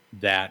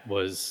that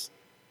was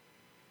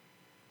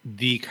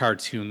the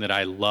cartoon that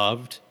I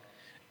loved,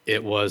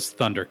 it was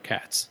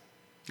Thundercats.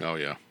 Oh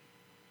yeah.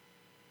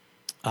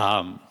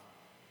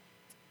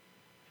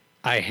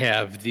 I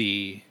have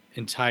the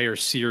entire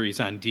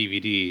series on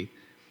DVD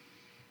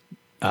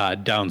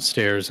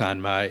downstairs in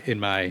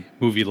my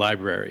movie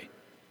library.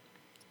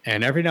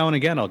 And every now and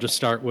again, I'll just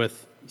start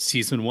with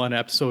season 1,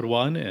 episode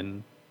 1,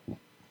 and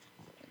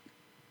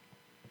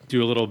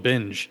do a little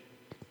binge.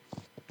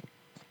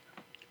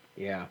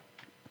 Yeah.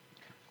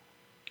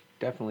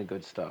 Definitely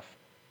good stuff.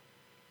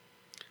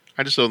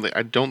 I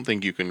don't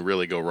think you can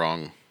really go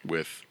wrong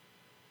with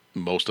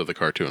most of the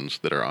cartoons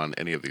that are on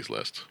any of these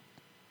lists.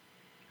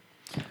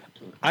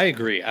 I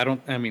agree.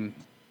 And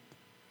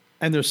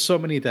there's so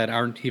many that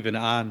aren't even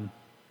on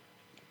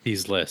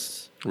these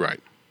lists. Right.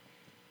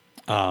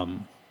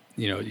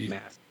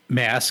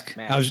 Mask.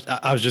 I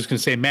was just going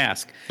to say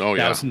Mask. Oh,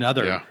 yeah. That was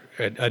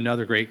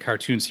another great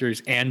cartoon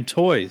series, and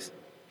toys.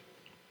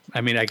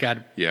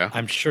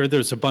 I'm sure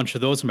there's a bunch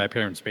of those in my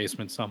parents'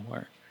 basement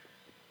somewhere.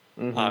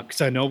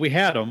 Because I know we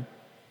had them.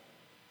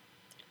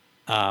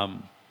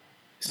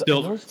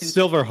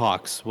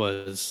 Silverhawks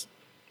was.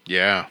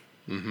 Yeah.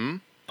 Mm-hmm.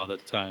 All the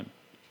time.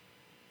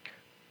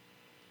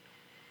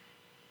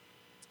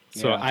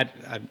 So I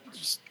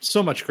just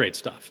so much great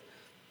stuff.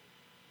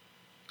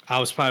 I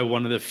was probably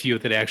one of the few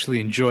that actually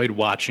enjoyed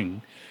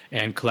watching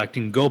and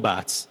collecting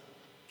GoBots.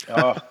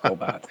 Oh,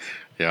 GoBots.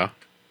 Yeah.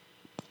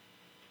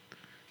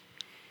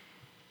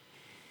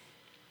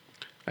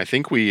 I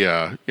think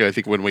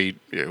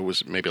it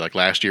was maybe like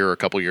last year or a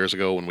couple years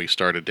ago when we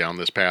started down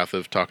this path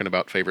of talking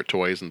about favorite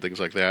toys and things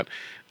like that.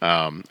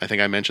 I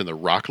think I mentioned the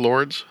Rock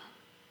Lords.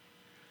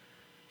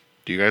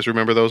 Do you guys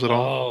remember those at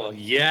all? Oh,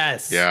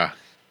 yes. Yeah.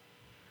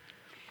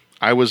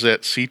 I was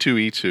at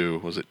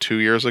C2E2, was it 2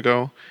 years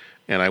ago?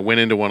 And I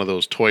went into one of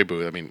those toy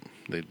booths. I mean,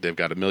 they've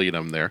got a million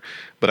of them there.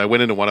 But I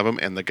went into one of them,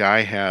 and the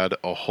guy had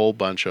a whole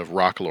bunch of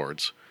Rock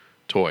Lords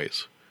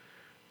toys.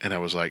 And I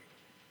was like,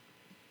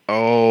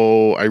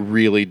 oh, I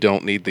really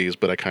don't need these,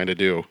 but I kind of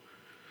do.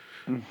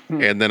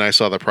 And then I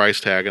saw the price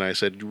tag, and I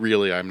said,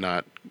 really, I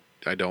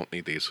don't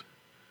need these.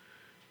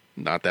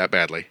 Not that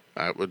badly.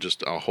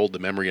 I'll hold the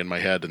memory in my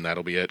head, and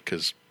that'll be it,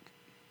 because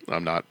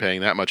I'm not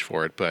paying that much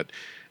for it. But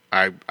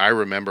I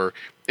remember,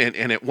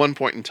 and at one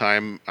point in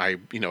time,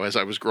 as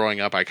I was growing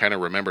up, I kind of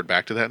remembered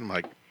back to that, and I'm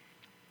like,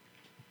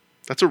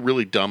 that's a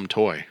really dumb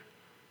toy.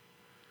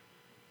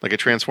 Like, it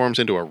transforms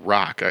into a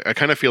rock. I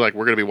kind of feel like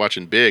we're going to be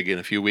watching Big in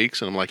a few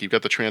weeks, and I'm like, you've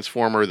got the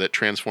Transformer that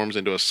transforms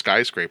into a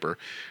skyscraper.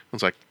 I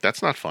was like,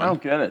 that's not fun. I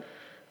don't get it.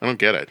 I don't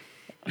get it.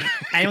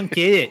 I don't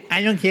get it.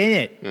 I don't get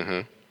it.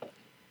 Uh-huh.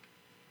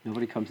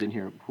 Nobody comes in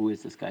here. Who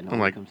is this guy?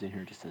 Nobody comes in here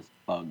and just says,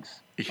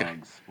 Bugs. Yeah.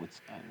 Bugs. What's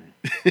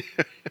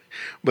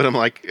But I'm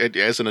like,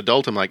 as an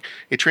adult, I'm like,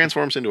 it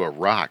transforms into a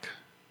rock.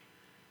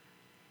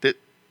 That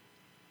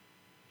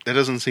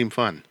doesn't seem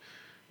fun.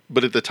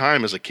 But at the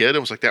time, as a kid, it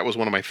was like, that was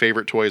one of my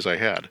favorite toys I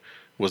had,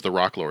 was the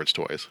Rock Lords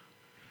toys.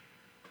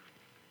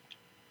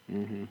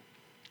 Mm-hmm.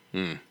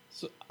 Mm.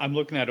 So I'm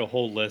looking at a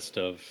whole list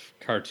of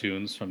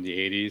cartoons from the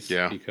 80s.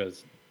 Yeah.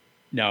 Because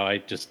now I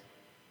just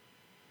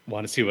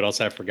want to see what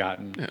else I've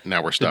forgotten. Yeah,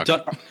 now we're stuck.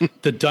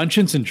 The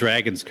Dungeons and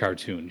Dragons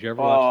cartoon. Did you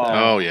ever watch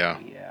that? Oh, yeah.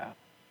 Yeah.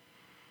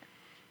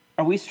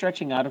 Are we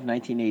stretching out of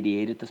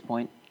 1988 at this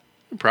point?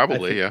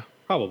 Probably, yeah.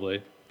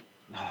 Probably.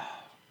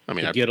 I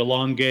mean, the Get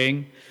Along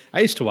Gang. I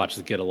used to watch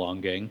the Get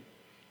Along Gang.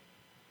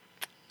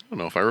 don't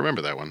know if I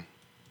remember that one.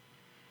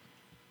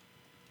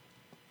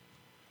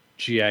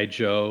 G.I.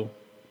 Joe.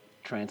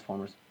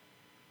 Transformers.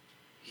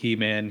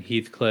 He-Man,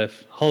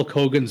 Heathcliff, Hulk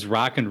Hogan's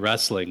Rock and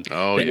Wrestling.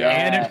 Oh,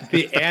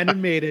 the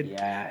animated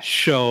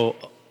show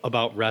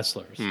about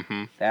wrestlers.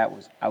 Mm-hmm. That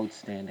was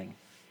outstanding.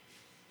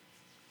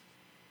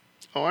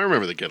 Oh, I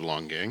remember the Get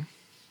Along Gang.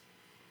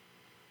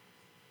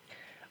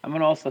 I'm going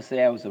to also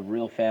say I was a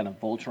real fan of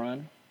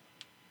Voltron.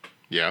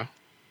 Yeah.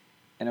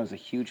 And I was a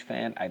huge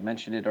fan. I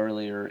mentioned it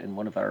earlier in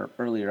one of our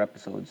earlier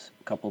episodes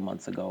a couple of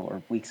months ago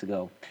or weeks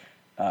ago.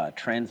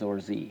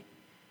 Tranzor Z.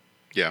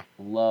 Yeah.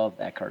 Love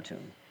that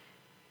cartoon.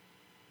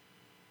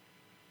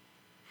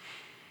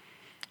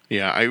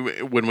 Yeah,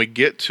 when we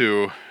get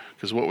to,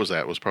 because what was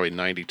that? It was probably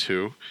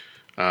 92.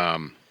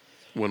 When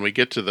we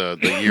get to the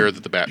year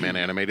that the Batman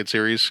animated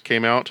series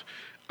came out,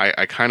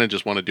 I kind of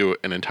just want to do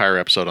an entire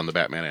episode on the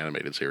Batman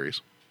animated series.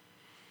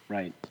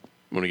 Right.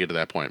 When we get to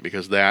that point,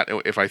 because that,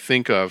 if I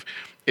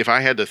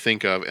had to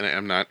think of, and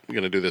I'm not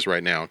going to do this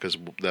right now because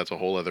that's a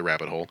whole other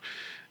rabbit hole,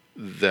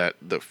 that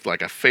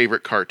like a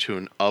favorite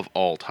cartoon of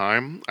all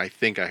time, I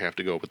think I have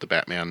to go with the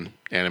Batman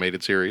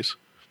animated series.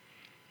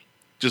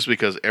 Just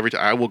because every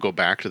time I will go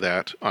back to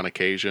that on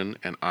occasion,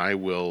 and I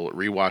will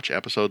rewatch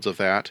episodes of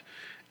that,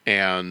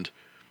 and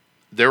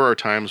there are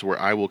times where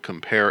I will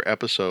compare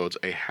episodes,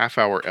 a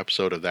half-hour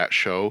episode of that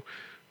show,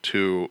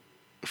 to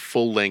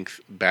full-length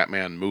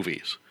Batman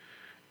movies,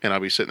 and I'll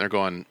be sitting there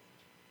going,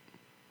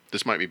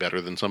 "This might be better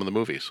than some of the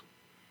movies."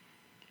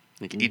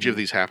 Like each of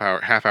these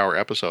half-hour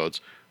episodes,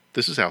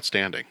 this is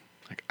outstanding.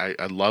 Like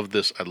I love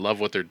this. I love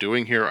what they're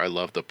doing here. I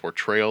love the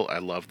portrayal. I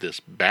love this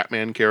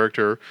Batman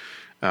character.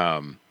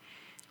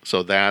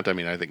 So that, I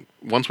mean, I think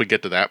once we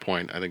get to that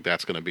point, I think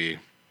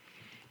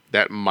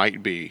that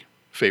might be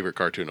favorite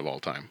cartoon of all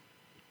time.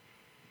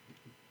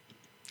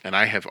 And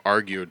I have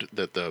argued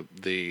that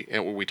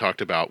and what we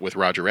talked about with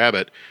Roger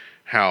Rabbit,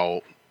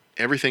 how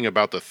everything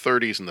about the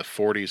 30s and the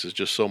 40s is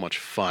just so much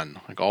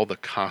fun. Like all the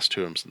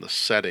costumes and the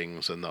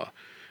settings and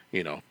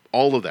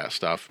all of that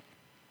stuff.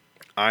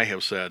 I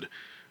have said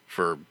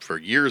for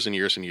years and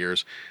years and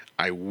years,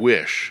 I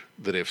wish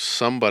that if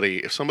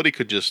somebody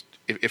could just,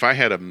 if I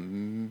had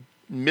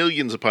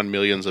millions upon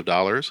millions of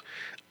dollars,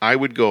 I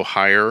would go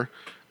hire,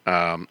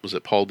 was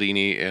it Paul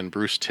Dini and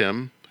Bruce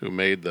Timm, who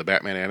made the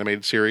Batman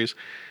animated series?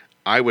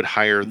 I would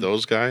hire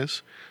those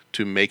guys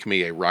to make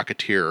me a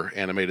Rocketeer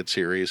animated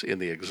series in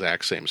the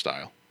exact same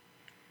style.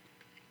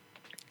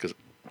 Because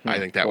I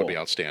think that would be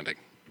outstanding.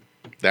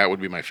 That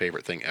would be my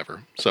favorite thing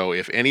ever. So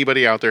if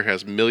anybody out there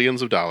has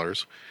millions of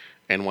dollars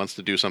and wants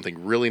to do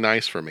something really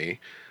nice for me,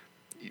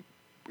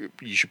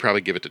 you should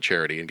probably give it to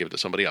charity and give it to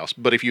somebody else.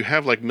 But if you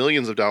have like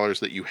millions of dollars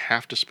that you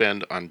have to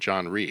spend on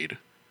John Reed,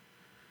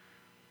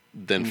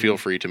 then feel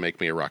free to make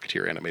me a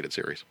Rocketeer animated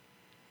series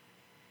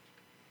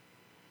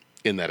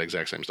in that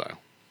exact same style.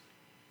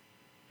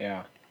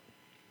 Yeah.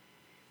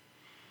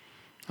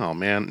 Oh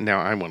man, now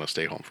I want to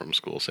stay home from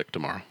school sick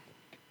tomorrow.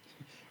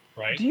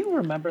 Right. Do you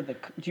remember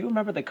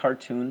the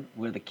cartoon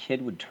where the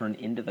kid would turn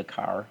into the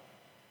car?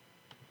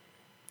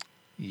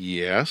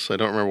 Yes, I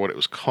don't remember what it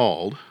was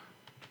called.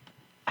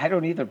 I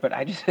don't either, but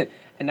and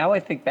now I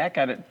think back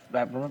on it,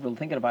 I remember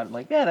thinking about it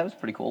like, yeah, that was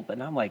pretty cool, but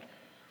now I'm like,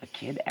 a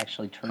kid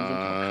actually turns into a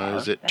car?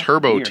 Is it That's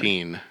Turbo weird.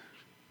 Teen?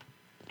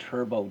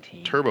 Turbo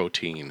Teen. Turbo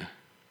Teen.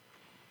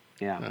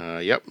 Yeah.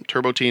 Yep.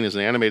 Turbo Teen is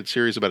an animated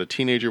series about a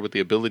teenager with the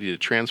ability to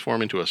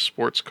transform into a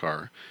sports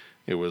car.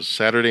 It was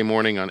Saturday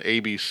morning on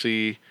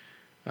ABC.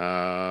 It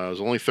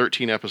was only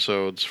 13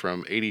 episodes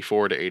from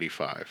 84 to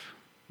 85.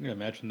 Yeah,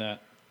 imagine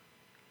that.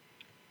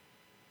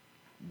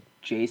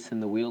 Jason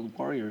the Wheeled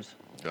Warriors.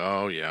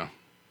 Oh, yeah.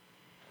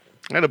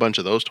 I had a bunch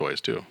of those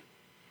toys, too.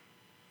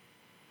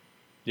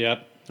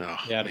 Yep. Oh,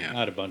 yeah, man. I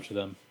had a bunch of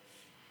them.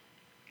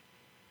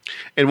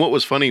 And what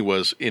was funny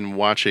was in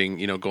watching,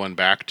 going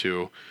back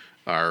to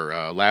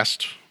our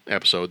last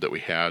episode that we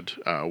had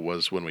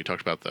was when we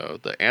talked about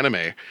the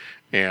anime,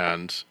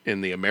 and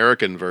in the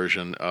American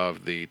version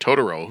of the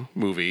Totoro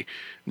movie,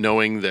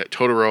 knowing that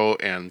Totoro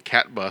and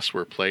Cat Bus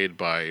were played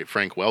by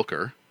Frank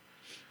Welker,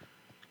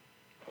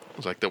 I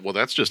was like, well,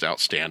 that's just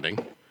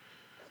outstanding.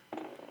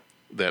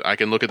 That I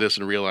can look at this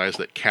and realize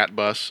that Cat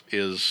Bus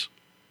is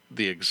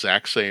the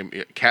exact same.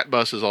 Cat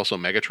Bus is also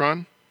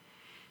Megatron.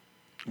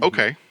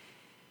 Okay.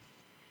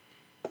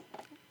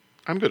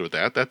 I'm good with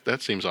that.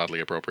 That seems oddly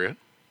appropriate.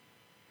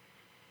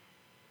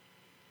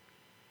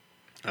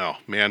 Oh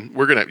man,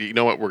 we're gonna. You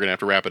know what? We're gonna have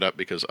to wrap it up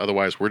because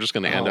otherwise we're just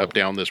gonna end up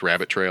down this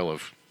rabbit trail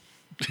of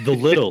The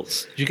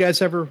Littles. Did you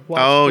guys ever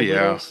watch? Oh The yeah.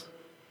 Littles?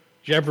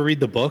 Did you ever read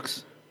the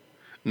books?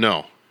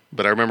 No,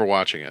 but I remember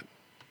watching it.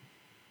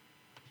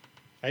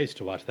 I used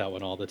to watch that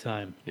one all the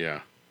time.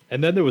 Yeah.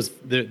 And then there was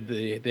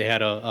they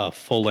had a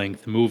full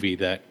length movie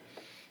that.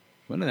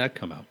 When did that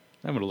come out?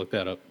 I'm gonna look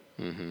that up.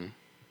 Mm-hmm.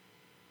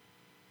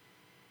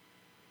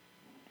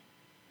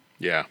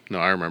 Yeah. No,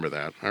 I remember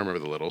that. I remember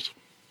the Littles.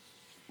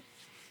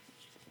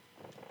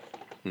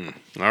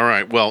 All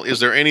right. Well, is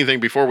there anything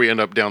before we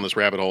end up down this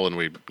rabbit hole and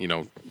we,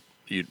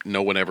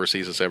 no one ever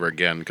sees us ever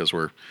again because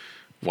we're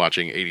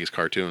watching 80s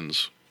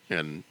cartoons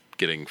and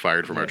getting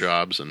fired from our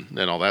jobs and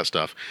all that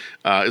stuff.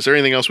 Is there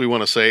anything else we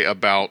want to say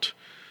about?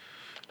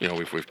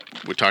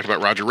 We've talked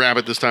about Roger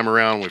Rabbit this time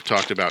around. We've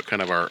talked about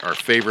kind of our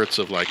favorites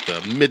of like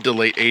the mid to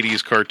late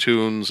 '80s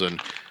cartoons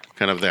and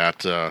kind of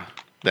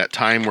that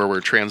time where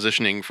we're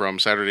transitioning from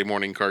Saturday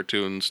morning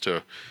cartoons to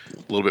a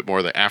little bit more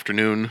of the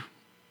afternoon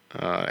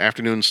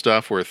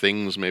stuff where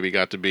things maybe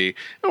got to be. I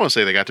don't want to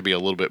say they got to be a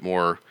little bit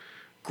more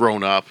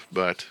grown up,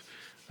 but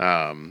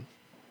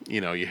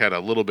you had a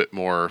little bit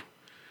more.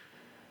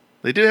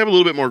 They did have a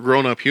little bit more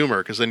grown up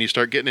humor because then you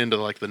start getting into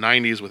like the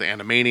 '90s with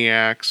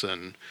Animaniacs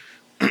and.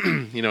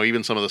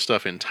 Even some of the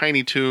stuff in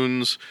Tiny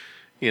Toons,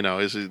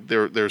 there's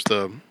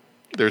the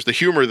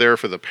humor there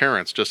for the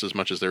parents just as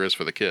much as there is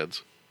for the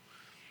kids.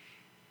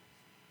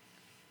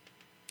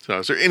 So,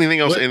 is there anything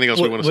else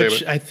we want to say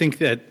about it? I think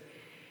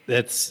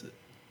that's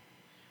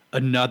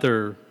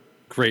another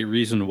great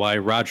reason why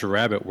Roger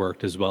Rabbit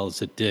worked as well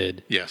as it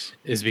did. Yes,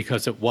 is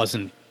because it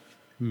wasn't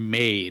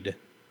made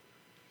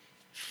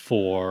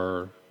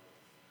for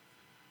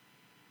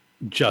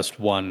just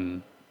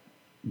one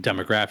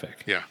demographic.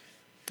 Yeah.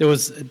 It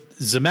was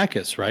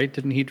Zemeckis, right?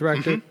 Didn't he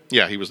direct it?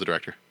 Yeah, he was the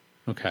director.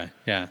 Okay,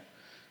 yeah.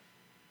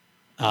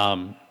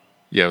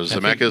 It was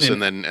Zemeckis,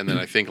 and then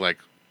I think like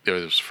there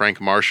was Frank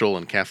Marshall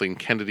and Kathleen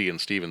Kennedy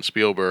and Steven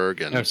Spielberg.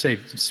 And I would say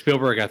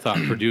Spielberg, I thought,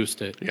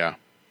 produced it. Yeah.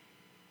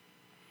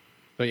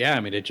 But yeah,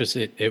 I mean,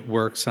 it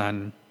works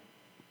on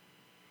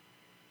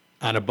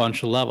a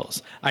bunch of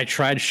levels. I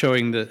tried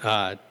showing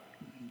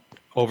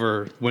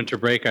over winter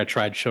break. I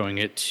tried showing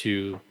it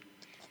to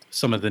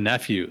some of the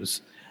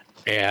nephews,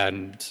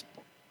 and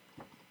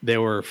they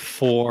were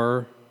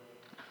 4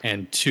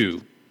 and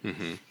 2.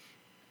 Mm-hmm.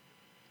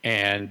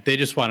 And they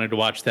just wanted to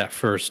watch that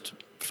first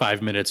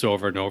 5 minutes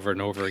over and over and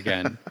over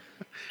again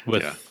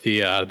with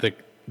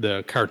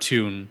the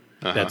cartoon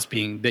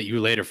that you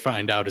later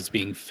find out is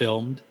being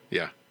filmed.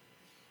 Yeah.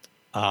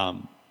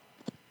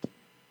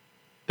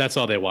 That's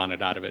all they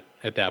wanted out of it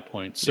at that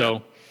point.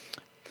 So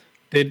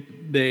they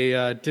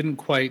didn't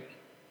quite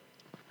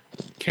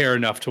care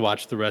enough to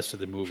watch the rest of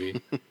the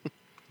movie,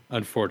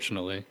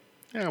 unfortunately.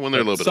 Yeah, when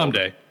they're a little bit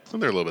someday. Older. When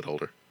they're a little bit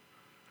older.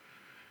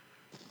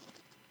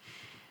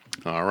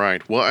 All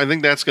right. Well, I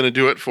think that's going to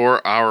do it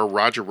for our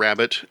Roger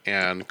Rabbit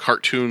and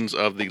cartoons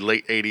of the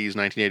late 80s,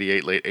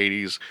 1988, late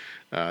 80s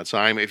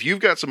time. If you've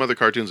got some other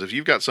cartoons, if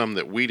you've got some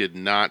that we did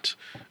not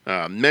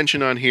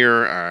mention on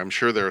here, I'm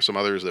sure there are some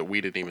others that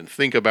we didn't even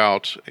think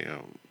about.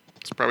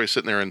 It's probably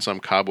sitting there in some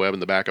cobweb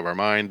in the back of our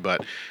mind.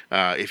 But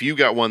if you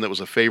got one that was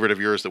a favorite of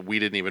yours that we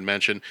didn't even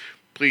mention,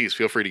 please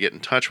feel free to get in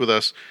touch with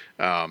us.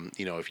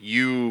 If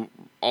you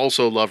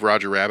also love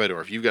Roger Rabbit, or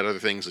if you've got other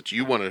things that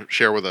you want to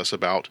share with us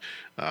about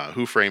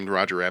Who Framed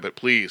Roger Rabbit,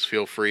 please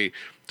feel free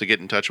to get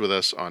in touch with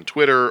us on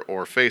Twitter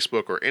or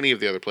Facebook or any of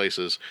the other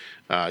places.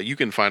 You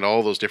can find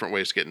all those different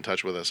ways to get in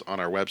touch with us on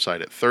our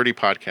website at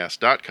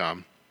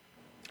 30podcast.com.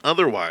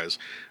 Otherwise,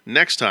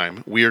 next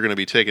time we are going to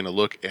be taking a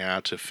look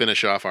at, to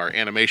finish off our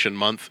animation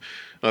month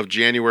of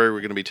January,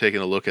 we're going to be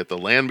taking a look at The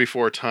Land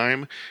Before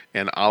Time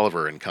and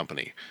Oliver and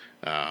Company.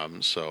 I've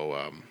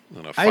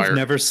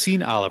never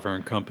seen Oliver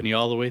and Company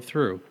all the way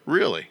through.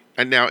 Really?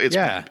 And now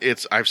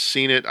I've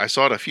seen it. I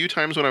saw it a few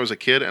times when I was a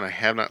kid, and I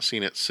have not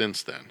seen it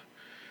since then.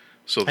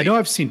 So I know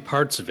I've seen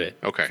parts of it.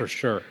 Okay, for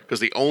sure. Because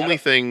the only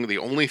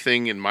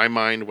thing in my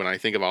mind when I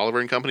think of Oliver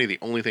and Company, the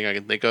only thing I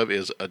can think of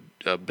is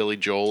a Billy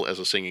Joel as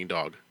a singing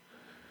dog,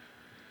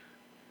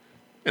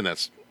 and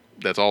that's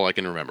all I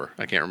can remember.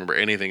 I can't remember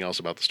anything else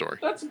about the story.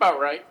 That's about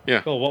right.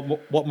 Yeah. Well,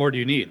 what more do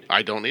you need?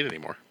 I don't need any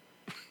more.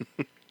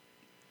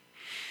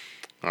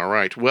 All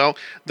right. Well,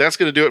 that's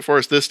going to do it for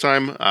us this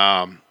time.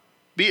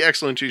 Be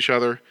excellent to each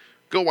other.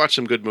 Go watch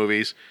some good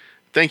movies.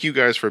 Thank you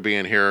guys for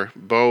being here,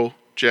 Bo,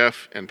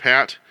 Jeff, and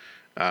Pat.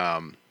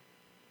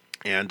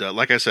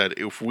 Like I said,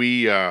 if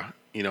we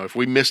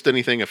missed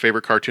anything, a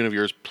favorite cartoon of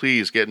yours,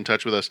 please get in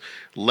touch with us.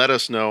 Let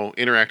us know.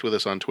 Interact with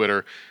us on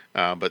Twitter.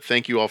 But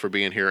thank you all for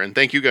being here, and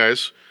thank you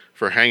guys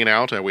for hanging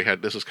out.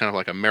 This is kind of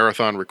like a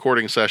marathon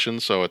recording session,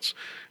 so it's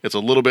a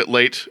little bit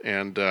late,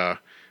 and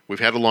we've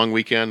had a long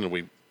weekend, and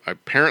we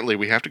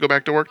have to go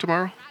back to work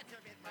tomorrow.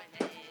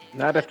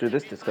 Not after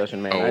this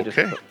discussion, man.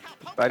 Okay.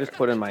 I just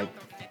put in my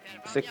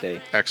sick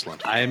day.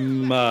 Excellent.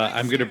 I'm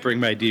going to bring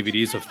my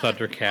DVDs of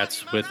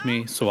Thundercats with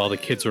me, so while the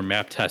kids are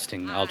map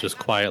testing, I'll just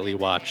quietly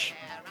watch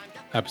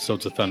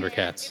episodes of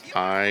Thundercats.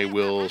 I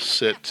will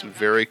sit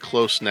very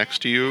close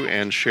next to you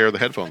and share the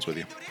headphones with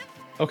you.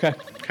 Okay.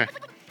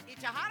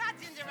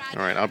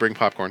 All right, I'll bring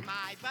popcorn.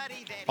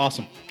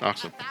 Awesome. All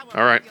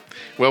right.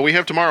 Well, we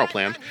have tomorrow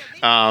planned.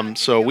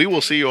 So we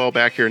will see you all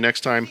back here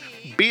next time.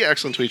 Be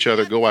excellent to each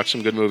other. Go watch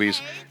some good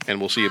movies. And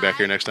we'll see you back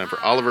here next time for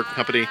Oliver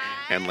Company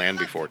and Land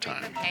Before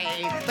Time.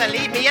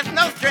 Believe me, it's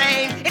no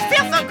strain. It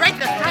feels so great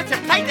to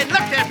contemplate and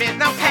look, there is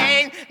no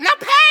pain.